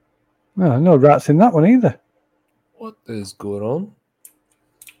 Oh, no rats in that one either. What is going on?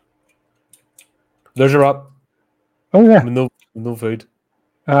 There's a rat. Oh yeah. With no food.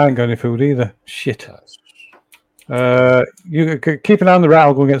 I ain't got any food either. Shit. You keep an eye on the rat.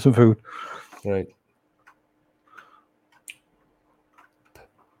 I'll go and get some food. Right.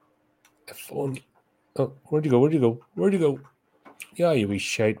 Phone. Oh, where'd you go? Yeah, you wee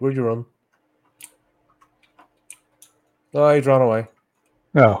shite. Where'd you run? Oh, he'd run away.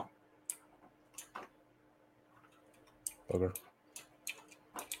 Oh. Bugger.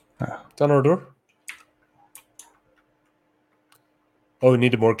 Down our door. Oh, we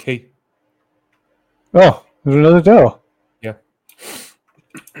need a more key. Oh, there's another door. Yeah.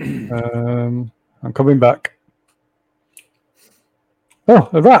 I'm coming back. Oh,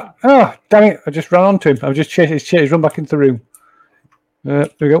 a rat. Oh, damn it. I just ran onto him. I was just chasing his chair. He's run back into the room. There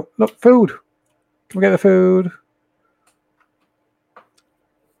we go. Look, food. Can we get the food?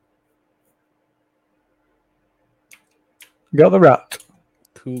 Got the rat.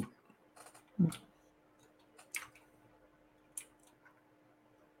 Cool.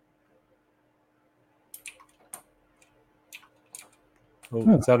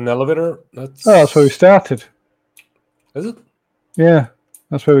 Oh, is that an elevator? That's... Oh, that's where we started. Is it? Yeah,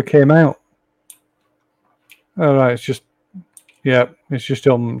 that's where we came out. All right, it's just... Yeah, it's just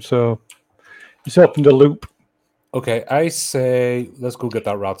so it's opened a loop. Okay, I say let's go get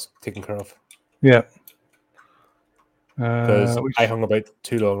that rat taken care of. Yeah. Because I hung about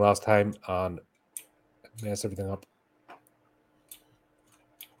too long last time and messed everything up.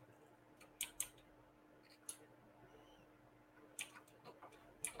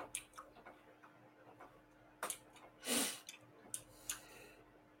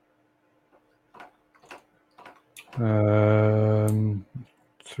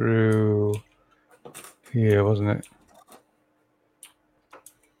 Through here, wasn't it?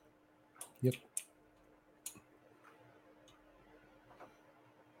 Yep.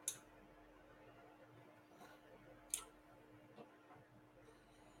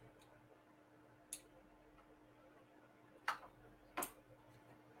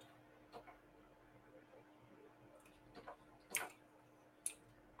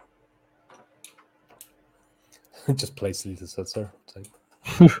 Just place these sets there.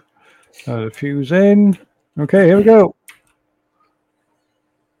 The fuse in. Okay, here we go.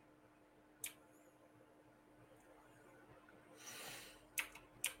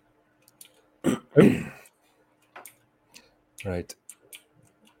 Right.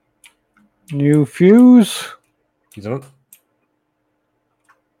 New fuse. You done it?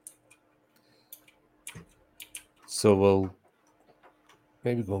 So we'll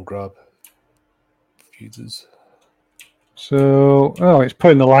maybe go and grab fuses. So, oh, it's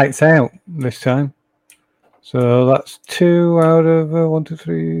putting the lights out this time. So that's 2 out of 1, 2,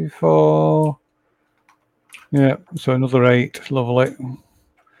 3, 4. Yeah, so another 8. Lovely.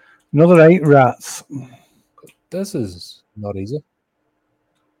 Another 8 rats. This is not easy.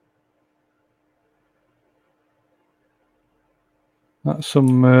 That's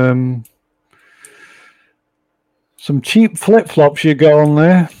some cheap flip-flops you got on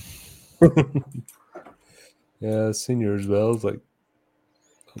there. Yeah, senior as well. It's like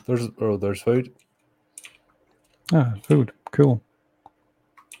there's food. Ah, food. Cool.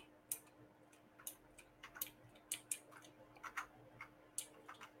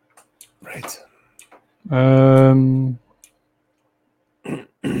 Right. Do you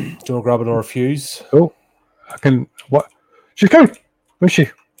want to grab another fuse? Oh, I can. What? She's coming. Where's she?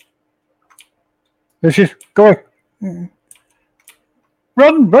 There she is. Go away.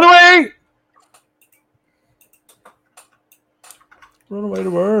 Run away! Run away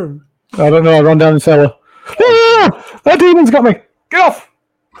to where? I don't know. I run down the cellar. Ah! That demon's got me. Get off!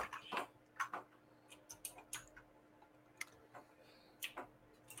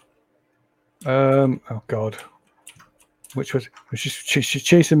 Oh God. Which was she's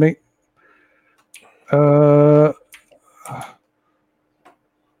chasing me? No,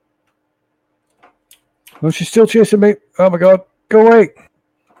 she's still chasing me. Oh my God. Go away.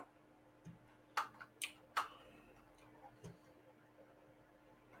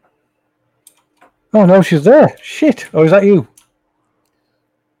 Oh no, she's there. Shit. Oh, is that you?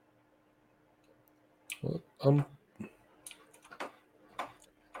 Oh,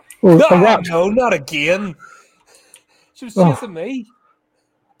 a rat. No, not again. She was chasing me.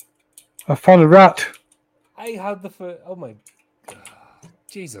 I found a rat. I had the foot. Oh my God.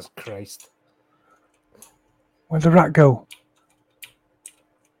 Jesus Christ. Where'd the rat go?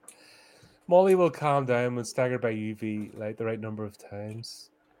 Molly will calm down when staggered by UV light the right number of times.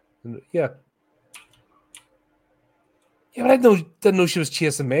 Yeah. Yeah, but I didn't know she was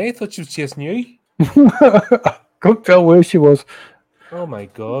chasing me. I thought she was chasing you. I couldn't tell where she was. Oh my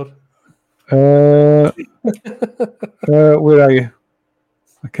God. Where are you?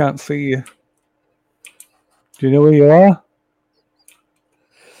 I can't see you. Do you know where you are?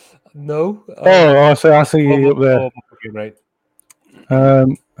 No. I see you up there. Right.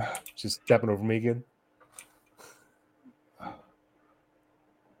 She's stepping over me again.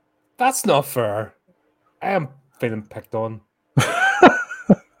 That's not fair. I am feeling picked on.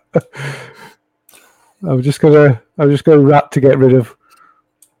 I've just got a rat to get rid of.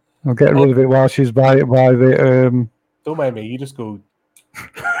 I'll get rid of it while she's by the. Don't mind me. You just go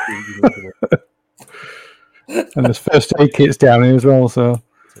And there's first aid kits down here as well, so.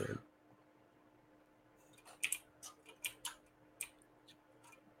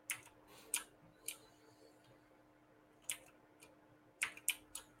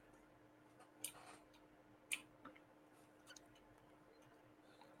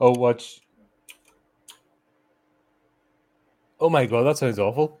 Oh, watch. Oh my god, that sounds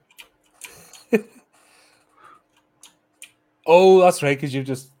awful. Oh, that's right, because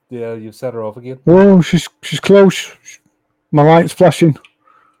you've set her off again. Oh, she's close. My light's flashing.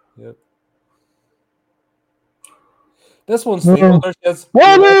 Yep. This one's stable. There she is.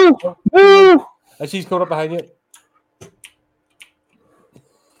 Oh no! No! And she's coming up behind you.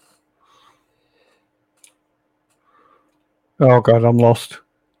 Oh god, I'm lost.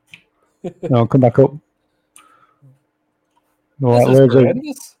 No, come back up. No, This is loads of.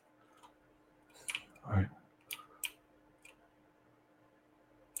 horrendous. Right.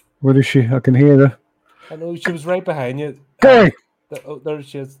 Where is she? I can hear her. I know, she was right behind you. Go! Oh, there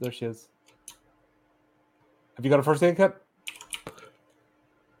she is. There she is. Have you got a first aid kit?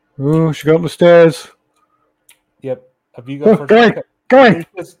 Oh, she got up the stairs. Yep. Have you got a first Go aid away! kit? Go away! There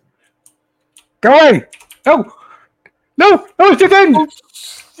she is. Go away! No! No! No, it's dead end!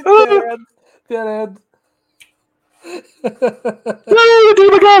 Dead end. Dead end. No! Do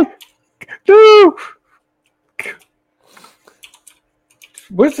it again! No!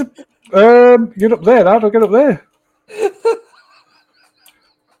 Where's the... get up there. How do I get up there?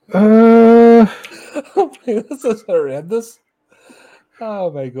 Oh my god, this is horrendous.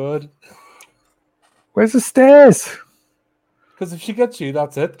 Oh my god. Where's the stairs? Because if she gets you,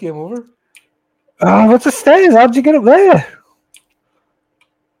 that's it. Game over. Oh, what's the stairs? How'd you get up there?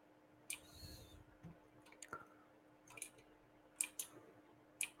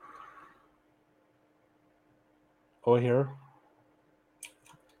 Oh, here.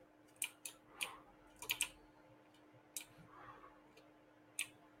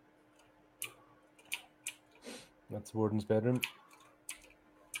 That's Warden's bedroom.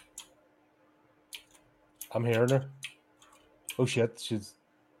 I'm hearing her. Oh shit, she's...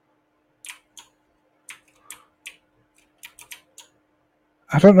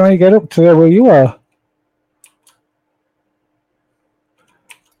 I don't know how you get up to there where you are.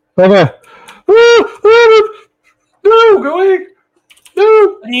 Over. No, go away.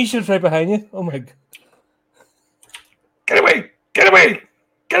 No. And you should right behind you. Oh my god. Get away. Get away.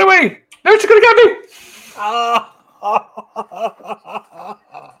 Get away. No, she's going to get me.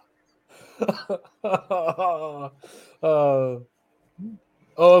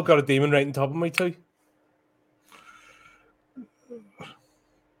 Oh, I've got a demon right on top of me too.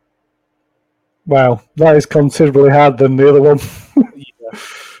 Wow, that is considerably harder than the other one. Yeah.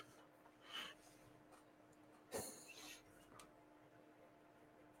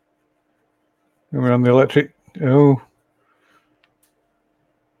 And we're on the electric. Oh.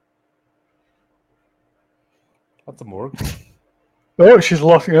 That's a morgue. Oh, she's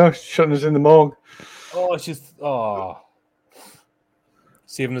lost. You know, shutting us in the morgue. Oh, she's... Oh.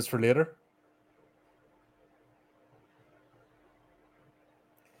 Saving us for later.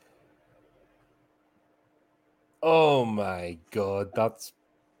 Oh my god, that's...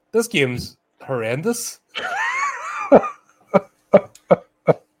 This game's horrendous.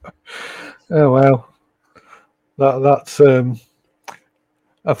 Oh wow, that's.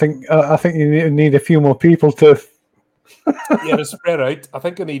 I think you need a few more people to. Yeah, to spread out. I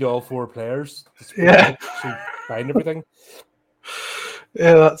think I need all 4 players to spread out to find everything.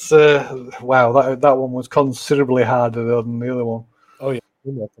 Yeah, that's wow. That one was considerably harder than the other one. Oh yeah,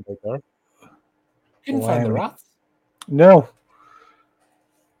 that's about there. Couldn't find the rats. No,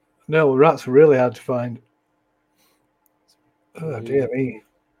 rats are really hard to find. Oh dear me.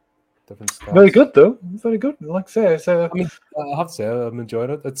 Different stats. Very good though. Very good. Like I say, it's, I mean, I have to say, I'm enjoying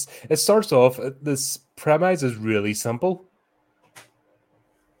it. It starts off. This premise is really simple,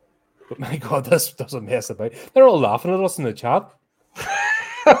 but my god, this doesn't mess about. They're all laughing at us in the chat.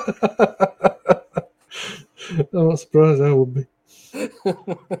 I'm not surprised I would be.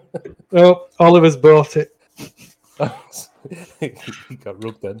 Oh, Oliver's bought it. He got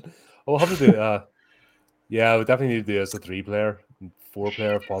roped in. We'll have to do. Yeah, we definitely need to do this a 3-player,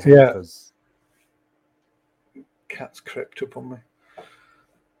 4-player if possible. Yeah. Because... Cat's crept up on me.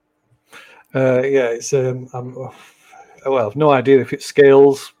 Yeah, it's well, I've no idea if it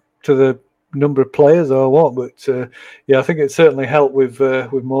scales to the number of players or what, but yeah, I think it certainly helped with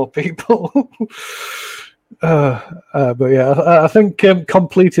more people. But yeah, I think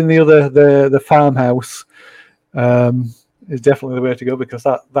completing the farmhouse is definitely the way to go, because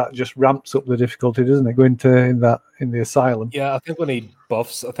that just ramps up the difficulty, doesn't it? Going to in the asylum. Yeah, I think we need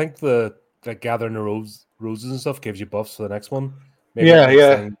buffs. I think the gathering the roses and stuff gives you buffs for the next one. Maybe it makes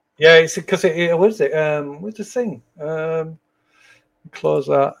things. Yeah. It's because what is it? What's the thing? Close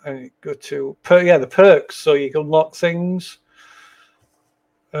that and go to the perks, so you can unlock things.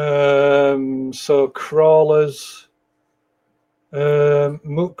 So crawlers.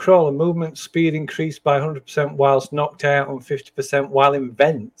 Crawler movement speed increased by 100% whilst knocked out, and 50% while in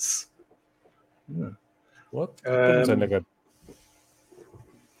vents. What? Doesn't sound like a...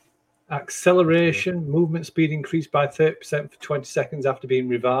 Acceleration movement speed increased by 30% for 20 seconds after being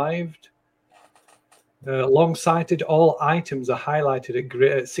revived. Long-sighted, all items are highlighted at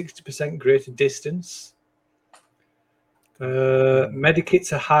 60% greater distance.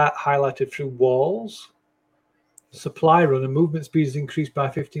 Medikits are highlighted through walls. Supply runner movement speed is increased by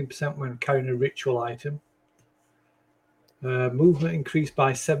 15% when carrying a ritual item. Movement increased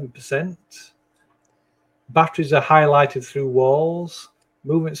by 7%. Batteries are highlighted through walls.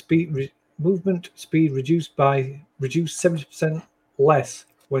 Movement speed reduced 70% less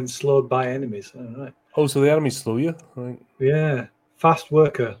when slowed by enemies. All right. Oh, so the enemies slow you? Right. Yeah. Fast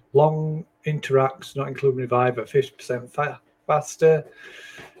worker. Long interacts, not including revive, at 50% faster.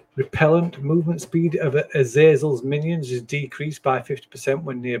 Repellent. Movement speed of Azazel's minions is decreased by 50%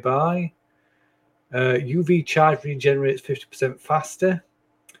 when nearby. UV charge regenerates 50% faster.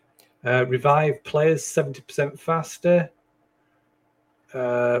 Revive players 70% faster.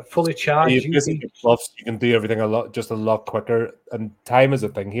 Fully charged. You basically get buffs. You can do everything a lot quicker, and time is a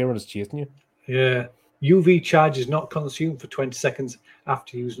thing here when it's chasing you. Yeah. UV charge is not consumed for 20 seconds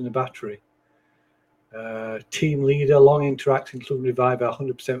after using the battery. Team leader, long interacts, including revive, are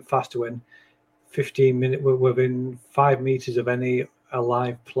 100% faster when 15 minutes within 5 meters of any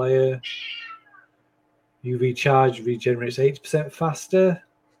alive player. UV charge regenerates 80% faster.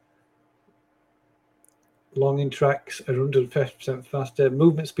 Long interacts are 150% faster.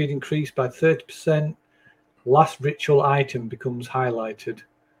 Movement speed increased by 30%. Last ritual item becomes highlighted.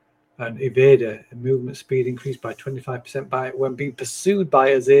 And evader, movement speed increased by 25% when being pursued by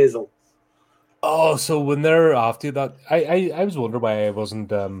Azazel. Oh, so when they're after that, I was wondering why I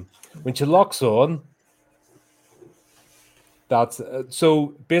wasn't when she locks on. That's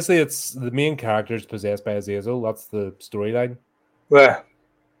so basically it's the main character is possessed by Azazel. That's the storyline. Where?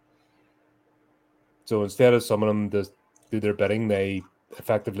 So instead of summoning them to do their bidding, they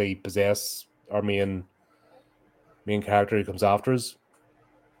effectively possess our main character who comes after us.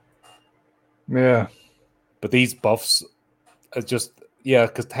 Yeah. But these buffs, it's just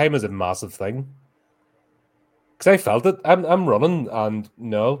because time is a massive thing. Because I felt it. I'm running, and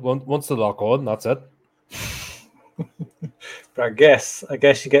no, once the lock on, that's it. But I guess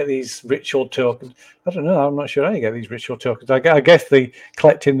you get these ritual tokens. I don't know. I'm not sure how you get these ritual tokens. I guess the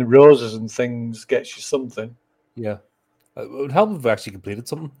collecting the roses and things gets you something. Yeah, it would help if we actually completed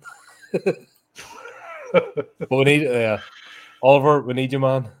something. But we need Oliver. We need you,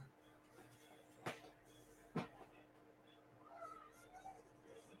 man.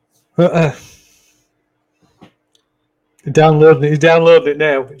 He's downloading it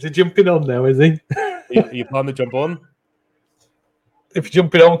now. Is he jumping on now? Is he? You plan to jump on? If you're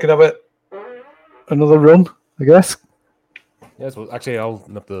jumping on, can I have another run, I guess. Yes. Well, actually, I'll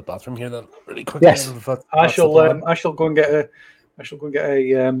nip to the bathroom here then really quickly. Yes, I shall go and get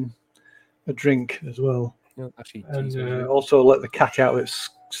a drink as well. Yeah, actually, and also let the cat out that's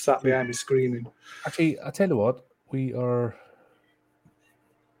sat behind me screaming. Actually, I tell you what, we are.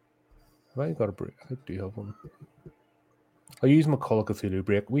 Have I got a break? I do have one. I'll use my Call of Cthulhu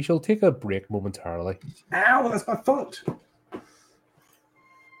break. We shall take a break momentarily. Ow, that's my foot.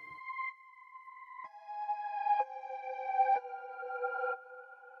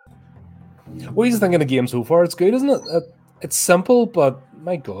 What do you think of the game so far? It's good, isn't it? It's simple, but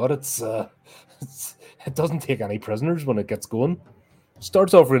my God, it doesn't take any prisoners when it gets going.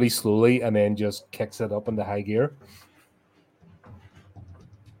 Starts off really slowly and then just kicks it up into high gear.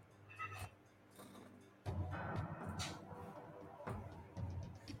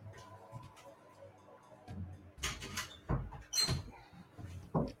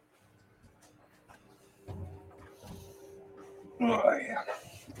 Oh, yeah.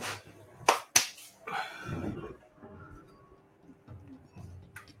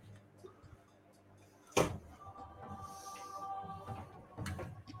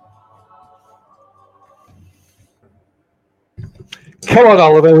 Come on,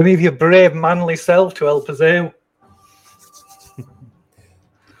 Oliver, we need your brave, manly self to help us out.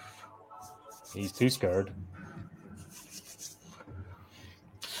 He's too scared.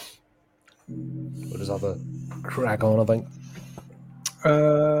 We'll just have to crack on, I think.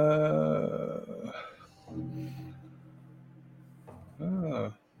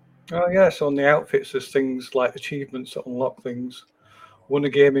 Oh yes, on the outfits there's things like achievements that unlock things. Won a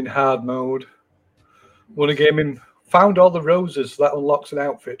game in hard mode. Won a game in found all the roses, that unlocks an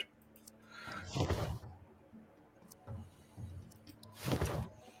outfit.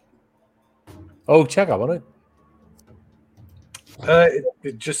 Oh, check out on it.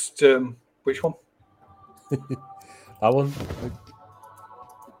 It just which one? That one.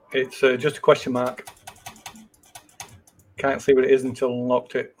 It's just a question mark. Can't see what it is until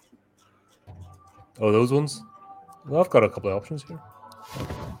unlocked it. Oh, those ones. Well, I've got a couple of options here.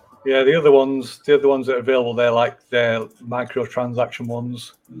 Yeah, the other ones that are available, they're microtransaction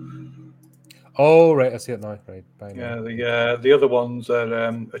ones. Oh, right, I see it now. Right, bye now. Yeah, the other ones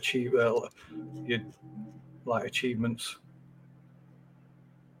are achievements.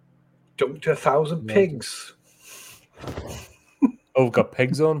 Dumped 1,000 pigs. Oh, we've got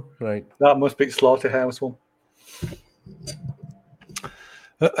pigs on? Right. That must be slaughterhouse one.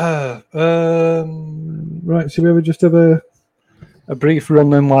 Right, so we ever just have a brief run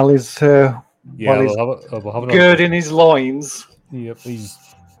then while he's Yeah, while we'll have it girding his loins. Yep, he's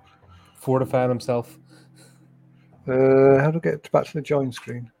fortifying himself. How do I get back to the join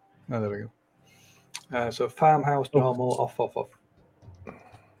screen? Oh, there we go. So farmhouse, normal, off.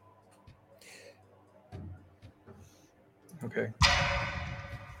 Okay.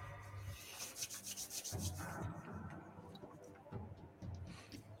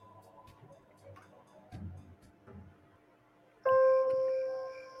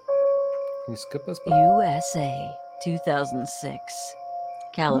 Can you skip this bit? USA, 2006.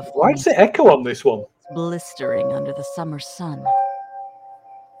 California. Why does it echo on this one? Blistering under the summer sun.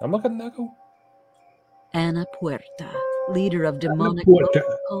 I'm not getting an echo. Ana Puerta, leader of demonic Puerta.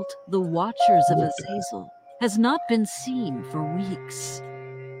 local cult the Watchers of Azazel, has not been seen for weeks.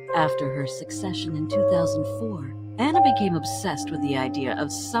 After her succession in 2004, Anna became obsessed with the idea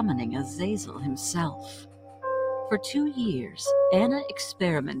of summoning Azazel himself. For 2 years, Anna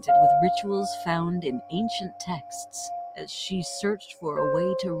experimented with rituals found in ancient texts as she searched for a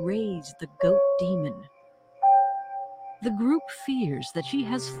way to raise the goat demon. The group fears that she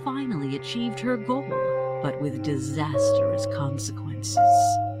has finally achieved her goal, but with disastrous consequences.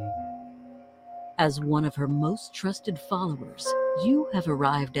 As one of her most trusted followers, you have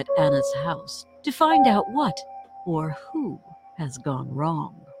arrived at Anna's house to find out what or who has gone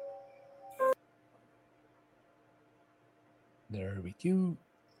wrong. There we go.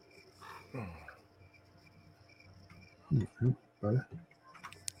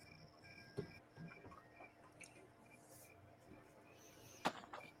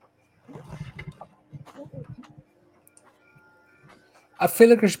 I feel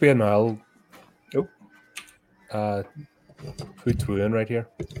like there should be an owl. Oh. Put in right here.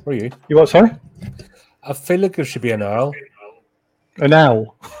 Where are you? You what, sorry? I feel like there should be an owl. An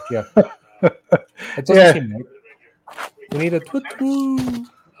owl? Yeah. It doesn't seem right. We need a twoo.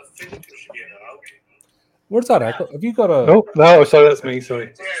 Where's that echo? Have you got a... Oh, no, sorry, that's me,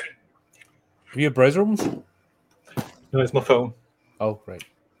 sorry. Have you a browser ones? No, it's my phone. Oh, right.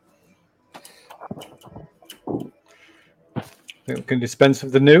 I think we can dispense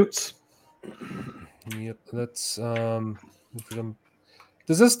with the newts. Yep, let's... Does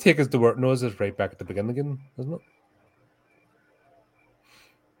this take us to work? No, is it right back at the beginning again, doesn't it?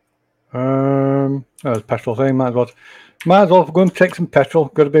 That's a petrol thing. Might as well go and take some petrol.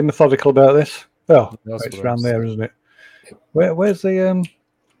 Got to be methodical about this. Oh, it's around there, isn't it? Yep. Where's the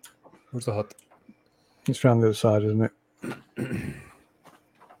Where's the hut? It's around the other side, isn't it?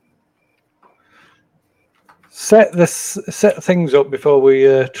 Set things up before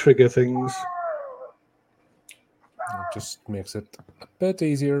we trigger things. It just makes it a bit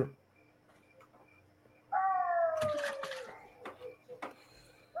easier.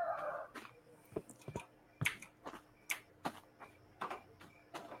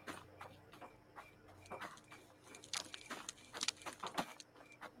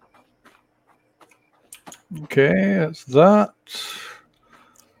 Okay, that's that.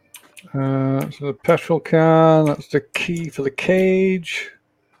 So the petrol can, that's the key for the cage.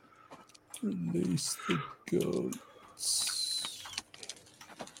 Release the goats.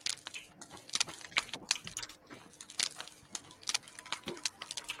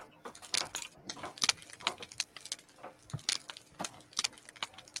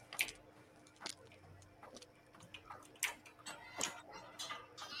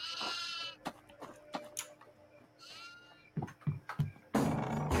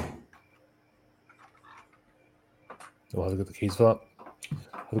 Oh, I'll get the keys for that.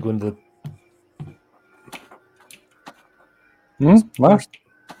 I'll go into the... What? First.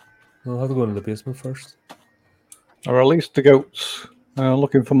 I'll have to go into the basement first. I released the goats.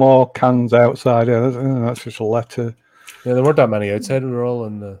 Looking for more cans outside. Yeah, that's just a letter. Yeah, there weren't that many outside. We were all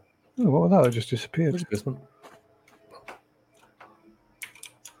in the. Oh, what was that? It just disappeared. Where's the basement?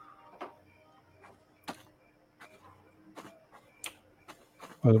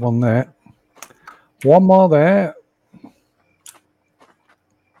 There's one there. One more there.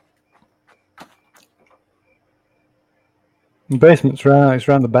 The basement's right. It's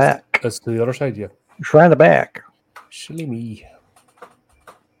round the back. That's to the other side, yeah. It's round the back. Silly me.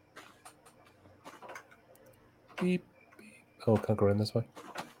 Beep, beep. Oh, can't go in this way.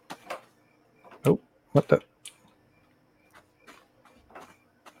 Oh, what the?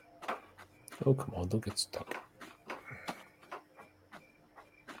 Oh, come on, don't get stuck.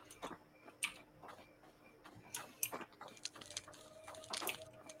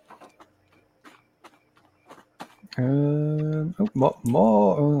 Oh, more.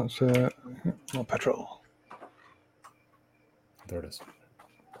 Oh, that's more petrol. There it is.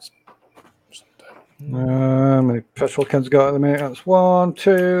 How many petrol cans got at the minute? That's 1,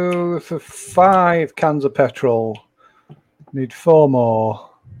 2, 5 cans of petrol. Need 4 more.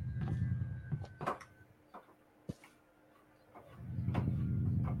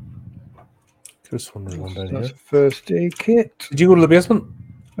 There's one down That's here. a first aid kit. Did you go to the basement?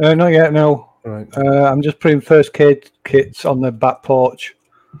 Not yet, no. All right. I'm just putting first aid kits on the back porch.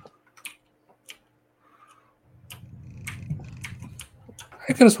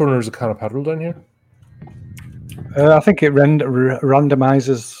 I could have sworn there's a can of petrol down here. I think it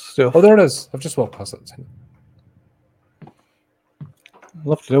randomizes stuff. Oh, there it is. I've just walked past it. I'd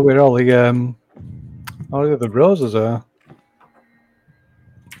love to know where all the other roses are.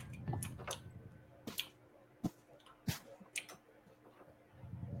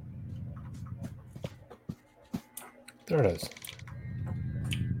 There it is.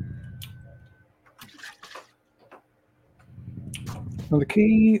 Another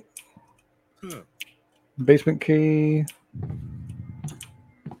key. Basement key.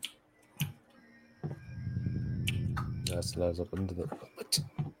 That's allows up into the.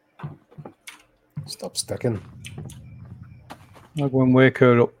 Stop sticking. I'll go and wake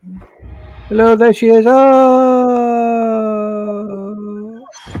her up. Hello, there she is. Oh!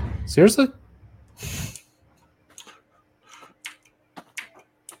 Seriously?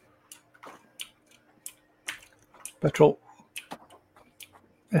 Petrol.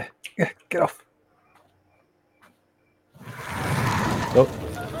 Get off. Nope.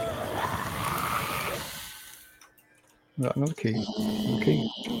 Right, another key. Another key.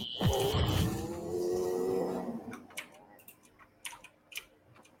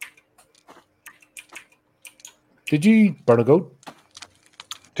 Did you burn a goat?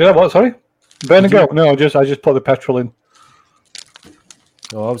 Did I what? Sorry? Burn a goat? No, I just put the petrol in.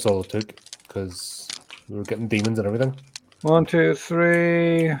 No, that was all it took because we were getting demons and everything. 1, 2,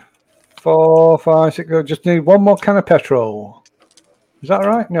 3, 4, 5, 6. Just need one more can of petrol. Is that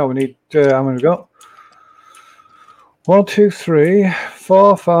right? No, we need. How many we got? 1, 2, 3,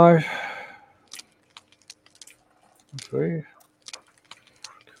 4, 5, 3,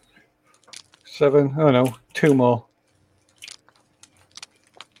 7. Oh no, 2 more.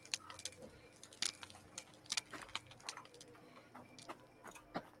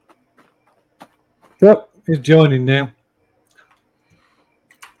 Yep, he's joining now.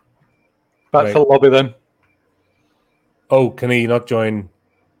 Back to the lobby then. Oh, can he not join?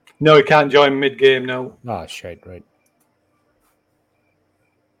 No, he can't join mid-game, no. Ah, shite, right.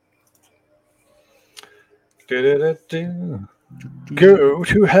 Go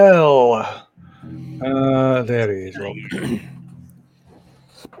to hell. There he is, look.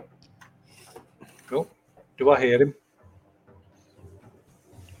 Oh, do I hear him?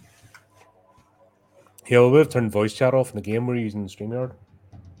 Yeah, we've turned voice chat off in the game we're using StreamYard.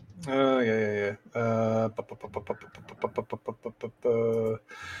 Yeah.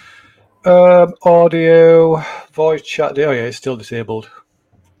 Audio, voice chat. Oh yeah, it's still disabled.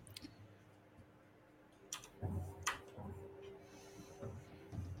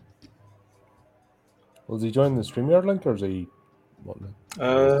 Will he join the StreamYard link or is he what?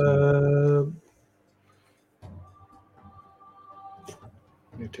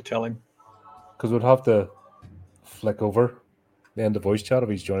 Need to tell him. Because we'd have to flick over the end of voice chat if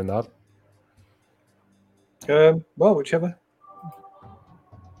he's joining that. Well, whichever.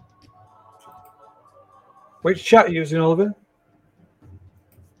 Which chat are you using, Oliver?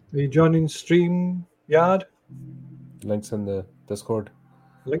 Are you joining StreamYard? Links in the Discord.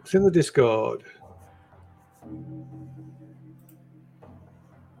 Links in the Discord.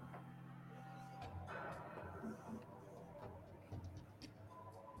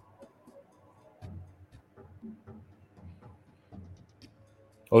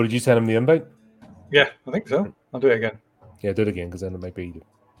 Oh, did you send him the invite? Yeah, I think so. I'll do it again. Yeah, do it again because then it might be.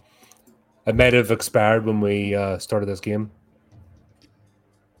 It might have expired when we started this game.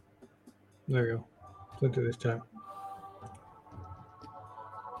 There we go. Don't do this time.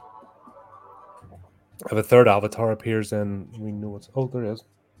 If a third avatar appears, then we know what's. Oh, there it is.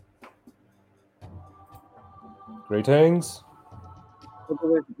 Greetings.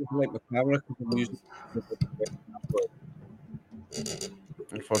 Like my camera because I'm using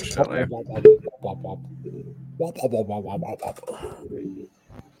unfortunately.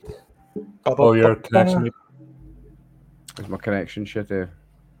 Oh, your connection. Is my connection shitty?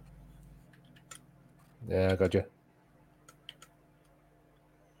 Yeah, I got you.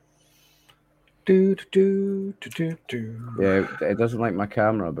 Yeah, it doesn't like my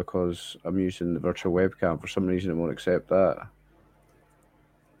camera because I'm using the virtual webcam. For some reason, it won't accept that.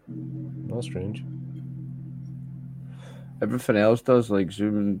 That's strange. Everything else does, like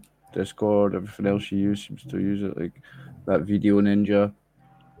Zoom and Discord, everything else you use seems to use it. Like that Video Ninja,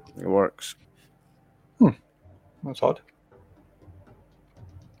 it works. That's odd.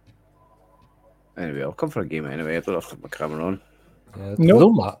 Anyway, I'll come for a game anyway. I don't have to have my camera on. Yeah,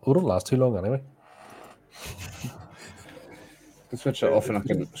 Nope. we don't last too long anyway. I can switch it off and I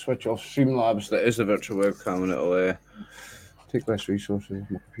can switch off Streamlabs. That is the virtual webcam, and it'll take less resources.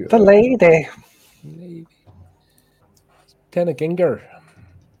 My computer. The lady. Lieutenant Ginger.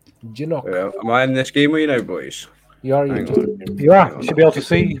 Jinock. Yeah, am I in this game with you now, boys? You are. Hang You on. You are. You should be able to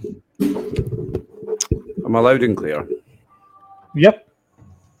see. Am I loud and clear? Yep.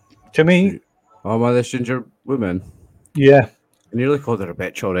 To me, Oh, am I this ginger woman? yeah. I nearly called her a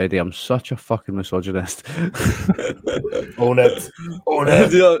bitch already. I'm such a fucking misogynist. Own it. Own I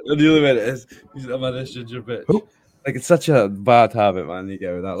it. nearly meant it is. Am I this ginger bitch? Oh. Like, it's such a bad habit, man. You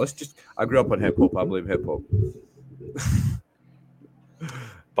get with that. I grew up on hip hop. I blame hip hop.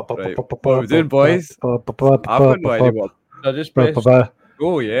 Right. What are we doing, boys? I've got no idea what. I just pressed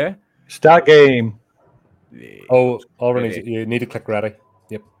go, yeah? Start game. Oh, already. You need to click ready.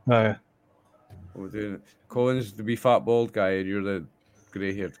 Yep. Oh, yeah. What are we doing? Colin's the wee fat bald guy, and you're the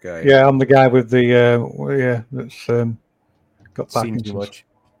grey haired guy. Yeah, I'm the guy with the that's got Seen too Parkinson's. much.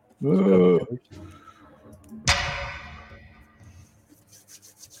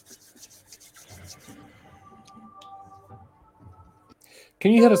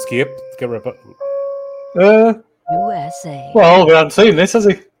 Can you hit escape to get rid of it? USA. Well, we haven't seen this, has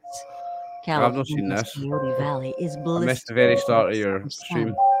he? I've not seen California's this. Coyote Valley is I blissful. missed the very start of your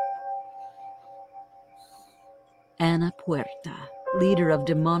stream. Ana Puerta, leader of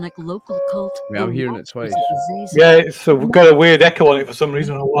demonic local cult. Yeah, I'm the hearing it twice. Watchers of Azazel. Yeah, so we've got a weird echo on it for some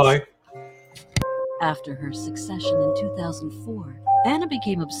reason. I don't know why. After her succession in 2004, Anna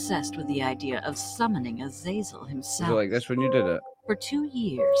became obsessed with the idea of summoning Azazel Was himself. it like this when you did it? For 2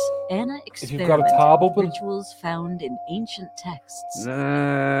 years, Anna If you've got a tab experimented open. with rituals found in ancient texts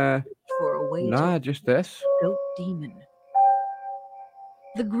Nah, for a way nah, to just this. goat demon.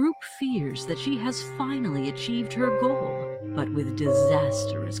 The group fears that she has finally achieved her goal, but with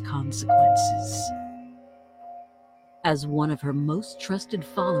disastrous consequences. As one of her most trusted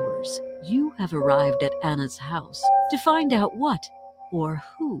followers, you have arrived at Anna's house to find out what or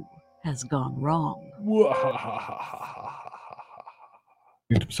who has gone wrong.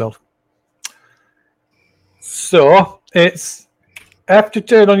 Himself. So it's have to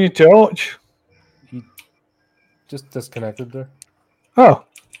turn on your torch. He just disconnected there. Oh.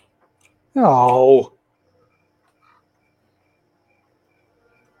 Oh.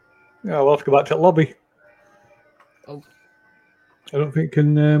 Yeah, we'll have to go back to the lobby. Oh. I don't think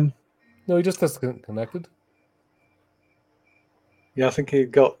can. No, he just disconnected. Yeah, I think he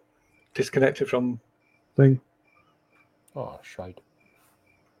got disconnected from thing. Oh, shite.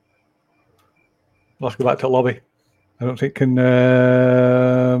 We'll have to go back to the lobby. I don't think can.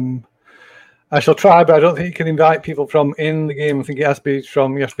 I shall try, but I don't think you can invite people from in the game. I think it has to be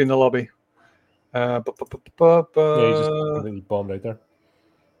from. You have to be in the lobby. Yeah, he just completely bombed out there.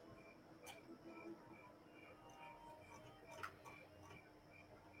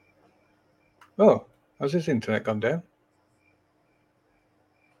 Oh, has his internet gone down?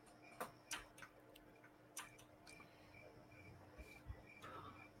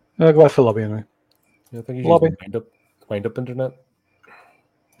 I'll go back to the lobby anyway. Yeah, I think he's Lobby. using wind up internet.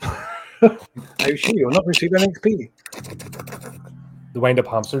 Are you sure you're not receiving XP? The wind up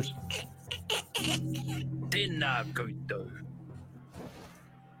hamsters.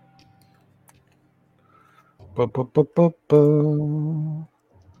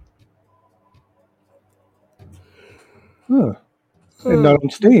 Oh, it's not on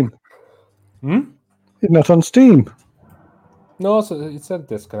Steam. Hmm? It's not on Steam. No, so it said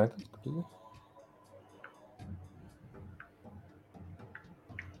disconnected completely.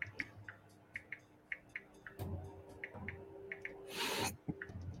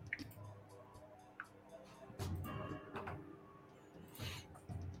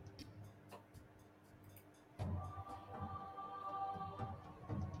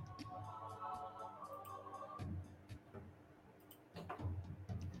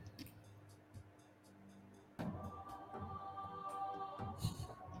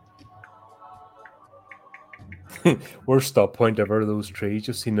 Worst stop point ever, those trees.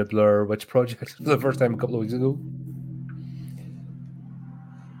 Just seen the Blur Witch Project for the first time a couple of weeks ago.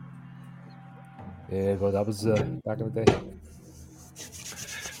 Yeah, God, that was back in the day.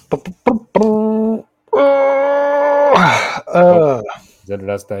 His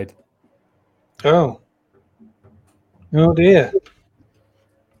internet's died. Oh dear.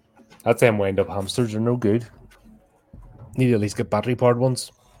 That's them wind up hamsters, are no good. Need to at least get battery powered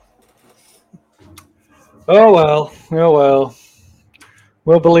ones. Oh well.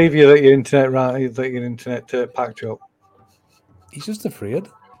 We'll believe you that your internet packed up. He's just afraid.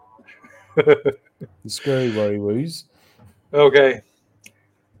 The scary worry woos. Okay.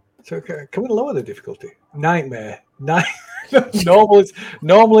 So can we lower the difficulty? Nightmare. Normal is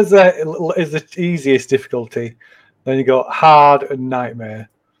the easiest difficulty. Then you got hard and nightmare.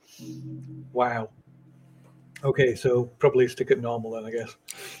 Wow. Okay, so probably stick at normal then, I guess.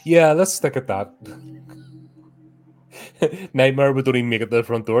 Yeah, let's stick at that. Nightmare would don't even make it to the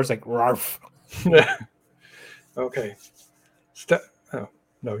front door. It's like rarf. Okay. Oh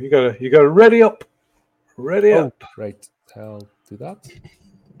no, you gotta ready up. Ready up. Right. I'll do that.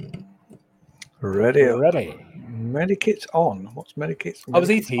 Ready up. Ready. Medikits on. What's medikits? I was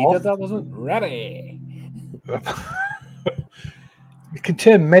ET on? did that, wasn't it? Ready. You can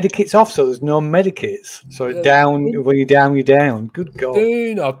turn medikits off so there's no medikits. So down when you're down, you're down. Good God.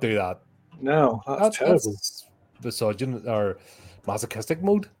 Do not do that. No, that's terrible. That's misogynist or masochistic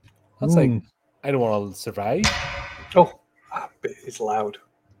mode. That's like I don't want to survive. Oh, it's loud.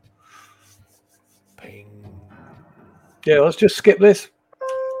 Ping. Yeah, let's just skip this.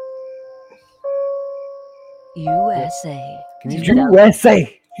 USA. Can you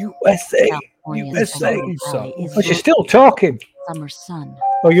USA. California's Central Valley is Oh, she's still talking. summer sun.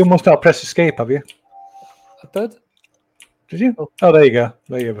 Oh, you must not press escape, have you? I did? Did you? Oh, there you go.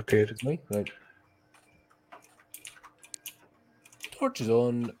 There you have appeared. It's me. Right. Torch is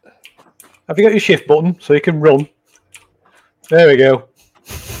on. Have you got your shift button so you can run? There we go.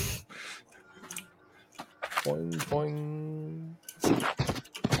 Boing, boing.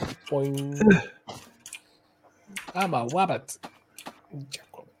 Boing. I'm a wabbit.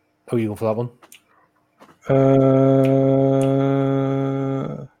 Oh, you go for that one?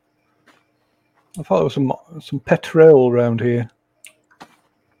 I thought there was some petrol around here.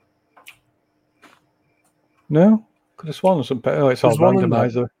 No? Could have sworn some petrol. Oh, it's all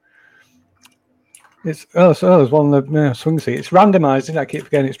randomizer. It's there's one in the swing seat. It's randomized, isn't it? I keep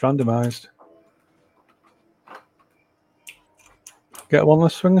forgetting it's randomized. Get one on the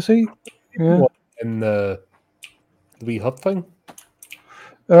swing seat? Yeah. What, in the wee hut thing?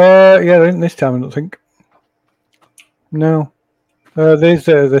 Yeah, there isn't this time, I don't think. No. There's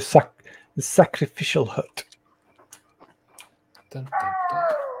the sacrificial hut. Dun, dun, dun.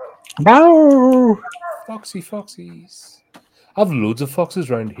 Bow! Foxies. I have loads of foxes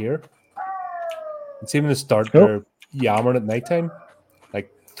around here. It's even to start their yammering at nighttime, like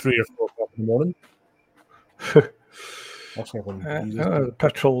 3 or 4 o'clock in the morning. Actually, I can use this.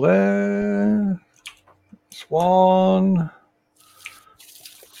 Petrol there. Swan.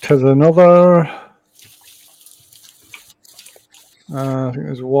 There's another. I think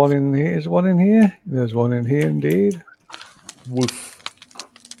there's one in here. Is one in here? There's one in here indeed. Woof.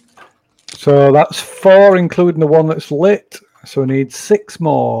 So that's 4, including the one that's lit. So we need 6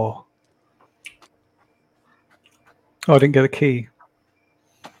 more. Oh, I didn't get a key.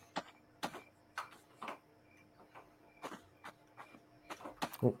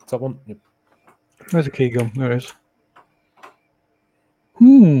 Oh, it's that one. Yep. Where's the key gone? There it is.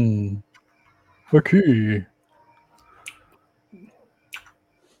 A key.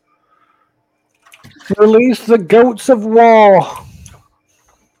 Release the goats of war.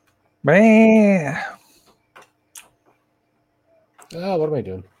 Man. What am I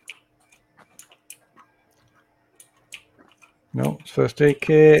doing? No, it's first aid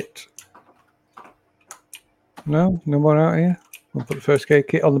kit. No more out here. We'll put the first aid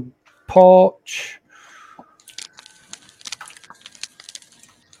kit on the porch.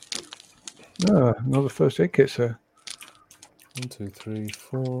 Another first aid kit, sir. 1, 2, 3,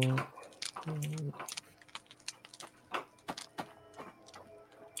 4.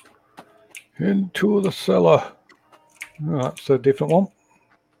 Into the cellar. Oh, that's a different one.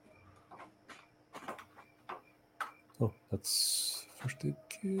 Oh, that's first aid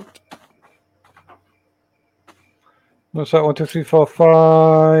kit. What's that? 1, 2, 3, 4,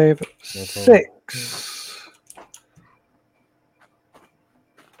 5, 6.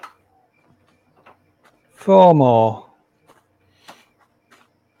 4 more.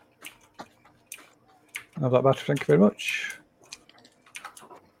 Have that battery, thank you very much.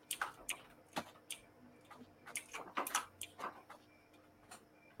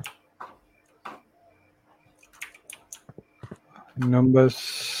 Number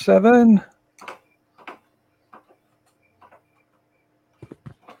 7.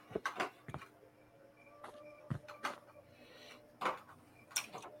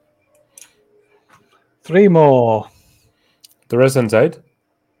 Three more. The rest inside?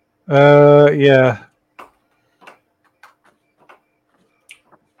 Yeah.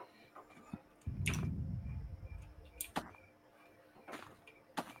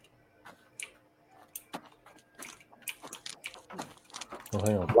 Oh,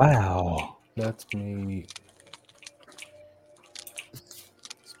 hang on. Wow. Let me.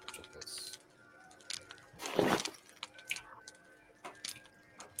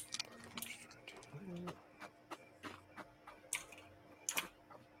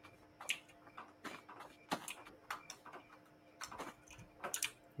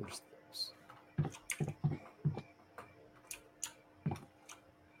 Where's this?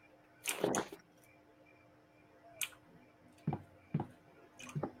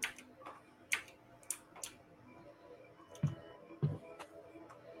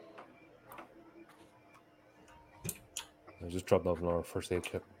 I just dropped off our first aid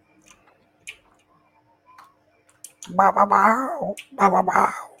kit.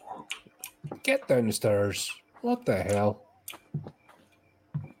 Get down the stairs. What the hell?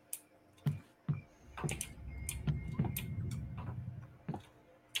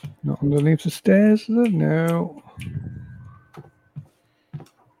 Not underneath the stairs, is it? No.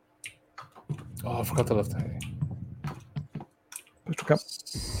 Oh, I forgot to lift the hay. Petrol cap.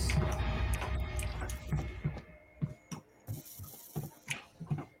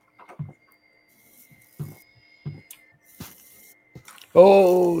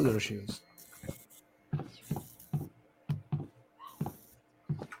 Oh, there she is.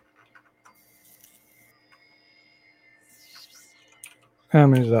 How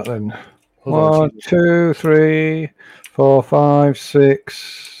many is that then? Hold on, 1, 2, 3, 4, 5,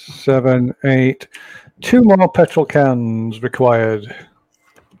 6, 7, 8. 2 more petrol cans required.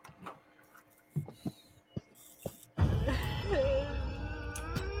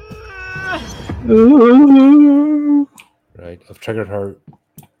 Right, I've triggered her.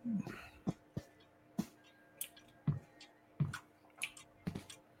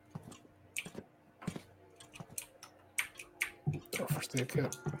 Our first aid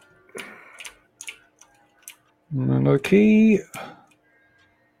kit. Another key.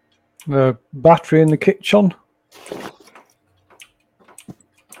 The battery in the kitchen.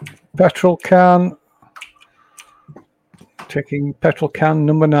 Petrol can. Taking petrol can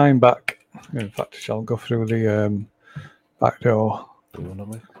number 9 back. In fact, I shall go through the back door.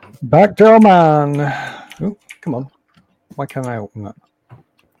 Back door man. Oh, come on. Why can't I open that?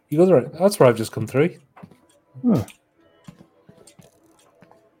 You go there. That's where I've just come through. Oh.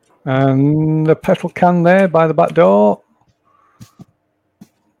 And the petrol can there by the back door.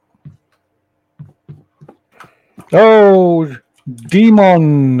 Oh,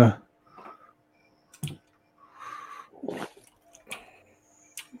 demon.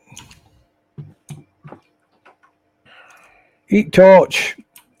 Eat torch.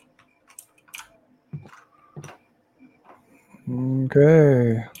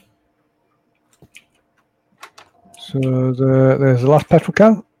 Okay. So there's the last petrol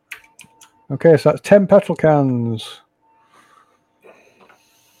can. Okay, so that's 10 petrol cans.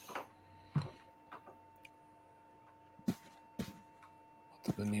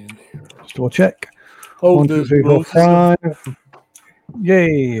 What do I need in here? Just double check. Oh, 1, 2, 3, 4, 5.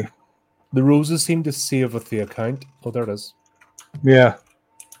 Yay. The roses seem to save with the account. Oh, there it is. Yeah.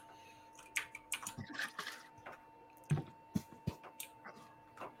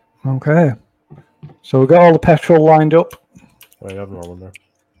 Okay. So we've got all the petrol lined up. Right, I have another one there.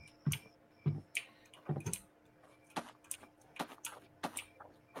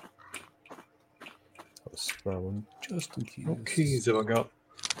 That was spare one, just in case. What keys have I got?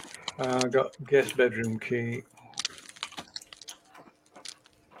 I got guest bedroom key.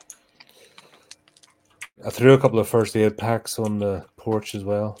 I threw a couple of first aid packs on the porch as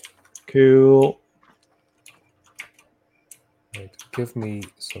well. Cool. Right, give me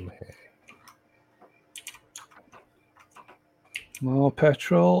some hay. More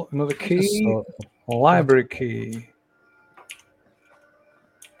petrol. Another key. saw- Library key.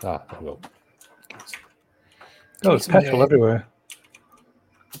 Ah, there we go. Oh, there's petrol everywhere.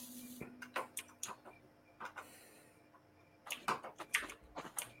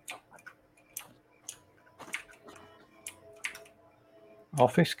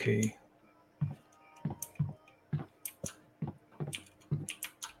 Office key.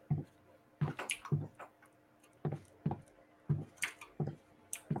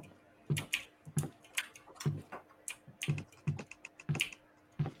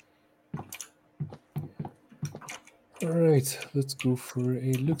 Alright, let's go for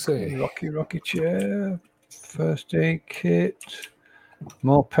a look-see. Rocky chair. First aid kit.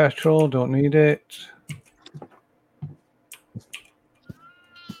 More petrol. Don't need it.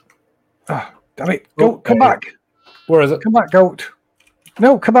 Ah, damn it. Goat, come back. Where is it? Come back, goat.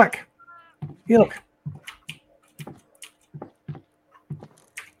 No, come back. Here, look.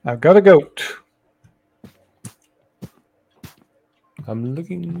 I've got a goat. I'm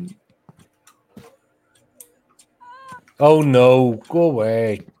looking. Oh no, go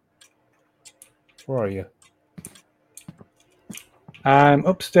away. Where are you? I'm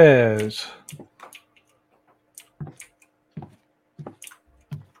upstairs.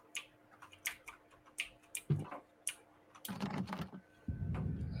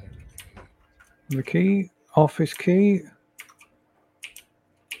 The key, office key.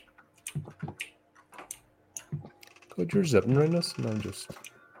 God, you're zipping around this, and I'm just.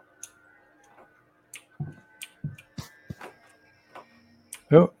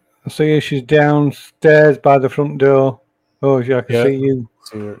 Oh, I see her. She's downstairs by the front door. Oh, yeah, I can Yeah. see you.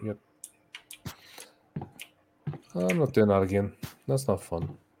 See her, yep. I'm not doing that again. That's not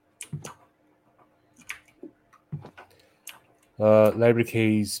fun. Library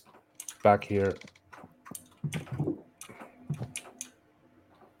keys back here.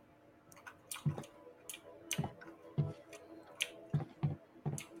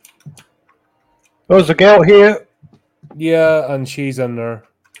 Oh, there's a girl here Yeah, and she's in there.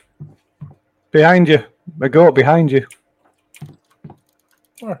 behind you. A goat behind you.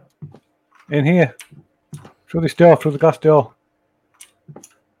 Where? In here. Through this door, through the glass door.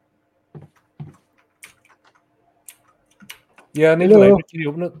 Yeah, I need the Hello? library key to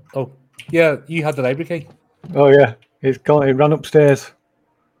open it. Oh, yeah, you had the library key. Oh, yeah. It's gone. It ran upstairs.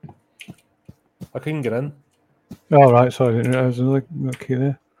 I couldn't get in. Oh, right. Sorry. I didn't realize there was another key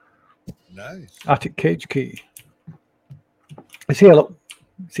there. Nice. Attic cage key. It's here, look.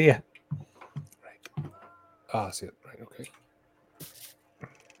 It's here. Ah, I see it. Right, okay.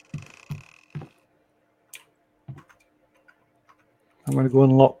 I'm going to go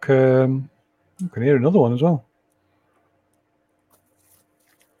unlock. I can hear another one as well.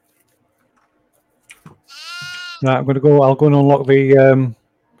 Right, I'm going to go. I'll go and unlock the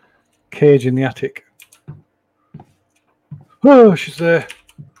cage in the attic. Oh, she's there.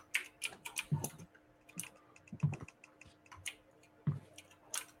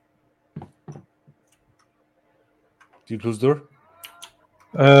 Do you close the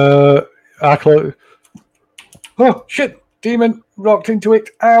door? I close. Oh shit! Demon rocked into it.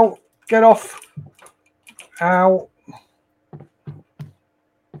 Ow! Get off! Ow!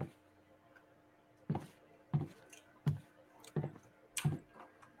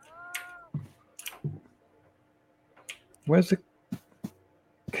 Where's the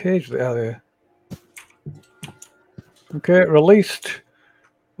cage that are there? Okay, released.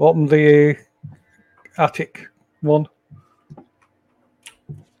 Open the attic one.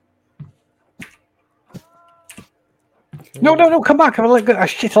 Okay. No, no, no! Come back! I let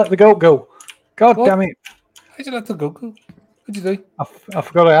the goat go. God What? damn it! How'd you let the goat go? What'd you do? I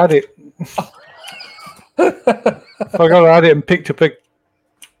forgot I had it. I forgot I had it and picked up a.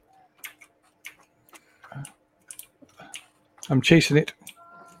 I'm chasing it.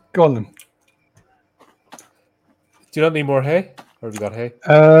 Go on then. Do you not need more hay? Or have you got hay?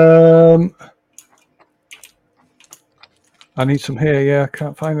 I need some here. Yeah, I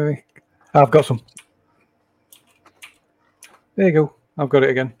can't find any. I've got some. There you go. I've got it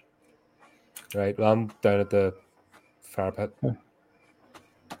again. Right, well, I'm down at the fire pit.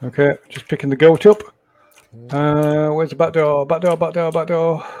 Okay, just picking the goat up. Where's the back door? Back door, back door, back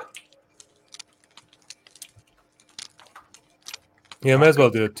door. Yeah, I may as well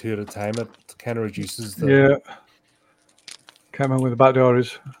do it two at a time. It kind of reduces the. Yeah. Can't remember where the back door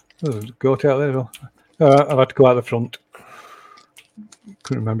is. Oh, there's a goat out there as well. I've had to go out the front.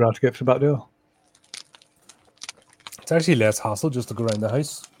 Couldn't remember how to get to the back door. It's actually less hassle just to go around the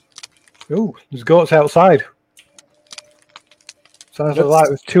house. Oh, there's goats outside. Sounds like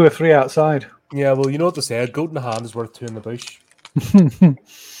there's 2 or 3 outside. Yeah, well, you know what they say, a goat in the hand is worth 2 in the bush.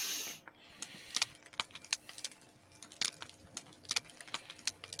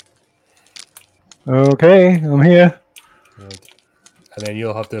 Okay, I'm here. Right. And then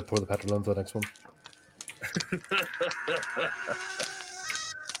you'll have to pour the petrol into the next one.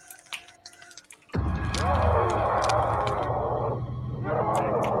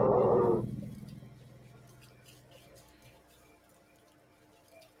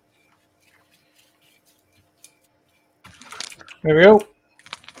 There we go.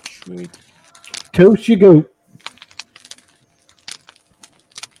 Sweet. Toast you go.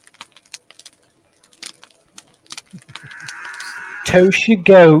 Toast you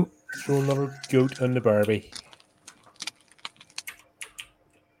go. Throw another goat on the Barbie.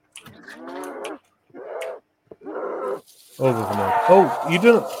 Oh, there's another. Oh, you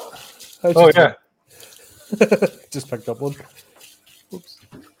didn't. Oh yeah. Just picked up one. Oops.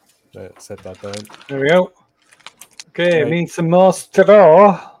 Right, set that down. There we go. Okay, Right. need some more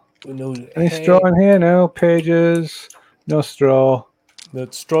straw. No, Any hay. straw in here? No. Pages. No straw. The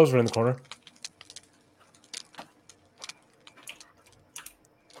straws are in the corner.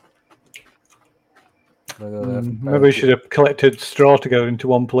 Maybe we should have collected straw together into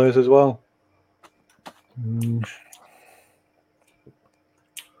one place as well.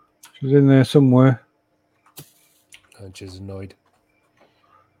 She's in there somewhere. And she's annoyed.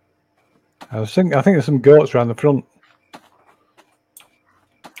 I think there's some goats around the front.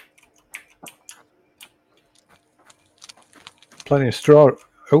 Plenty of straw.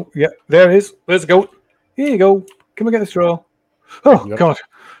 Oh, yeah, there it is. There's a goat. Here you go. Come and get the straw. Oh, Yep. God.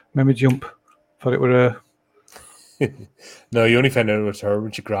 Made me jump. Thought it were No, you only find out it was her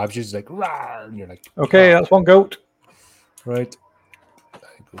when she grabs you. She's like, rah! And you're like, Okay, "Ah." that's one goat. Right. I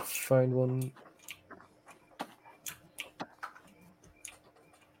go find one.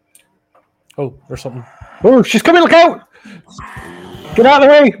 Oh, there's something. Oh, she's coming. Look out. Get out of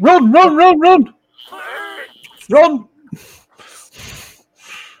the way. Run, run, run, run. Run.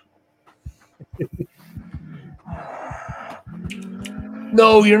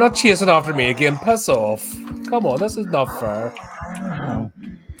 No, you're not chasing after me again. Piss off. Come on, this is not fair.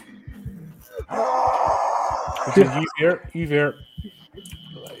 You here? You here?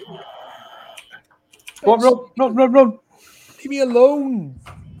 Run, run, run, run, run. Leave me alone.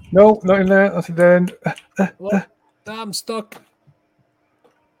 No, not in there. That's at the end. What? I'm stuck.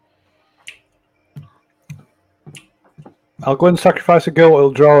 I'll go and sacrifice a goat.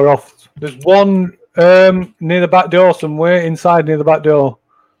 It'll draw her off. There's one near the back door somewhere. Inside near the back door.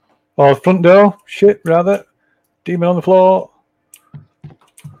 Or front door. Shit, rather. Demon on the floor.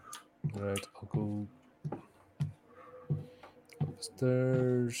 Right, I'll go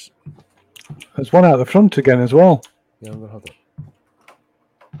upstairs. There's one out the front again as well. Yeah, I'm gonna have that.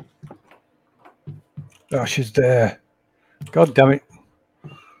 Oh, she's there. God damn it.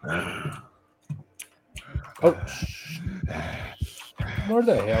 Oh, where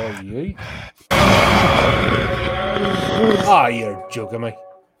the hell are you? Ah, you're joking me.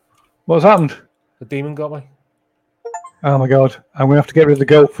 What's happened? The demon got me. Oh my God. I'm going to have to get rid of the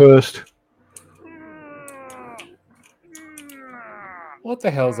goat first. What the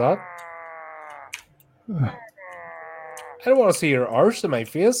hell's that? I don't want to see your arse in my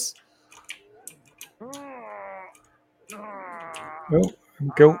face. Oh,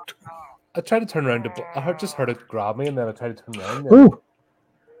 goat. I tried to turn around. I just heard it grab me, and then I tried to turn around. Ooh.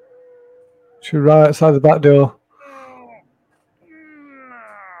 She's right outside the back door.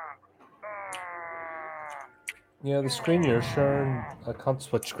 Yeah, the screen you're sharing, I can't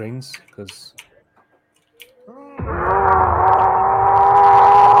switch screens because.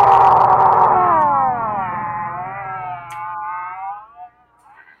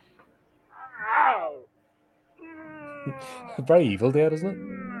 Very evil, Dad, isn't it?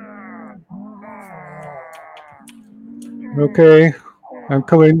 Okay. I'm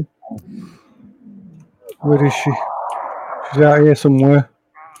coming. Where is she? She's out here somewhere.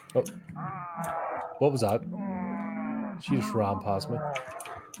 Oh. What was that? She just ran past me.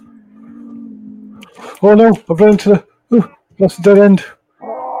 Oh no, I've run into the... Oh, lost the dead end.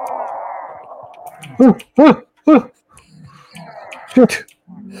 Oh, oh, oh. Shit.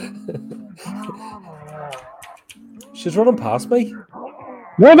 She's running past me.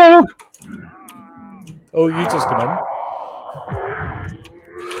 No, no, no. Oh, you just come in.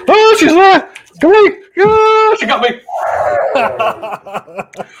 Oh, she's there. Come on. Oh, she got me.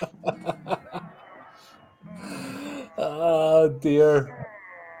 Oh, dear.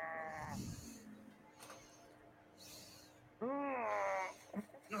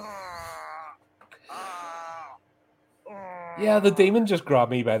 Yeah, the demon just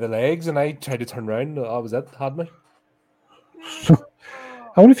grabbed me by the legs and I tried to turn around. That was it. Had me.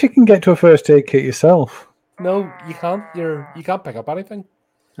 I wonder if you can get to a first aid kit yourself. No, you can't. You can't pick up anything.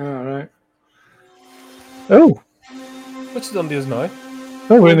 All right. Oh, Which is undoes now.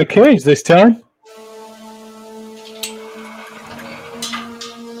 we're in the cage this time.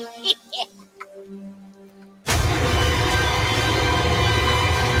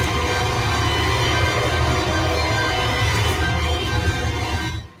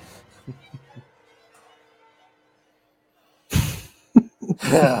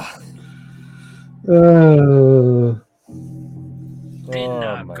 Oh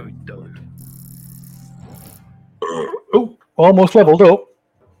not my good, though. word. Oh, almost leveled up.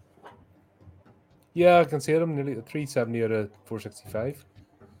 Yeah, I can see it. I'm nearly at 370 out of 465.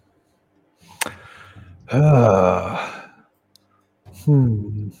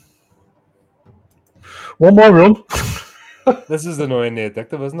 One more run. This is annoyingly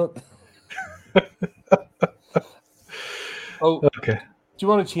addictive, isn't it? Oh, Okay. do you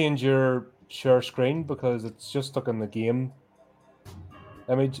want to change your share screen because it's just stuck in the game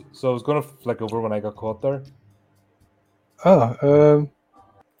image? So I was going to flick over when I got caught there. Let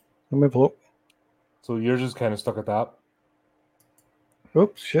me have a look. So yours is kind of stuck at that.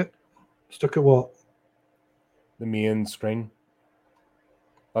 Oops, shit. Stuck at what? The main screen.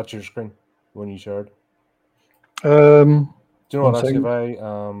 That's your screen when you shared. Do Do you know one what? Actually, if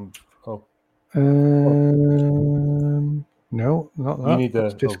second. I No, not that. you need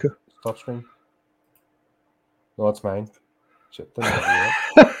That's the Disco. stop screen. No, that's mine. Shit, didn't do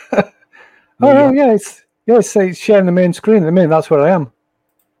that. No, Oh, you no, have- it's sharing the main screen at the minute. That's where I am.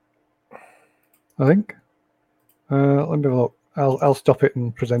 I think. Let me have a look. I'll stop it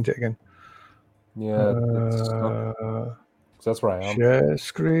and present it again. yeah, it's stuck. 'Cause that's where I am. Share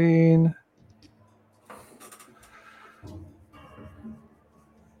screen.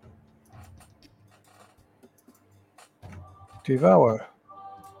 Devour.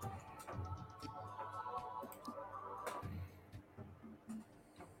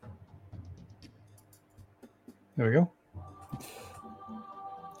 There we go.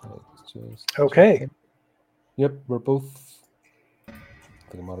 Let's just- Okay. Yep, we're both. I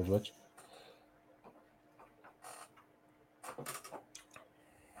think it matters which.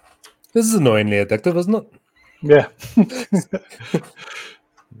 This is annoyingly addictive, isn't it?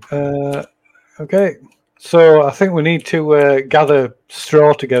 Yeah. Okay. So I think we need to gather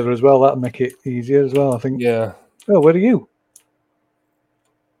straw together as well. That'll make it easier as well, I think. Yeah, Oh, where are you?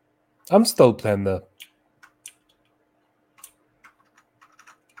 I'm still playing the.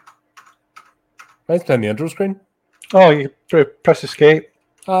 I was playing the intro screen. Oh, you press escape.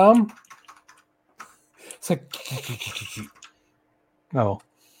 It's like Oh.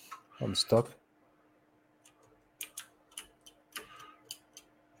 I'm stuck.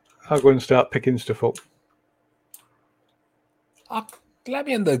 I'll go and start picking stuff up. Ah, let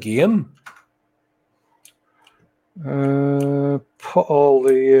me in the game. Put all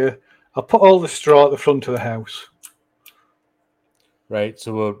the I'll put all the straw at the front of the house. Right,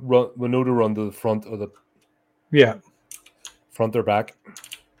 so we'll run. We know to run to the front or the Yeah. front or back.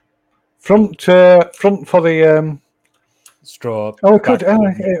 Front for the Straw. Oh, it could.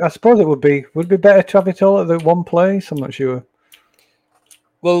 back for the- I suppose it would be better to have it all at the one place. I'm not sure.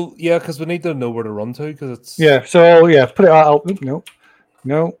 Well, yeah, because we need to know where to run to because it's Yeah. So yeah, put it out.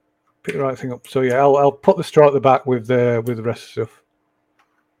 No, pick the right thing up. So yeah, I'll put the straw at the back with the rest of the stuff.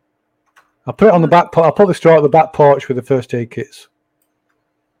 I'll put it on the back. I'll put the straw at the back porch with the first aid kits.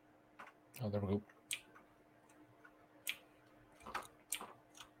 Oh, there we go.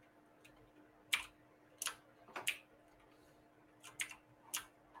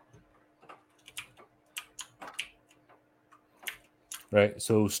 Right,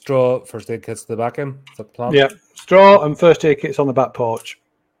 so straw first aid kits to the back end. Is that the plan? Yeah, straw and first aid kits on the back porch.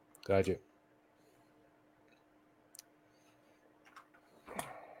 Got you.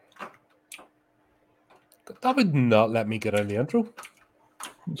 That would not let me get out of the intro.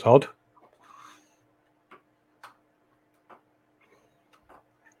 It's odd.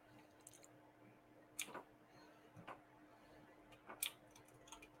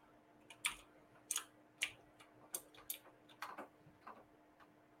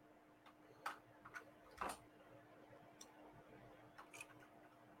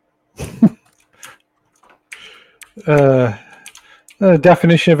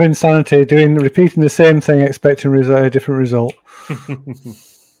 Definition of insanity: repeating the same thing, expecting a different result.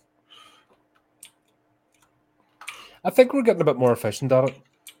 I think we're getting a bit more efficient at it.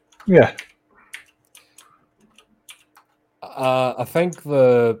 Yeah. I think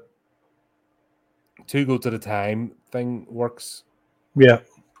the 2 goats at a time thing works. Yeah.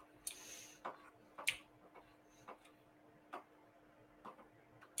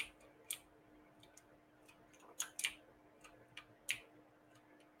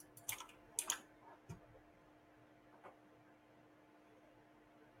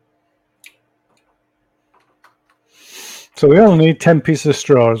 So we only need 10 pieces of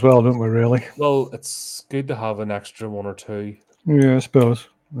straw as well, don't we, really? Well, it's good to have an extra one or two. Yeah, I suppose.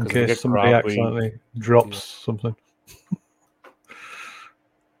 In 'Cause if we case get somebody grabbed, we- accidentally drops yeah. something.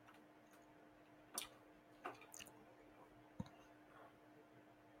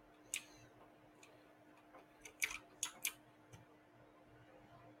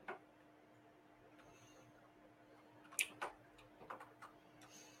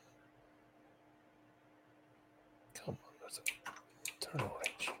 Come on, that's a turn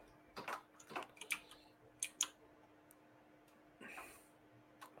orange.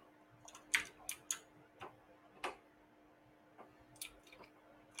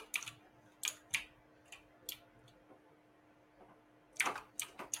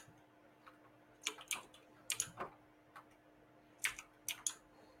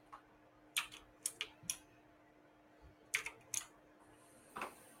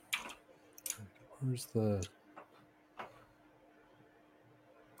 Where's the...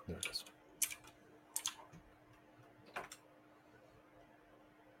 There it is.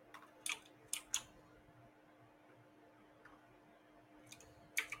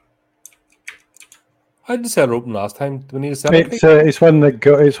 How did the cellar open last time? Do we need a cellar key? It's when the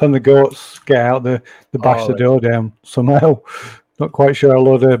goats get out, they bash the right. door down somehow. Not quite sure. A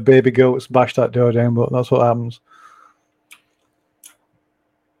load of baby goats bash that door down, but that's what happens.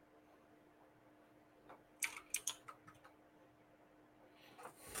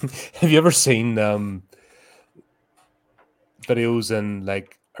 Have you ever seen videos in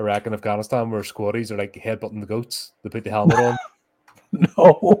like Iraq and Afghanistan where squatties are like headbutting the goats? They put the helmet on.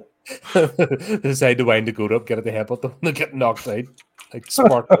 No. They decide to wind the goat up, get it to headbutt them, they get knocked out. Like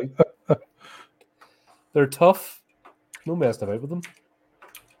spark out. They're tough. No messing about with them.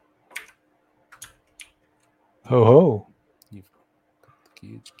 Ho ho. You've got the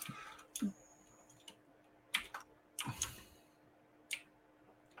cage key.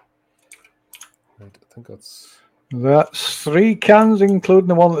 Right, I think That's 3 cans, including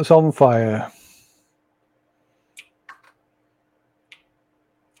the one that's on fire.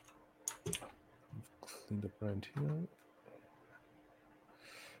 cleaned up around here.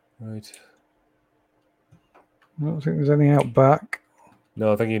 Right. I don't think there's any out back.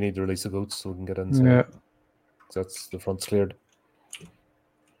 No, I think you need to release the goats so we can get inside. Yeah. That's the front's cleared.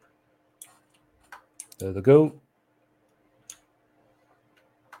 There they go.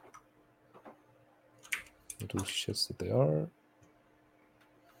 Those shits that they are.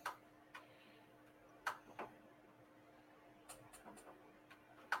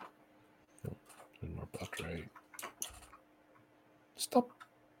 Oh, more battery. Stop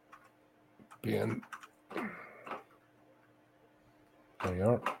being. There you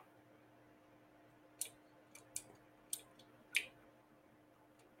are.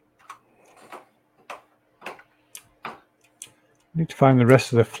 Need to find the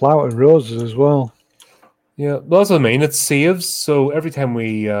rest of the flower roses as well. Yeah, well, that's what I mean. It saves, so every time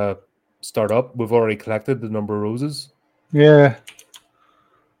we start up, we've already collected the number of roses. Yeah.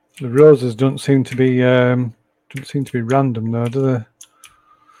 The roses don't seem to be random though, do they?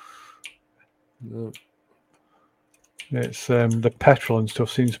 No. It's the petrol and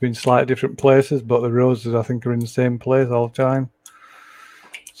stuff seems to be in slightly different places, but the roses I think are in the same place all the time.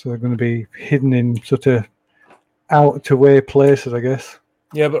 So they're going to be hidden in sort of out to way places, I guess.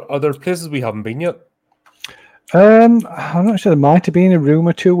 Yeah, but are there places we haven't been yet? I'm not sure. There might have been a room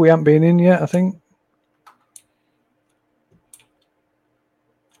or two we haven't been in yet, I think.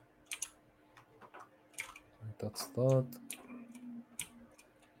 That's that.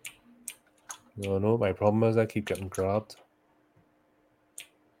 No, my problem is I keep getting grabbed.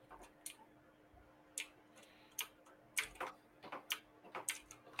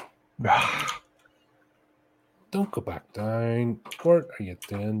 Don't go back down. What are you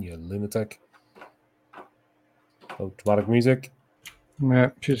doing, you lunatic? Oh, dramatic music. Yeah,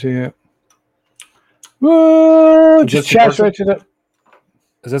 she's here. Whoa, just chat right to it.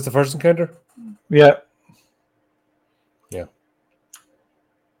 Is this the first encounter? Yeah. Yeah.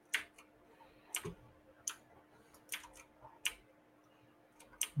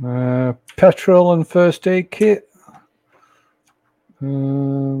 Petrol and first aid kit.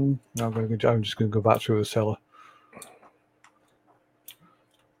 No, I'm just going to go back through the cellar.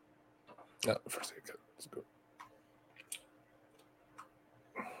 Yeah, first aid kit. Let's go.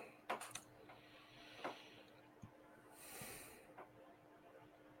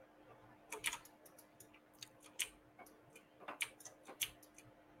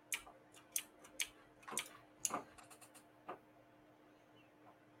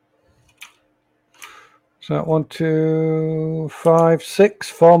 So 1, 2, 5, 6,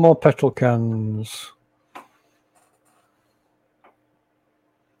 4 more petrol cans.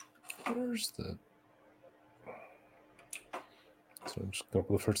 Where's the? So I'm just going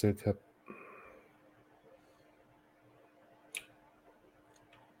to go first aid kit.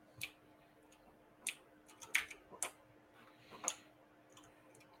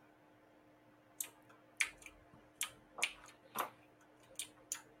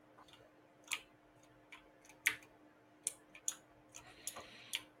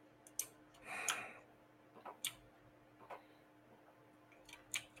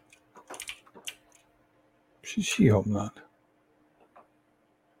 Should she open that?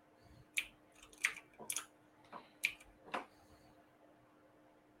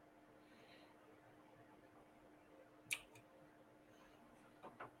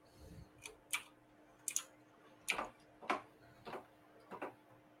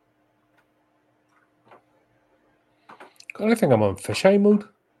 I think I'm on fisheye mode.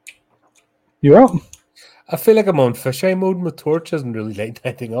 You up? I feel like I'm on fisheye mode. My torch isn't really lighting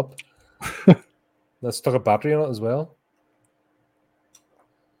anything up. Let's stuck a battery on it as well.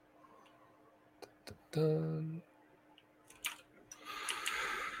 Dun.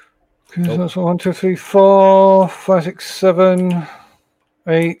 Okay, so Nope. that's 1, 2, 3, 4, 5, 6, 7,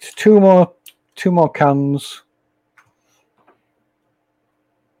 8. Two more cans.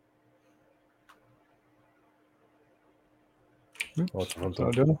 Oops, Oh, it's the front what's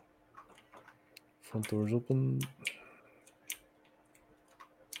that door. do? Front door's open.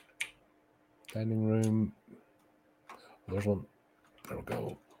 Dining room. There's one. There we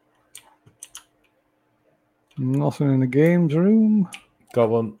go. Nothing in the games room. Got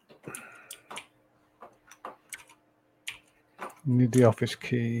one. Need the office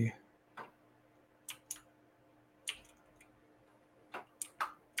key.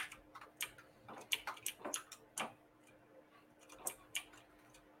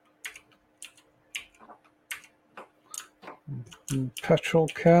 Petrol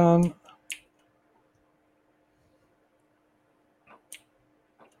can.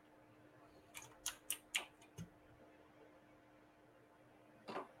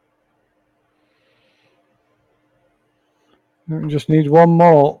 We just need one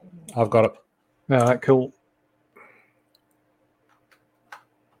more. I've got it. All right, cool.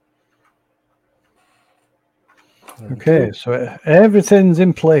 There we Okay, go. so everything's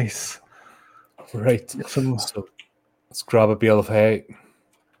in place. Right. Get some. So let's grab a bale of hay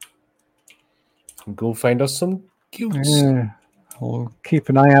and go find us some cutes. Yeah, I'll keep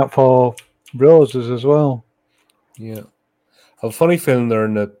an eye out for roses as well. Yeah. I have a funny feeling they're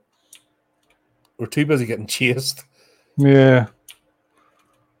in the. We're too busy getting chased. Yeah.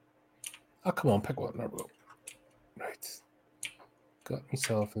 Oh, come on, pick one. There we go. Right. Got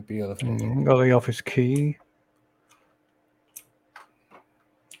myself a bale of hay. Got the office key.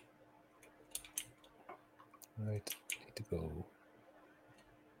 Right. Need to go.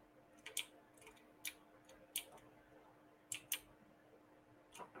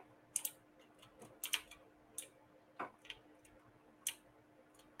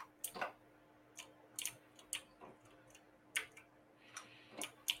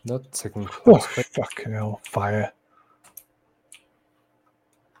 Not taking Oh, close quick. fucking hell, fire.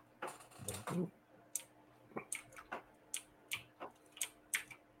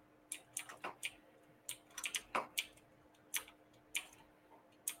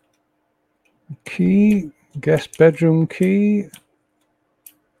 Key, guest bedroom key.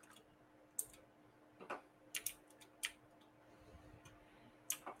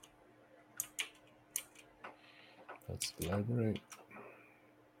 That's the library.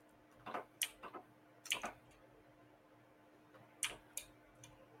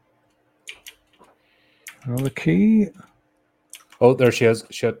 Another key. Oh, there she is.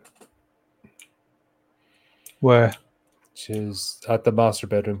 Shit. Where? She's at the master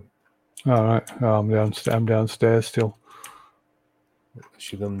bedroom. All right. Oh, I'm downstairs still. Is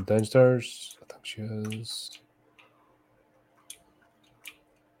she going downstairs? I think she is.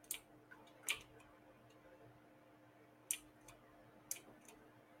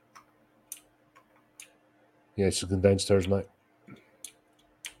 Yeah, she's going downstairs now.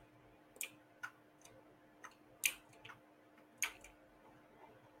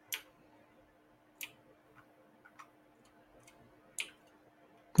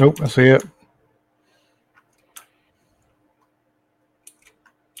 Nope, I see it.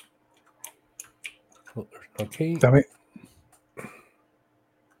 Oh, there's no key. Damn it.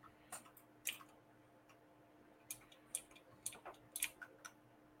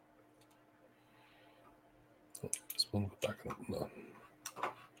 This one go back and open that.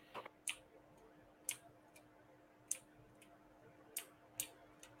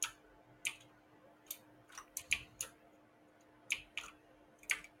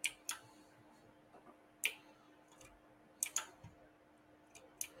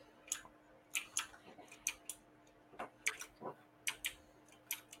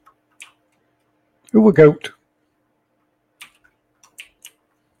 Ooh, a goat.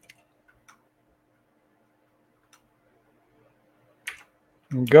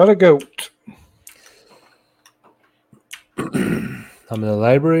 Got a goat. I'm in the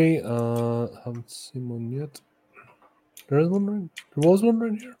library. Haven't seen one yet. There is one. There was one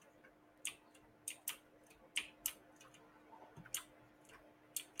right here.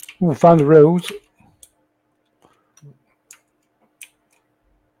 Ooh, found a rose.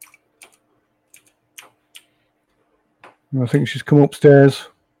 I think she's come upstairs.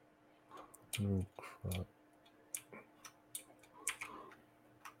 Oh crap!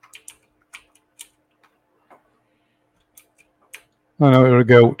 I know it was a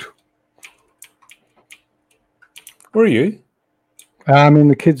goat. Where are you? I'm in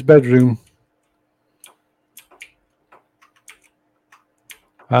the kids' bedroom.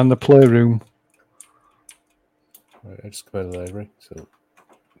 And the playroom. Right, I just come out of the library. So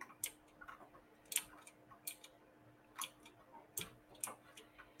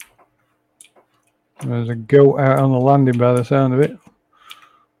There's a goat out on the landing by the sound of it.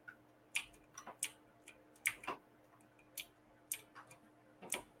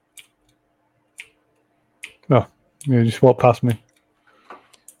 Oh, yeah, just walked past me.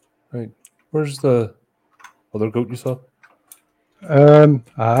 right, where's the other goat you saw? I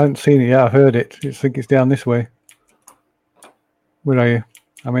haven't seen it yet. I've heard it. I think it's down this way. Where are you?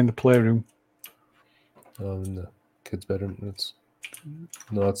 I'm in the playroom. In the kids' bedroom.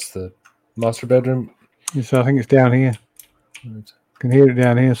 That's the master bedroom. So I think it's down here. Right. Can hear it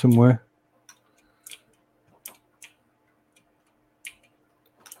down here somewhere.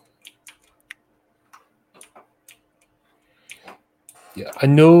 Yeah, I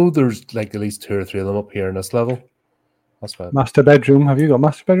know there's like at least 2 or 3 of them up here in this level. That's fine. Master bedroom. Have you got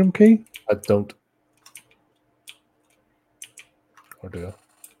master bedroom key? I don't. Or do I?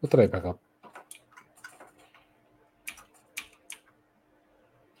 What did I pick up?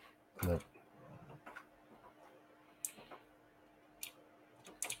 No.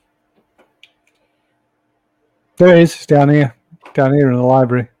 There it is. It's down here. Down here in the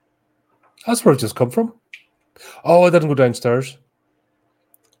library. That's where it just come from. Oh, I didn't go downstairs.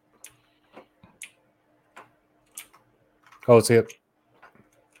 Oh, it's it.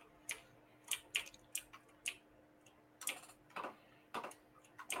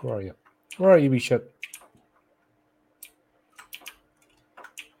 Where are you? Where are you, wee shit?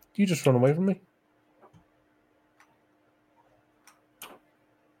 You just run away from me?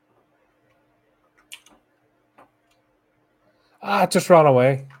 Ah, just ran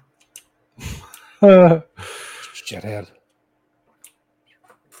away. Shithead.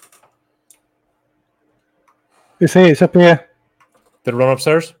 It's here. It's up here. Did it run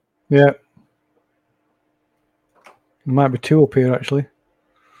upstairs? Yeah. There might be 2 up here, actually.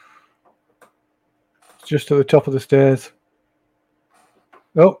 It's just at the top of the stairs.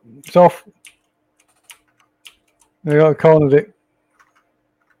 Oh, it's off. They got cornered it.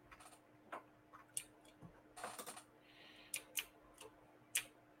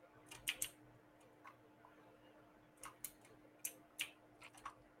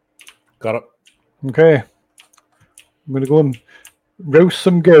 Got it. Okay. I'm going to go and roast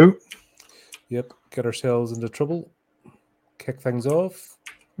some goat. Yep. Get ourselves into trouble. Kick things off.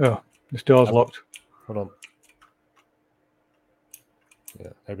 Oh, this door's locked. Hold on. Yeah,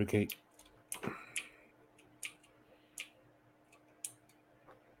 every key.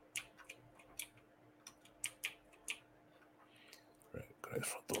 Right, go out the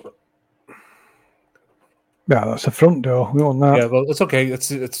front door. Yeah, that's the front door. We want that. Yeah, well, it's okay.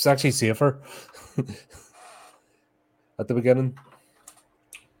 It's actually safer at the beginning.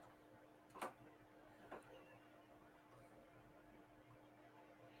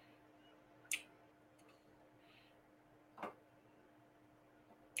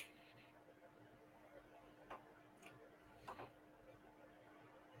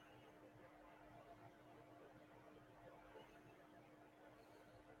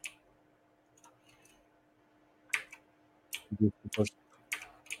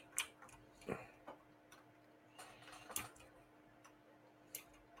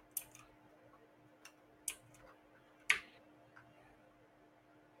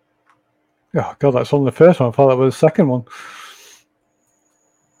 Oh, God, that's only the first one. I thought that was the second one.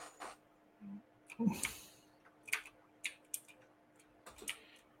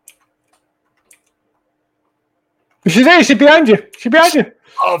 She's there. She's behind you. She's behind you.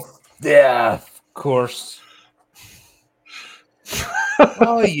 Oh, yeah, of course.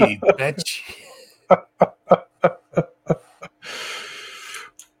 Oh, you bitch.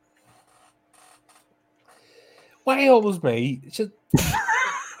 Why always me? It's just...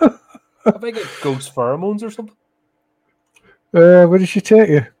 Have I got ghost pheromones or something? Where did she take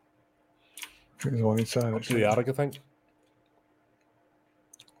you? I think there's one inside. Up to the attic, I think.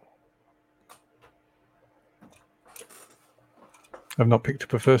 I've not picked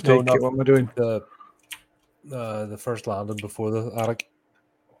up a first No, aid kit. What am I doing? The first landing before the attic.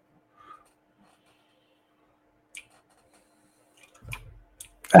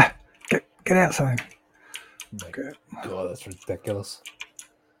 Get outside. My Okay. God, that's ridiculous.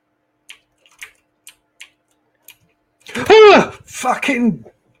 Ah, fucking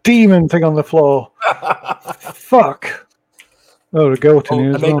demon thing on the floor. Fuck. Oh, the goat in here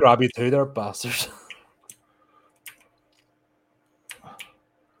And as they well. grab you too, they're bastards.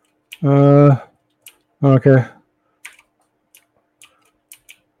 Okay.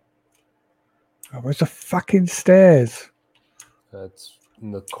 Oh, where's the fucking stairs? It's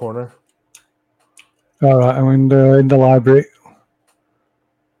in the corner. All right, I'm in the library.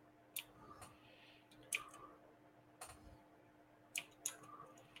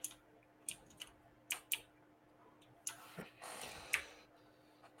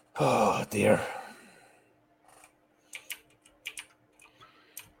 Oh dear.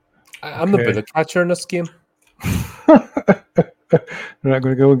 I'm the Okay. bullet catcher in this game. Right, I'm going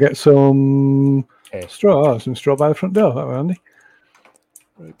to go and get some Okay. straw. Oh, some straw by the front door. That was handy.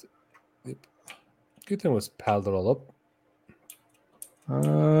 Right. Yep. Good thing was piled it all up.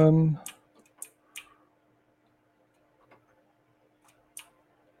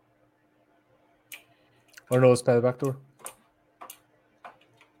 Or no, it's by the back door.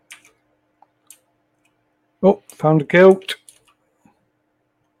 Oh, found a goat.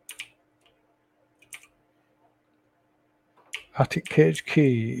 Attic cage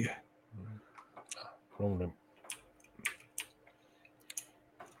key. Wrong room.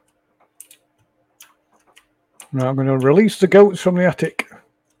 Right, I'm going to release the goats from the attic.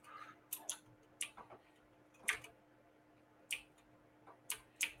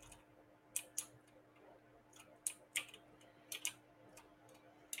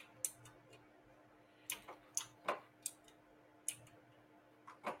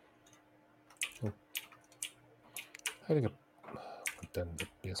 How did I put down in the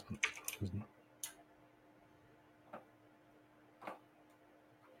basement?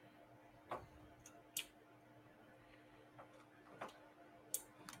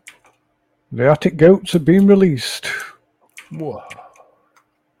 The attic goats have been released. Whoa.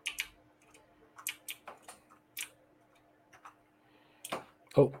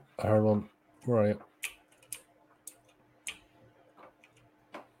 Oh, I heard one. Where are you?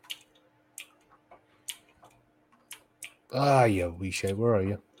 Ah, you wee shit. Where are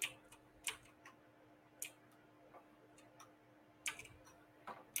you?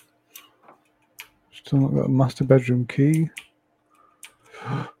 Still not got a master bedroom key.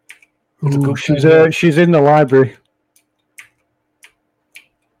 There's a Ooh, goat down here. she's in the library.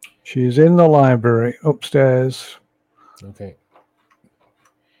 She's in the library upstairs. Okay.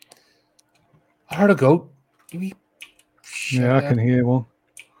 I heard a goat. You wee Yeah, I shithead. can hear one.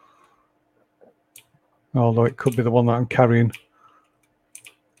 Although it could be the one that I'm carrying.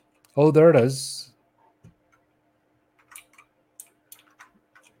 Oh, there it is.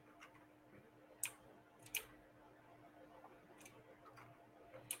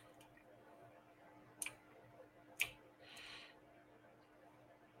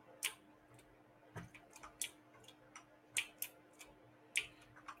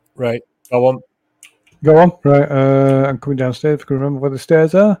 Right. Go on. Go on. Right, I'm coming downstairs. If I can remember where the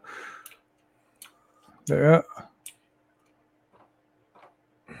stairs are. There.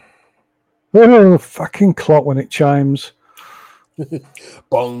 Oh, fucking clock when it chimes.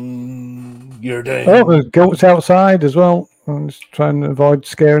 Bong. You're Oh, down. there's goats outside as well. I'm just trying to avoid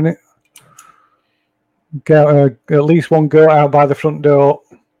scaring it. Get at least one goat out by the front door.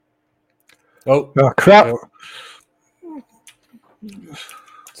 Oh, Oh, crap.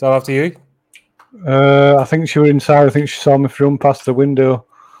 is that after you? I think she was inside. I think she saw me run past the window.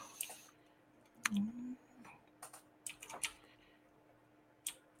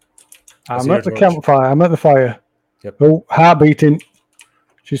 I I'm see at her, the George. campfire. I'm at the fire. Yep. Oh, heart beating.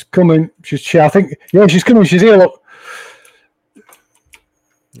 She's coming. I think, yeah, she's coming. She's here. Look.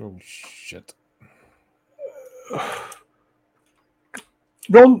 Oh, shit.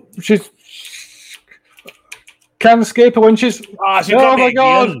 Run. She's. Can't escape her when she's. Ah, she Oh got me my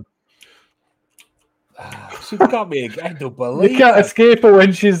God. again. She got me again. I don't believe You can't it. escape her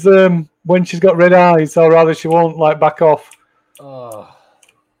when she's got red eyes, or rather, she won't like back off. Oh.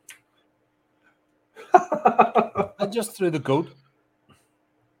 I just threw the goat.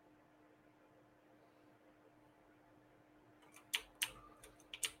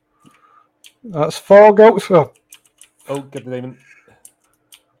 That's 4 goats. Oh, Oh, get the diamond.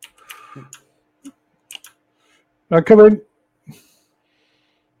 I'm coming.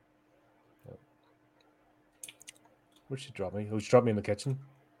 Where'd she drop me? Oh, she dropped me in the kitchen.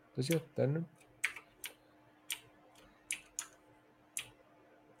 Did she? Then.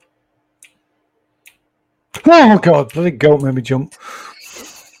 Oh God! Bloody goat made me jump.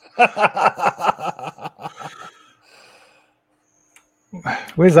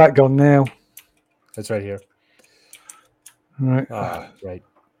 Where's that gone now? It's right here. Right. Ah, right.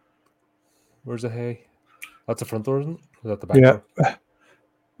 Where's the hay? That's the front door, isn't it? Is that the back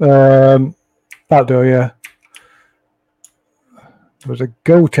door? That door, yeah. There's a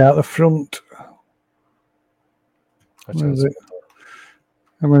goat out the front. Actually, Where is that's it?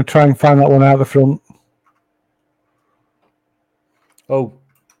 I'm going to try and find that one out the front. Oh.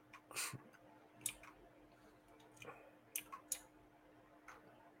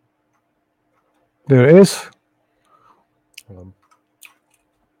 There it is. Hang on.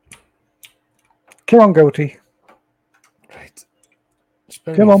 Come on, goatee. Right.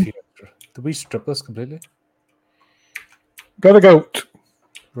 Spare Come me a on. few extra. Did we strip this completely? Got a goat.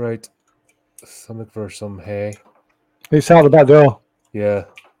 Right. Something for some hay. It's out the back door. Yeah.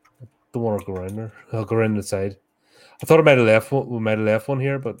 Don't want to go around there. I'll go around the side. I thought I might have left one. We might have left one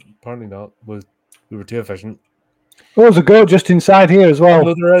here, but apparently not. We were too efficient. Oh, there's a goat just inside here as Oh, well.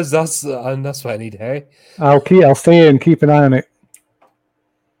 no, there is. That's why I need hay. I'll stay here and keep an eye on it.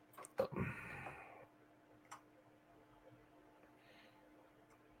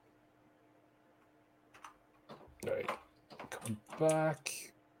 Right. Come back.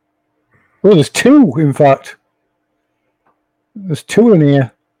 Oh, there's 2, in fact. There's 2 in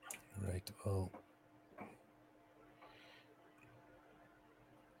here. Right. Well.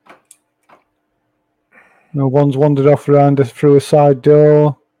 No, one's wandered off around through a side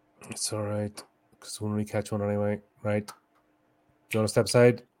door. It's all right. Because when we catch one anyway. Right. Do you want to step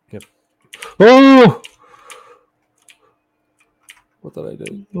aside? Yep. Oh! What did I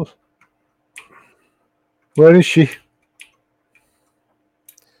do? Where is she?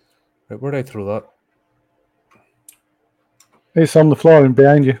 Right. Where did I throw that? It's on the floor and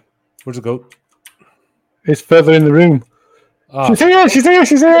behind you. Where's the goat? It's further in the room. Ah. She's here! She's here!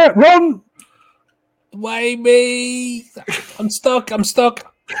 She's here! Run! Why me? I'm stuck. I'm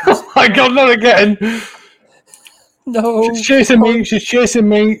stuck. Oh my God, not again! No. She's chasing me. She's chasing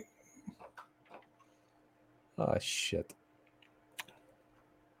me. Ah, shit.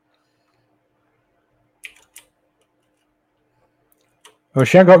 Oh,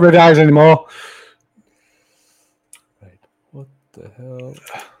 she ain't got red eyes anymore. Right. What the hell?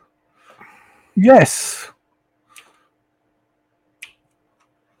 Yes.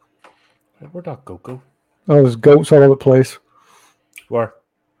 Right, where'd that goat go? Oh, there's goats all over the place. Where?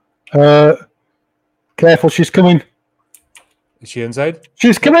 Careful, she's coming. Is she inside?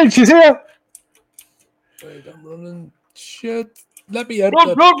 She's coming. She's here. Right, I'm running. Shit. Let me out.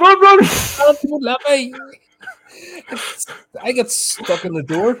 Run, run, run, run. Don't let me. I get stuck in the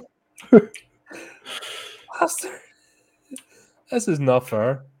door. Bastard. This is not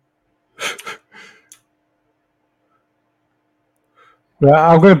fair. Right,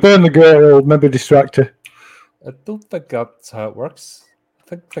 I'm going to burn the girl or maybe distract her. I don't think that's how it works. I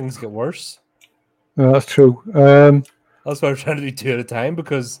think things get worse. No, that's true. That's why we're trying to do 2 at a time,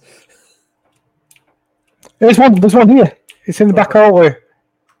 because There's one here. It's in the back hallway.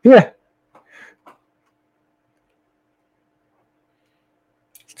 Here.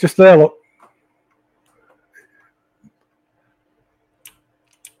 It's just there, look.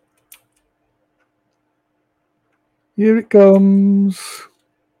 Here it comes.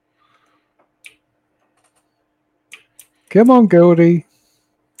 Come on, Goldie.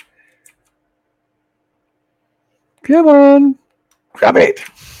 Come on. Grab it.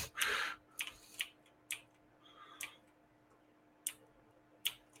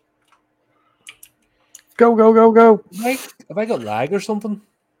 Go, go, go, go. have I got lag or something?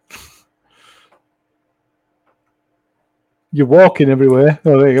 You're walking everywhere.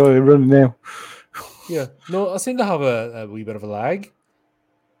 Oh, there you go. You're running now. Yeah. No, I seem to have a wee bit of a lag.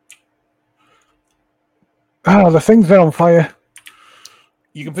 Ah, the things are on fire.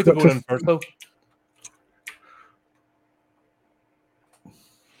 You can put the Got goat to- in first, though.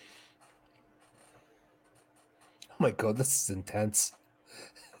 Oh my god, this is intense.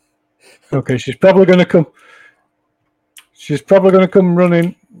 Okay, she's probably going to come. She's probably going to come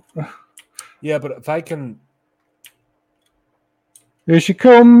running. Yeah, but if I can... Here she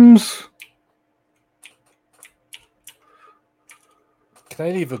comes. Can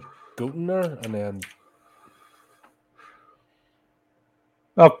I leave a goat in there and then...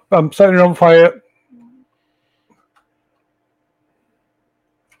 I'm setting her on fire.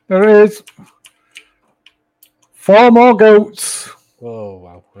 There it is. 4 more goats. Oh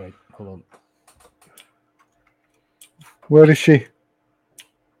wow! Right, hold on. Where is she?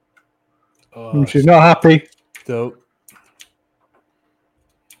 Oh, She's not happy. So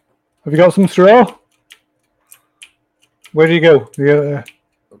Have you got some straw? Where do you go? I'm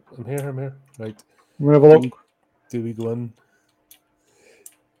here. I'm here. Right. I'm gonna have a look. Do we go in?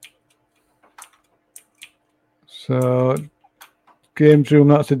 So, games room.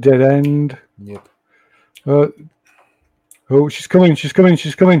 That's a dead end. Yep. Oh, she's coming. She's coming.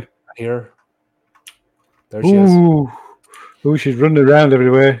 She's coming. Here. There she is. Ooh, she's running around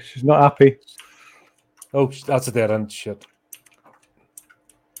everywhere. She's not happy. Oh, that's a dead end. Shit.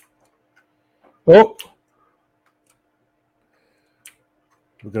 Oh,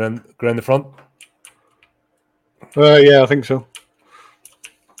 We're going in the front. yeah, I think so.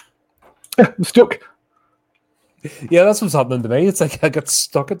 I'm stuck. Yeah, that's what's happening to me. It's like I get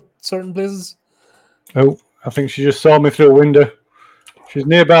stuck at certain places. Oh, I think she just saw me through a window. She's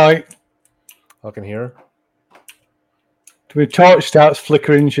nearby. I can hear her. The torch starts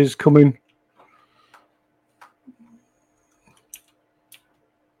flickering. She's coming.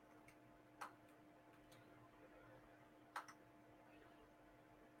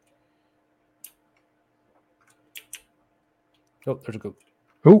 Oh, there's a goat.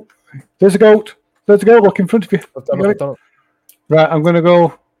 Oh, there's a goat. There's a goat. Look in front of you. I've done it. I've done it. Right, I'm going to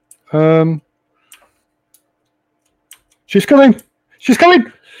go. She's coming. She's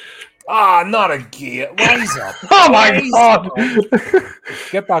coming. Ah, not again. Wise up. Oh my God.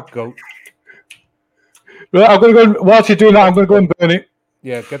 Get that goat. Right, I'm going to go. While she's doing that, I'm going to go and burn it.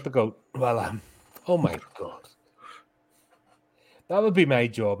 Yeah, get the goat. Well, oh my God. That would be my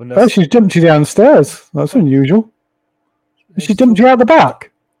job. Oh, she's dumped you downstairs. That's unusual. She dumped you out the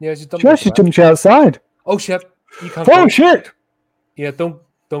back. Yeah, she's dumped. Sure, she's dumped you outside. Oh shit! You can't. Oh go. shit! Yeah, don't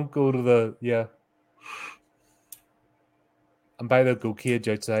go to the yeah. I'm by the goat cage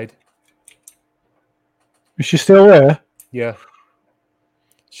outside. Is she still there? Yeah.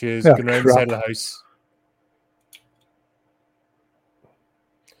 She's Oh, going around the crap. side of the house.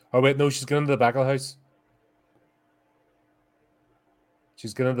 Oh wait, no, she's going into the back of the house.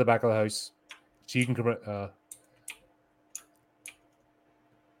 She's going into the back of the house. She can come.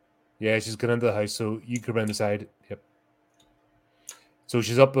 Yeah, she's going into the house, so you come around the side. Yep. So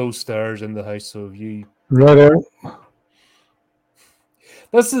she's up those stairs in the house. So if you Right.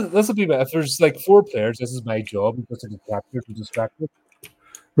 this will be better. If there's like 4 players, this is my job. Just to distract her.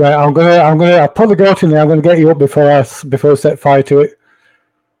 Right. I'll put the goat in there. I'm gonna get you up before I set fire to it.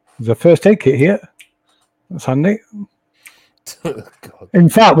 There's a first aid kit here. That's handy. God. In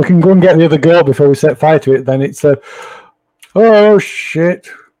fact, we can go and get the other goat before we set fire to it. Then it's oh shit!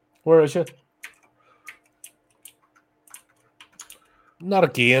 Where is she? Not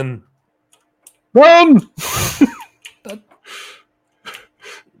again. Run!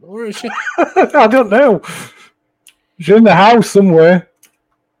 Where is she? I don't know. She's in the house somewhere.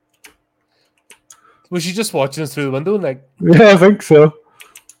 Was she just watching us through the window? Like, Yeah, I think so.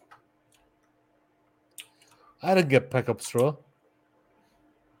 I didn't get pick up straw.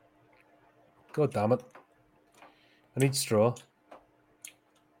 God damn it! I need straw.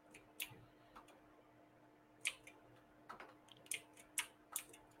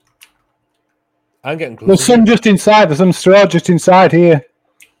 I'm getting closer. There's some just inside. There's some straw just inside here.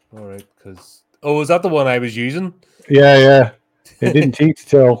 All right, because is that the one I was using, Yeah. It didn't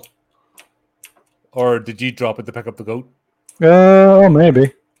eat at all. or did you drop it to pick up the goat? Oh,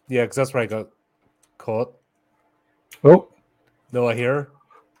 maybe. Yeah, because that's where I got caught. Oh, No, I hear her.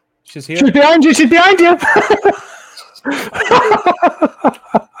 She's here. she's behind you. She's behind you.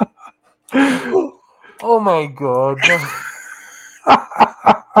 Oh my God! Go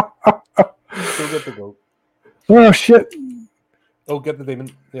get the goat. Oh shit! Oh, get the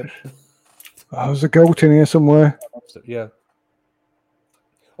demon. Yep. Oh, there's a goat in here somewhere. Yeah.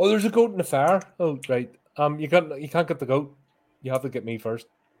 Oh, there's a goat in the fire. Oh, right. You can't get the goat. You have to get me first.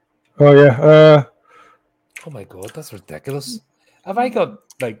 Oh yeah. Oh my God, that's ridiculous. Have I got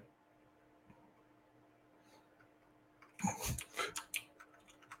like?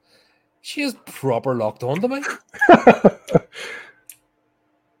 She is proper locked onto me.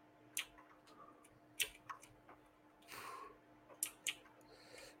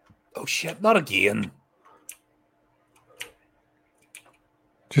 Oh shit! Not again.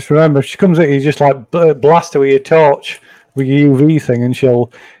 Just remember, if she comes at you, just like blast her with your torch, with your UV thing, and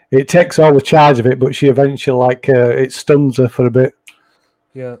it takes all the charge of it, but she eventually it stuns her for a bit.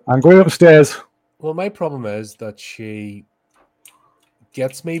 Yeah. I'm going upstairs. Well, my problem is that she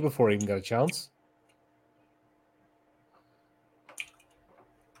gets me before I even get a chance.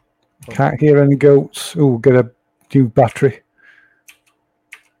 Can't hear any goats. Oh, get a new battery.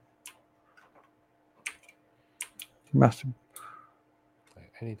 Massive. I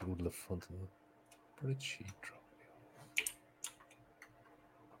need to go to the front of the bridge. She dropped me off.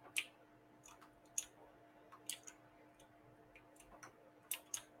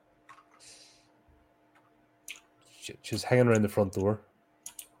 Shit, she's hanging around the front door.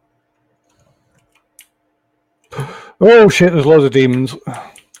 Oh shit! There's loads of demons.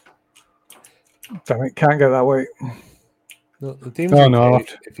 Damn it! Can't get that way. No, the demons Oh, are no, I'll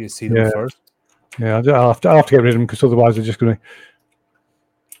okay have if you see them yeah. first. Yeah, I'll have to get rid of them because otherwise they're just going to.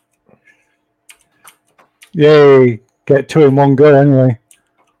 Yay! Get 2 in one go anyway.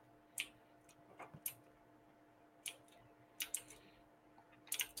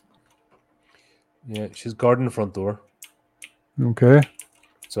 Yeah, she's guarding the front door, Okay.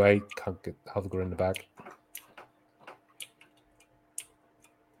 so I can't have to go in the back.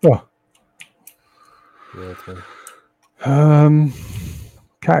 Oh. Yeah, that's me.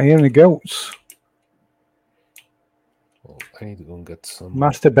 Can't hear any goats. Well, I need to go and get some.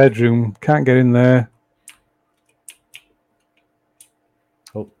 Master bedroom. Can't get in there.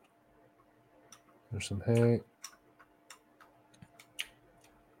 Oh, there's some hay.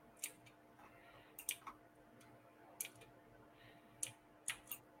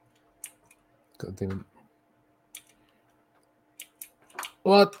 God damn it.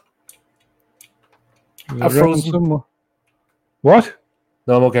 What? There's I've a dragon frozen. somewhere. What?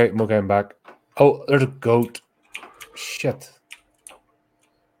 No, I'm okay. I'm okay. I'm back. Oh, there's a goat. Shit.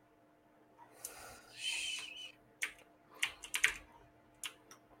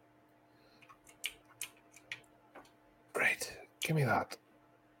 Right. Give me that.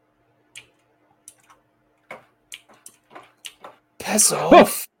 Piss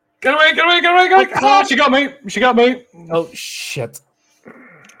off. Get away! Get away! Get away! Get away! Oh, she got me! She got me! Oh, shit.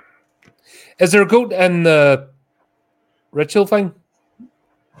 Is there a goat in the ritual thing?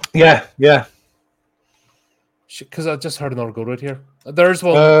 Yeah, yeah. Because I just heard another goat right here. There's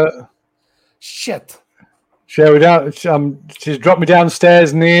one. Shit. Shall we down? She's dropped me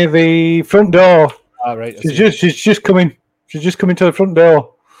downstairs near the front door. Ah, right. She's just coming. She's just coming to the front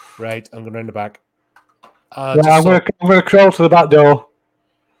door. Right, I'm going around the back. Yeah, I'm gonna crawl to the back door.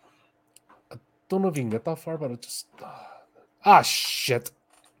 I don't know if you can get that far, but it just... Ah, shit.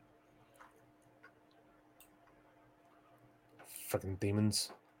 Freaking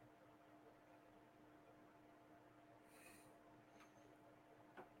demons.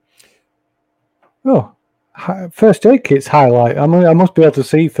 Oh, first aid kits highlight. I must be able to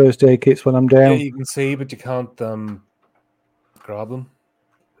see first aid kits when I'm down. Yeah, you can see, but you can't grab them.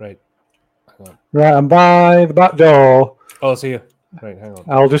 Right. Hang on. Right, I'm by the back door. Oh, I see you. Right, hang on.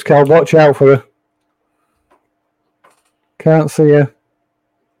 I'll watch out for her. Can't see her.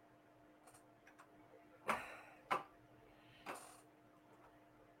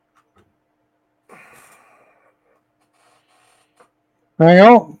 Hang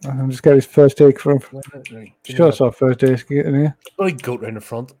on. I'll just get his first aid from. Right. Sure, I saw first aid kit in here. Bloody goat round the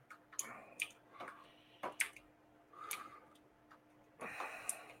front.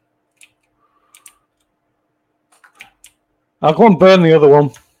 I'll go and burn the other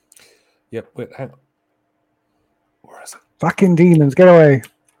one. Yep, wait, hang on. Where is it? Fucking demons, get away.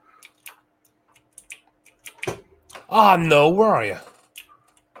 Ah, no, where are you?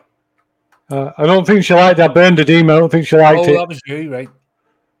 I don't think she liked that. I burned a demon. I don't think she liked it. that was you, right?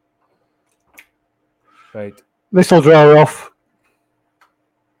 Right. This will draw her off.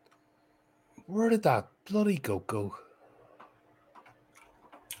 Where did that bloody goat go?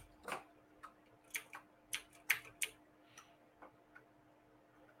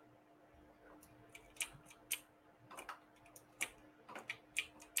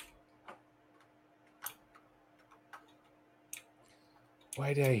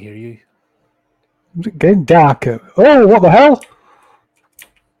 Why did I hear you? Is it getting darker? Oh, what the hell?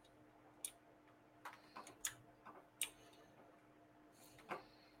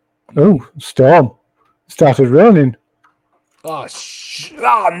 Oh, storm. Started raining. Oh,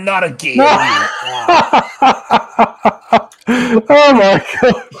 not again. Oh my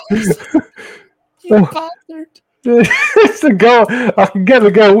god. You bastard. It's the goat. I can get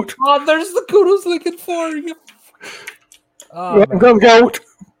the goat. Oh, there's the goat I was looking for. You... Oh, I've got the goat.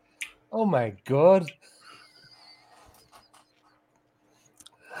 Oh my god.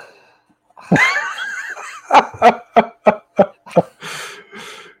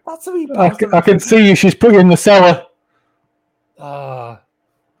 That's a wee bastard. I can see you. She's put in the cellar.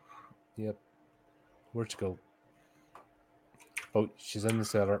 Yep. Where'd you go? Oh, she's in the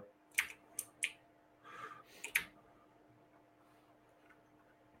cellar.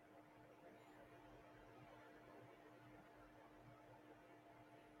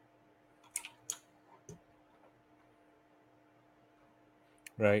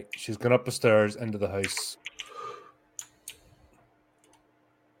 Right, she's gone up the stairs into the house.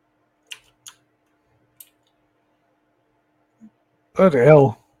 Bloody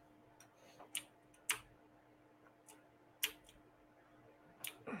hell.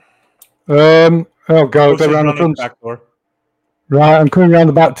 Oh god, She's they're around the running front. back door. Right, I'm coming around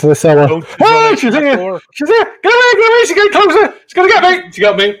the back to the cellar. Oh, she's Oh, running she's back here! door. She's here! Get away! Get away! She's getting closer! She's gonna get me! She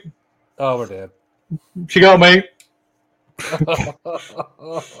got me! Oh, we're dead. She got me!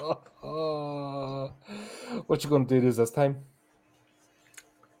 What you gonna do this time?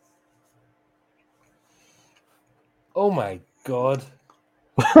 Oh my god.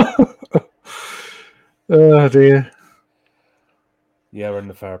 Oh dear. Yeah, we're in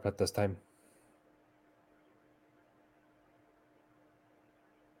the fire pit this time.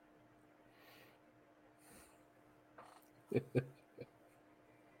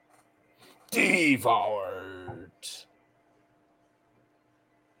 Devoured.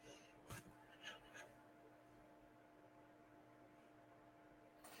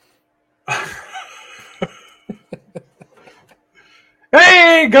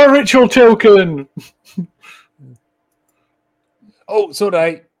 Hey! Got a ritual token! Oh, so did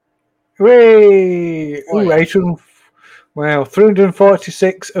I. Whey! Oh, Ooh, yeah. 800. Wow,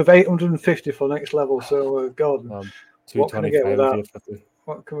 346 of 850 for next level. So, God, what can I get with 225 that? 850.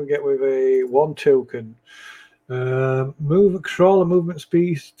 What can we get with a 1 token? Crawler movement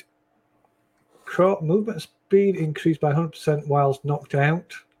speed. Movement speed increased by 100% whilst knocked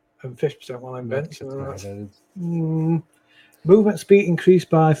out, and 50% while in bent. Movement speed increased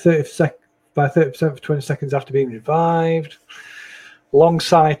by 30% for 20 seconds after being revived.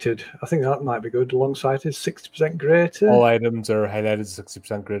 Long-sighted. I think that might be good. Long-sighted, 60% greater. All items are highlighted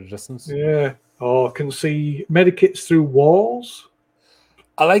 60% greater distance. Yeah. Or can see medikits through walls.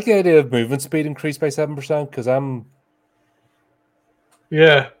 I like the idea of movement speed increased by 7% because I'm.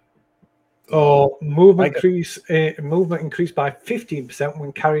 Yeah. Or movement like increased by 15%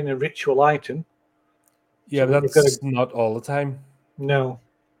 when carrying a ritual item. Yeah, So but you've that's got not all the time. No.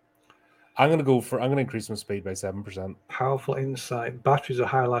 I'm gonna increase my speed by 7%. Powerful insight. Batteries are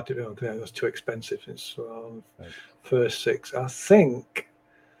highlighted. Okay, that's too expensive. It's Right. first 6. I think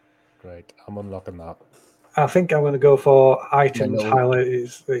I'm unlocking that. I'm going to go for items little-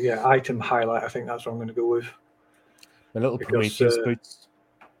 highlight. Item highlight. I think that's what I'm going to go with. My little Because, Prometheus boots.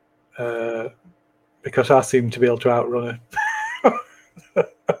 Because I seem to be able to outrun her.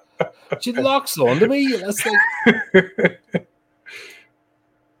 She locks onto me. That's like.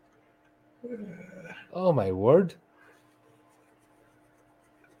 Oh my word.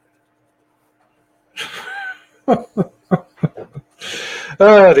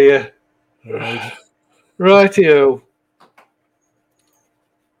 Oh dear. Right. Rightio.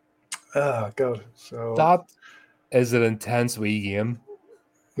 Oh god. So That is an intense wee game.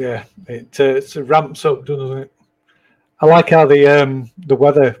 yeah, it ramps up, doesn't it? I like how the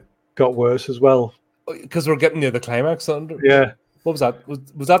weather got worse as well. Because we're getting near the climax. Yeah. What was that?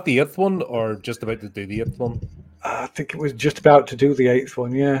 Was that the 8th one or just about to do the 8th one? I think it was just about to do the 8th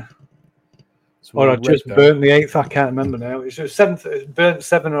one, yeah. So Or I right just there. burnt the 8th. I can't remember now. It's just 7th. Burnt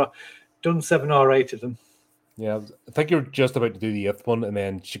 7 or done 7 or 8 of them. Yeah, I think you were just about to do the 8th one, and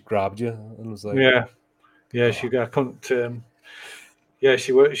then she grabbed you and was like, Yeah. She I couldn't.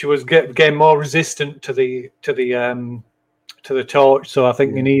 She was getting more resistant to the torch. So I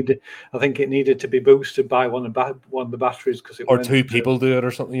think it needed to be boosted by one of the batteries because or 2 people do it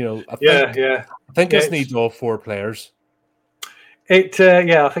or something. I think this needs all 4 players. I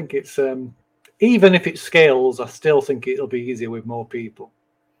think it's even if it scales, I still think it'll be easier with more people.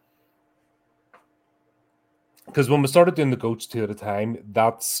 Because when we started doing the goats 2 at a time,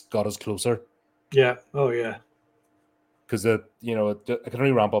 that's got us closer. Yeah. Oh yeah. Because it can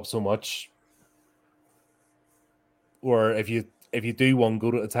only ramp up so much. Or if you do one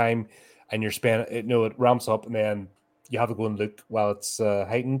goat at a time and you're spending it ramps up and then you have to go and look while it's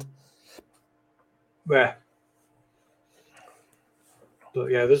heightened. Yeah. But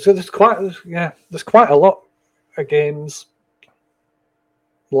yeah, there's quite a lot of games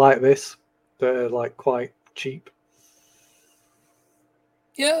like this that are like quite cheap.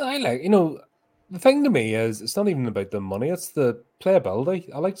 Yeah, I like the thing to me is it's not even about the money; it's the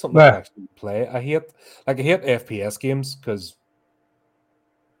playability. I like something I can actually play. I hate FPS games because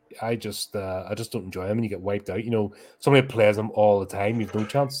I just don't enjoy them and you get wiped out. Somebody plays them all the time. You've no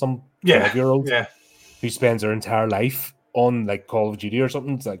chance. Some 12-year-old who spends their entire life on like Call of Duty or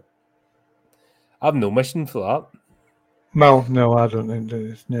something. It's like I have no mission for that. No, I don't think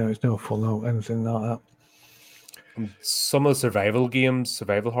there's no fun or anything like that. And some of the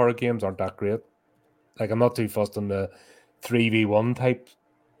survival horror games aren't that great. Like I'm not too fussed on the 3v1 type.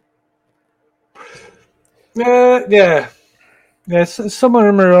 Yeah. Some of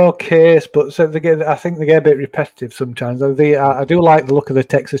them are okay, but I think they get a bit repetitive sometimes. I do like the look of the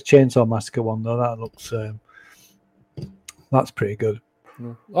Texas Chainsaw Massacre one though. That looks that's pretty good.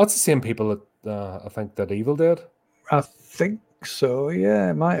 That's the same people that I think that Evil did. I think so.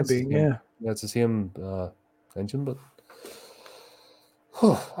 Yeah, it might have been. Yeah, it's the same engine, but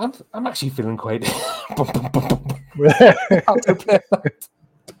I'm actually feeling quite.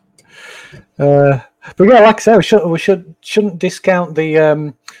 But yeah, like I said, we shouldn't discount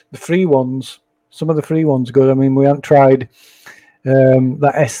the free ones. Some of the free ones are good. I mean, we haven't tried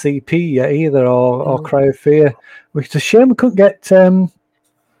that SCP yet either, or Cry of Fear, which is a shame we couldn't get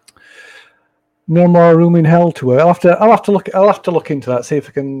No More Room in Hell to it. I'll have to look into that, see if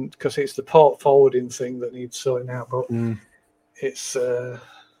I can, because it's the port forwarding thing that needs sorting out. But it's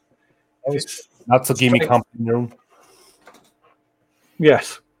that's a gaming company room.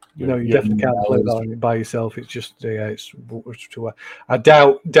 Yes. No, you definitely can't play by yourself. It's just I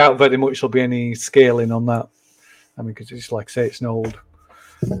doubt very much there'll be any scaling on that. I mean, because it's like say it's an old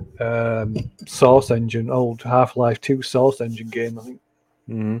Source engine, old Half-Life 2 Source engine game, I think.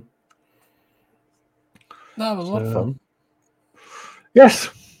 Mm-hmm. That was a lot of fun. Yes.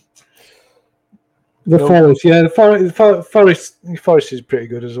 The forest, yeah, the forest is pretty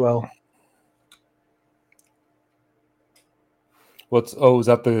good as well. Is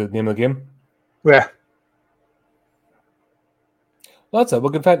that the name of the game? Yeah. Well, that's it. We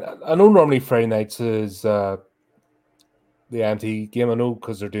can find. I know normally Friday nights is the anti game. I know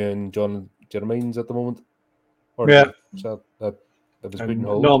because they're doing John Jeremine's at the moment. So that was put on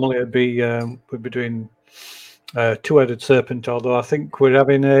hold. Normally it'd be we'd be doing Two-Headed Serpent, although I think we're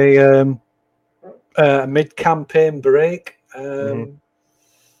having a mid-campaign break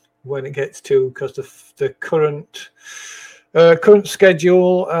when it gets to, because the current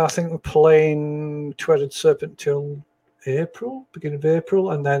schedule, I think we're playing Two-Headed Serpent till April, beginning of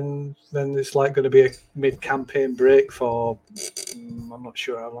April, and then it's like going to be a mid-campaign break for I'm not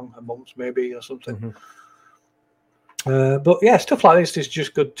sure how long, a month maybe or something. But yeah, stuff like this is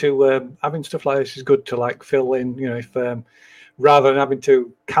just good to having stuff like this is good to like fill in. You know, if rather than having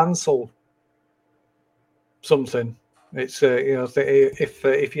to cancel something, it's if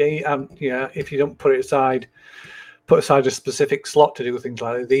you don't put aside a specific slot to do things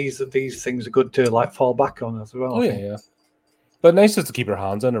like that, these things are good to like fall back on as well. Oh yeah. But nice just to keep your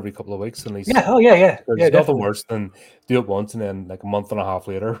hands on every couple of weeks at least. Yeah. Oh yeah. There's nothing worse than do it once and then like a month and a half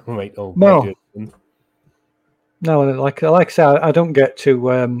later we might do it again. No, like I say, I don't get to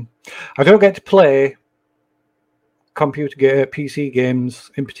play PC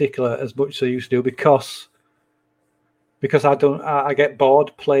games in particular as much as I used to do because I get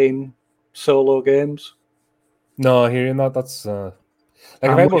bored playing solo games. No, I hear you not. That's like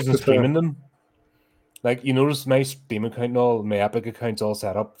if I wasn't streaming them, like you notice my Steam account and all, my Epic account's all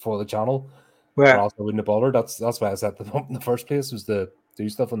set up for the channel. Yeah. Or else I wouldn't have bothered. That's why I set them up in the first place, was to do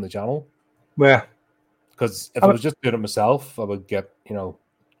stuff on the channel. Yeah. Because if I was just doing it myself, I would get,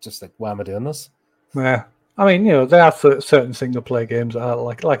 just like, why am I doing this? Yeah. I mean, there are certain single player games that I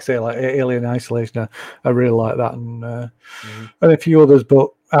like say, like Alien Isolation. I really like that, and a few others.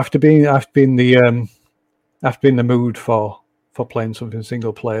 But after being the mood for playing something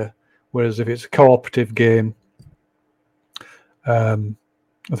single player, whereas if it's a cooperative game, I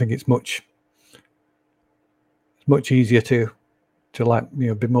think it's much easier to like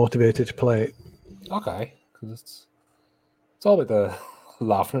be motivated to play it. Okay, because it's all about the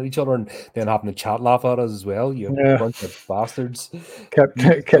laughing at each other and then having to chat laugh at us as well. You bunch of bastards. At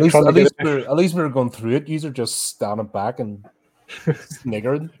least we were going through it. You are just standing back and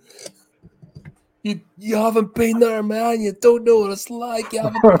sniggering. You haven't been there, man. You don't know what it's like. You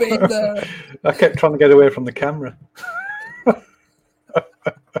haven't been there. I kept trying to get away from the camera.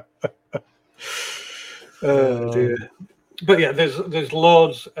 Oh dear. But yeah, there's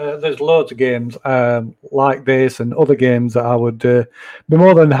loads of games like this and other games that I would be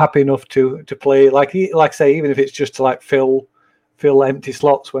more than happy enough to play. Like say, even if it's just to like fill empty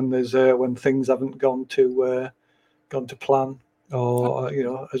slots when there's when things haven't gone to plan, or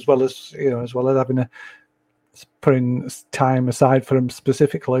as well as having putting time aside for them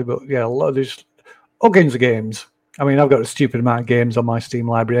specifically. But yeah, there's all kinds of games. I mean, I've got a stupid amount of games on my Steam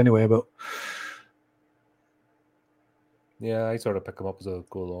library anyway, but. Yeah, I sort of pick them up as I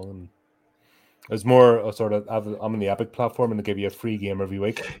go along. It's more a sort of I'm on the Epic platform and they give you a free game every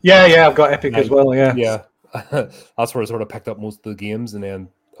week. Yeah, I've got Epic as well. Yeah, yeah. That's where I sort of picked up most of the games, and then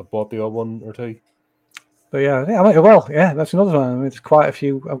I bought the odd one or two. But yeah, that's another one. I mean, it's quite a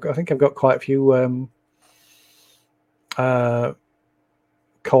few. I think I've got quite a few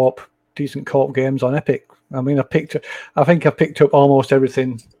decent co-op games on Epic. I mean, I think I picked up almost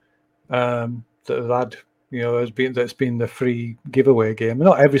everything that I've had. That's been the free giveaway game.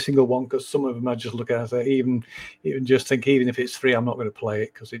 Not every single one, because some of them I just look at and say, even just think, even if it's free, I'm not going to play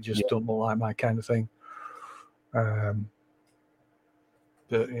it because it just don't look like my kind of thing. But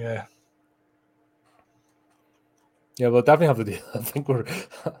yeah. Yeah, we'll definitely have to do. I think we're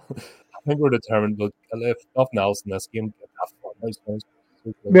determined. But if nothing else in this game,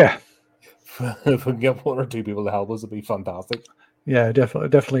 Yeah. If we can get one or two people to help us, it'd be fantastic. Yeah,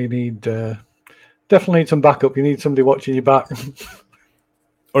 definitely need some backup. You need somebody watching your back,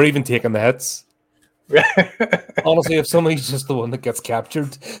 or even taking the hits. Honestly, if somebody's just the one that gets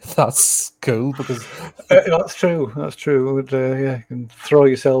captured, that's cool because that's true. That's true. Would, you can throw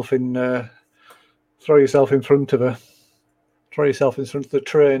yourself in front of the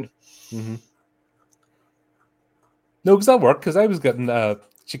train. Mm-hmm. No, because that worked. Because I was getting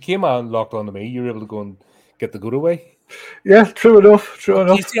she came on locked onto me. You were able to go and get the good away. Yeah, true enough.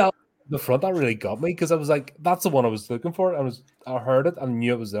 You see how the front that really got me because I was like, that's the one I was looking for. I heard it and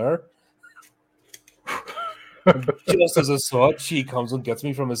knew it was there. Just as I saw it, she comes and gets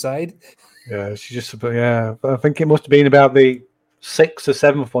me from the side. Yeah, I think it must have been about the 6th or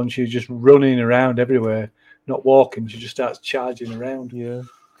 7th one. She was just running around everywhere, not walking. She just starts charging around. Yeah,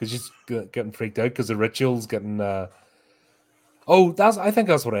 because she's getting freaked out because the ritual's getting. I think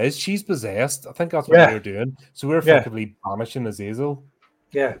that's what it is. She's possessed. I think that's what we're doing. So we're effectively banishing Azazel.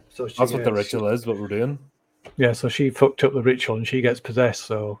 Yeah, so that's what the ritual is. What we're doing. Yeah, so she fucked up the ritual and she gets possessed.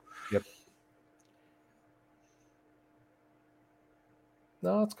 So. Yep.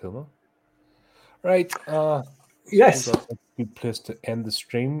 No, that's cool, man. Right. Yes. That's a good place to end the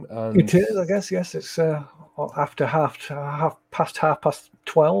stream. And it is, I guess. Yes, it's after half past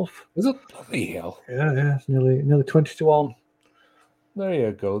 12. Is it? Bloody hell. Yeah. It's nearly 20 to 1. There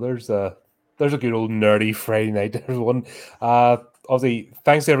you go. There's a good old nerdy Friday night, everyone. Obviously,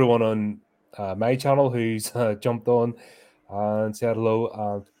 thanks to everyone on my channel who's jumped on and said hello.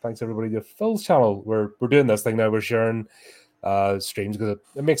 And thanks everybody to Phil's channel. We're doing this thing now. We're sharing streams because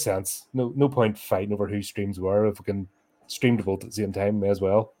it makes sense. No point fighting over whose streams were. If we can stream to both at the same time, may as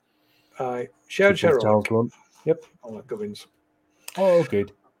well. Share. Yep. All that goodness. Oh,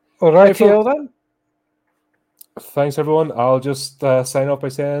 good. All right, then. Thanks, everyone. I'll just sign off by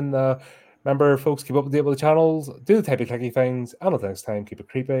saying, remember, folks, keep up to date with the channels, do the typey clicky things, and until next time, keep it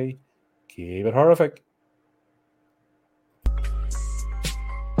creepy, keep it horrific.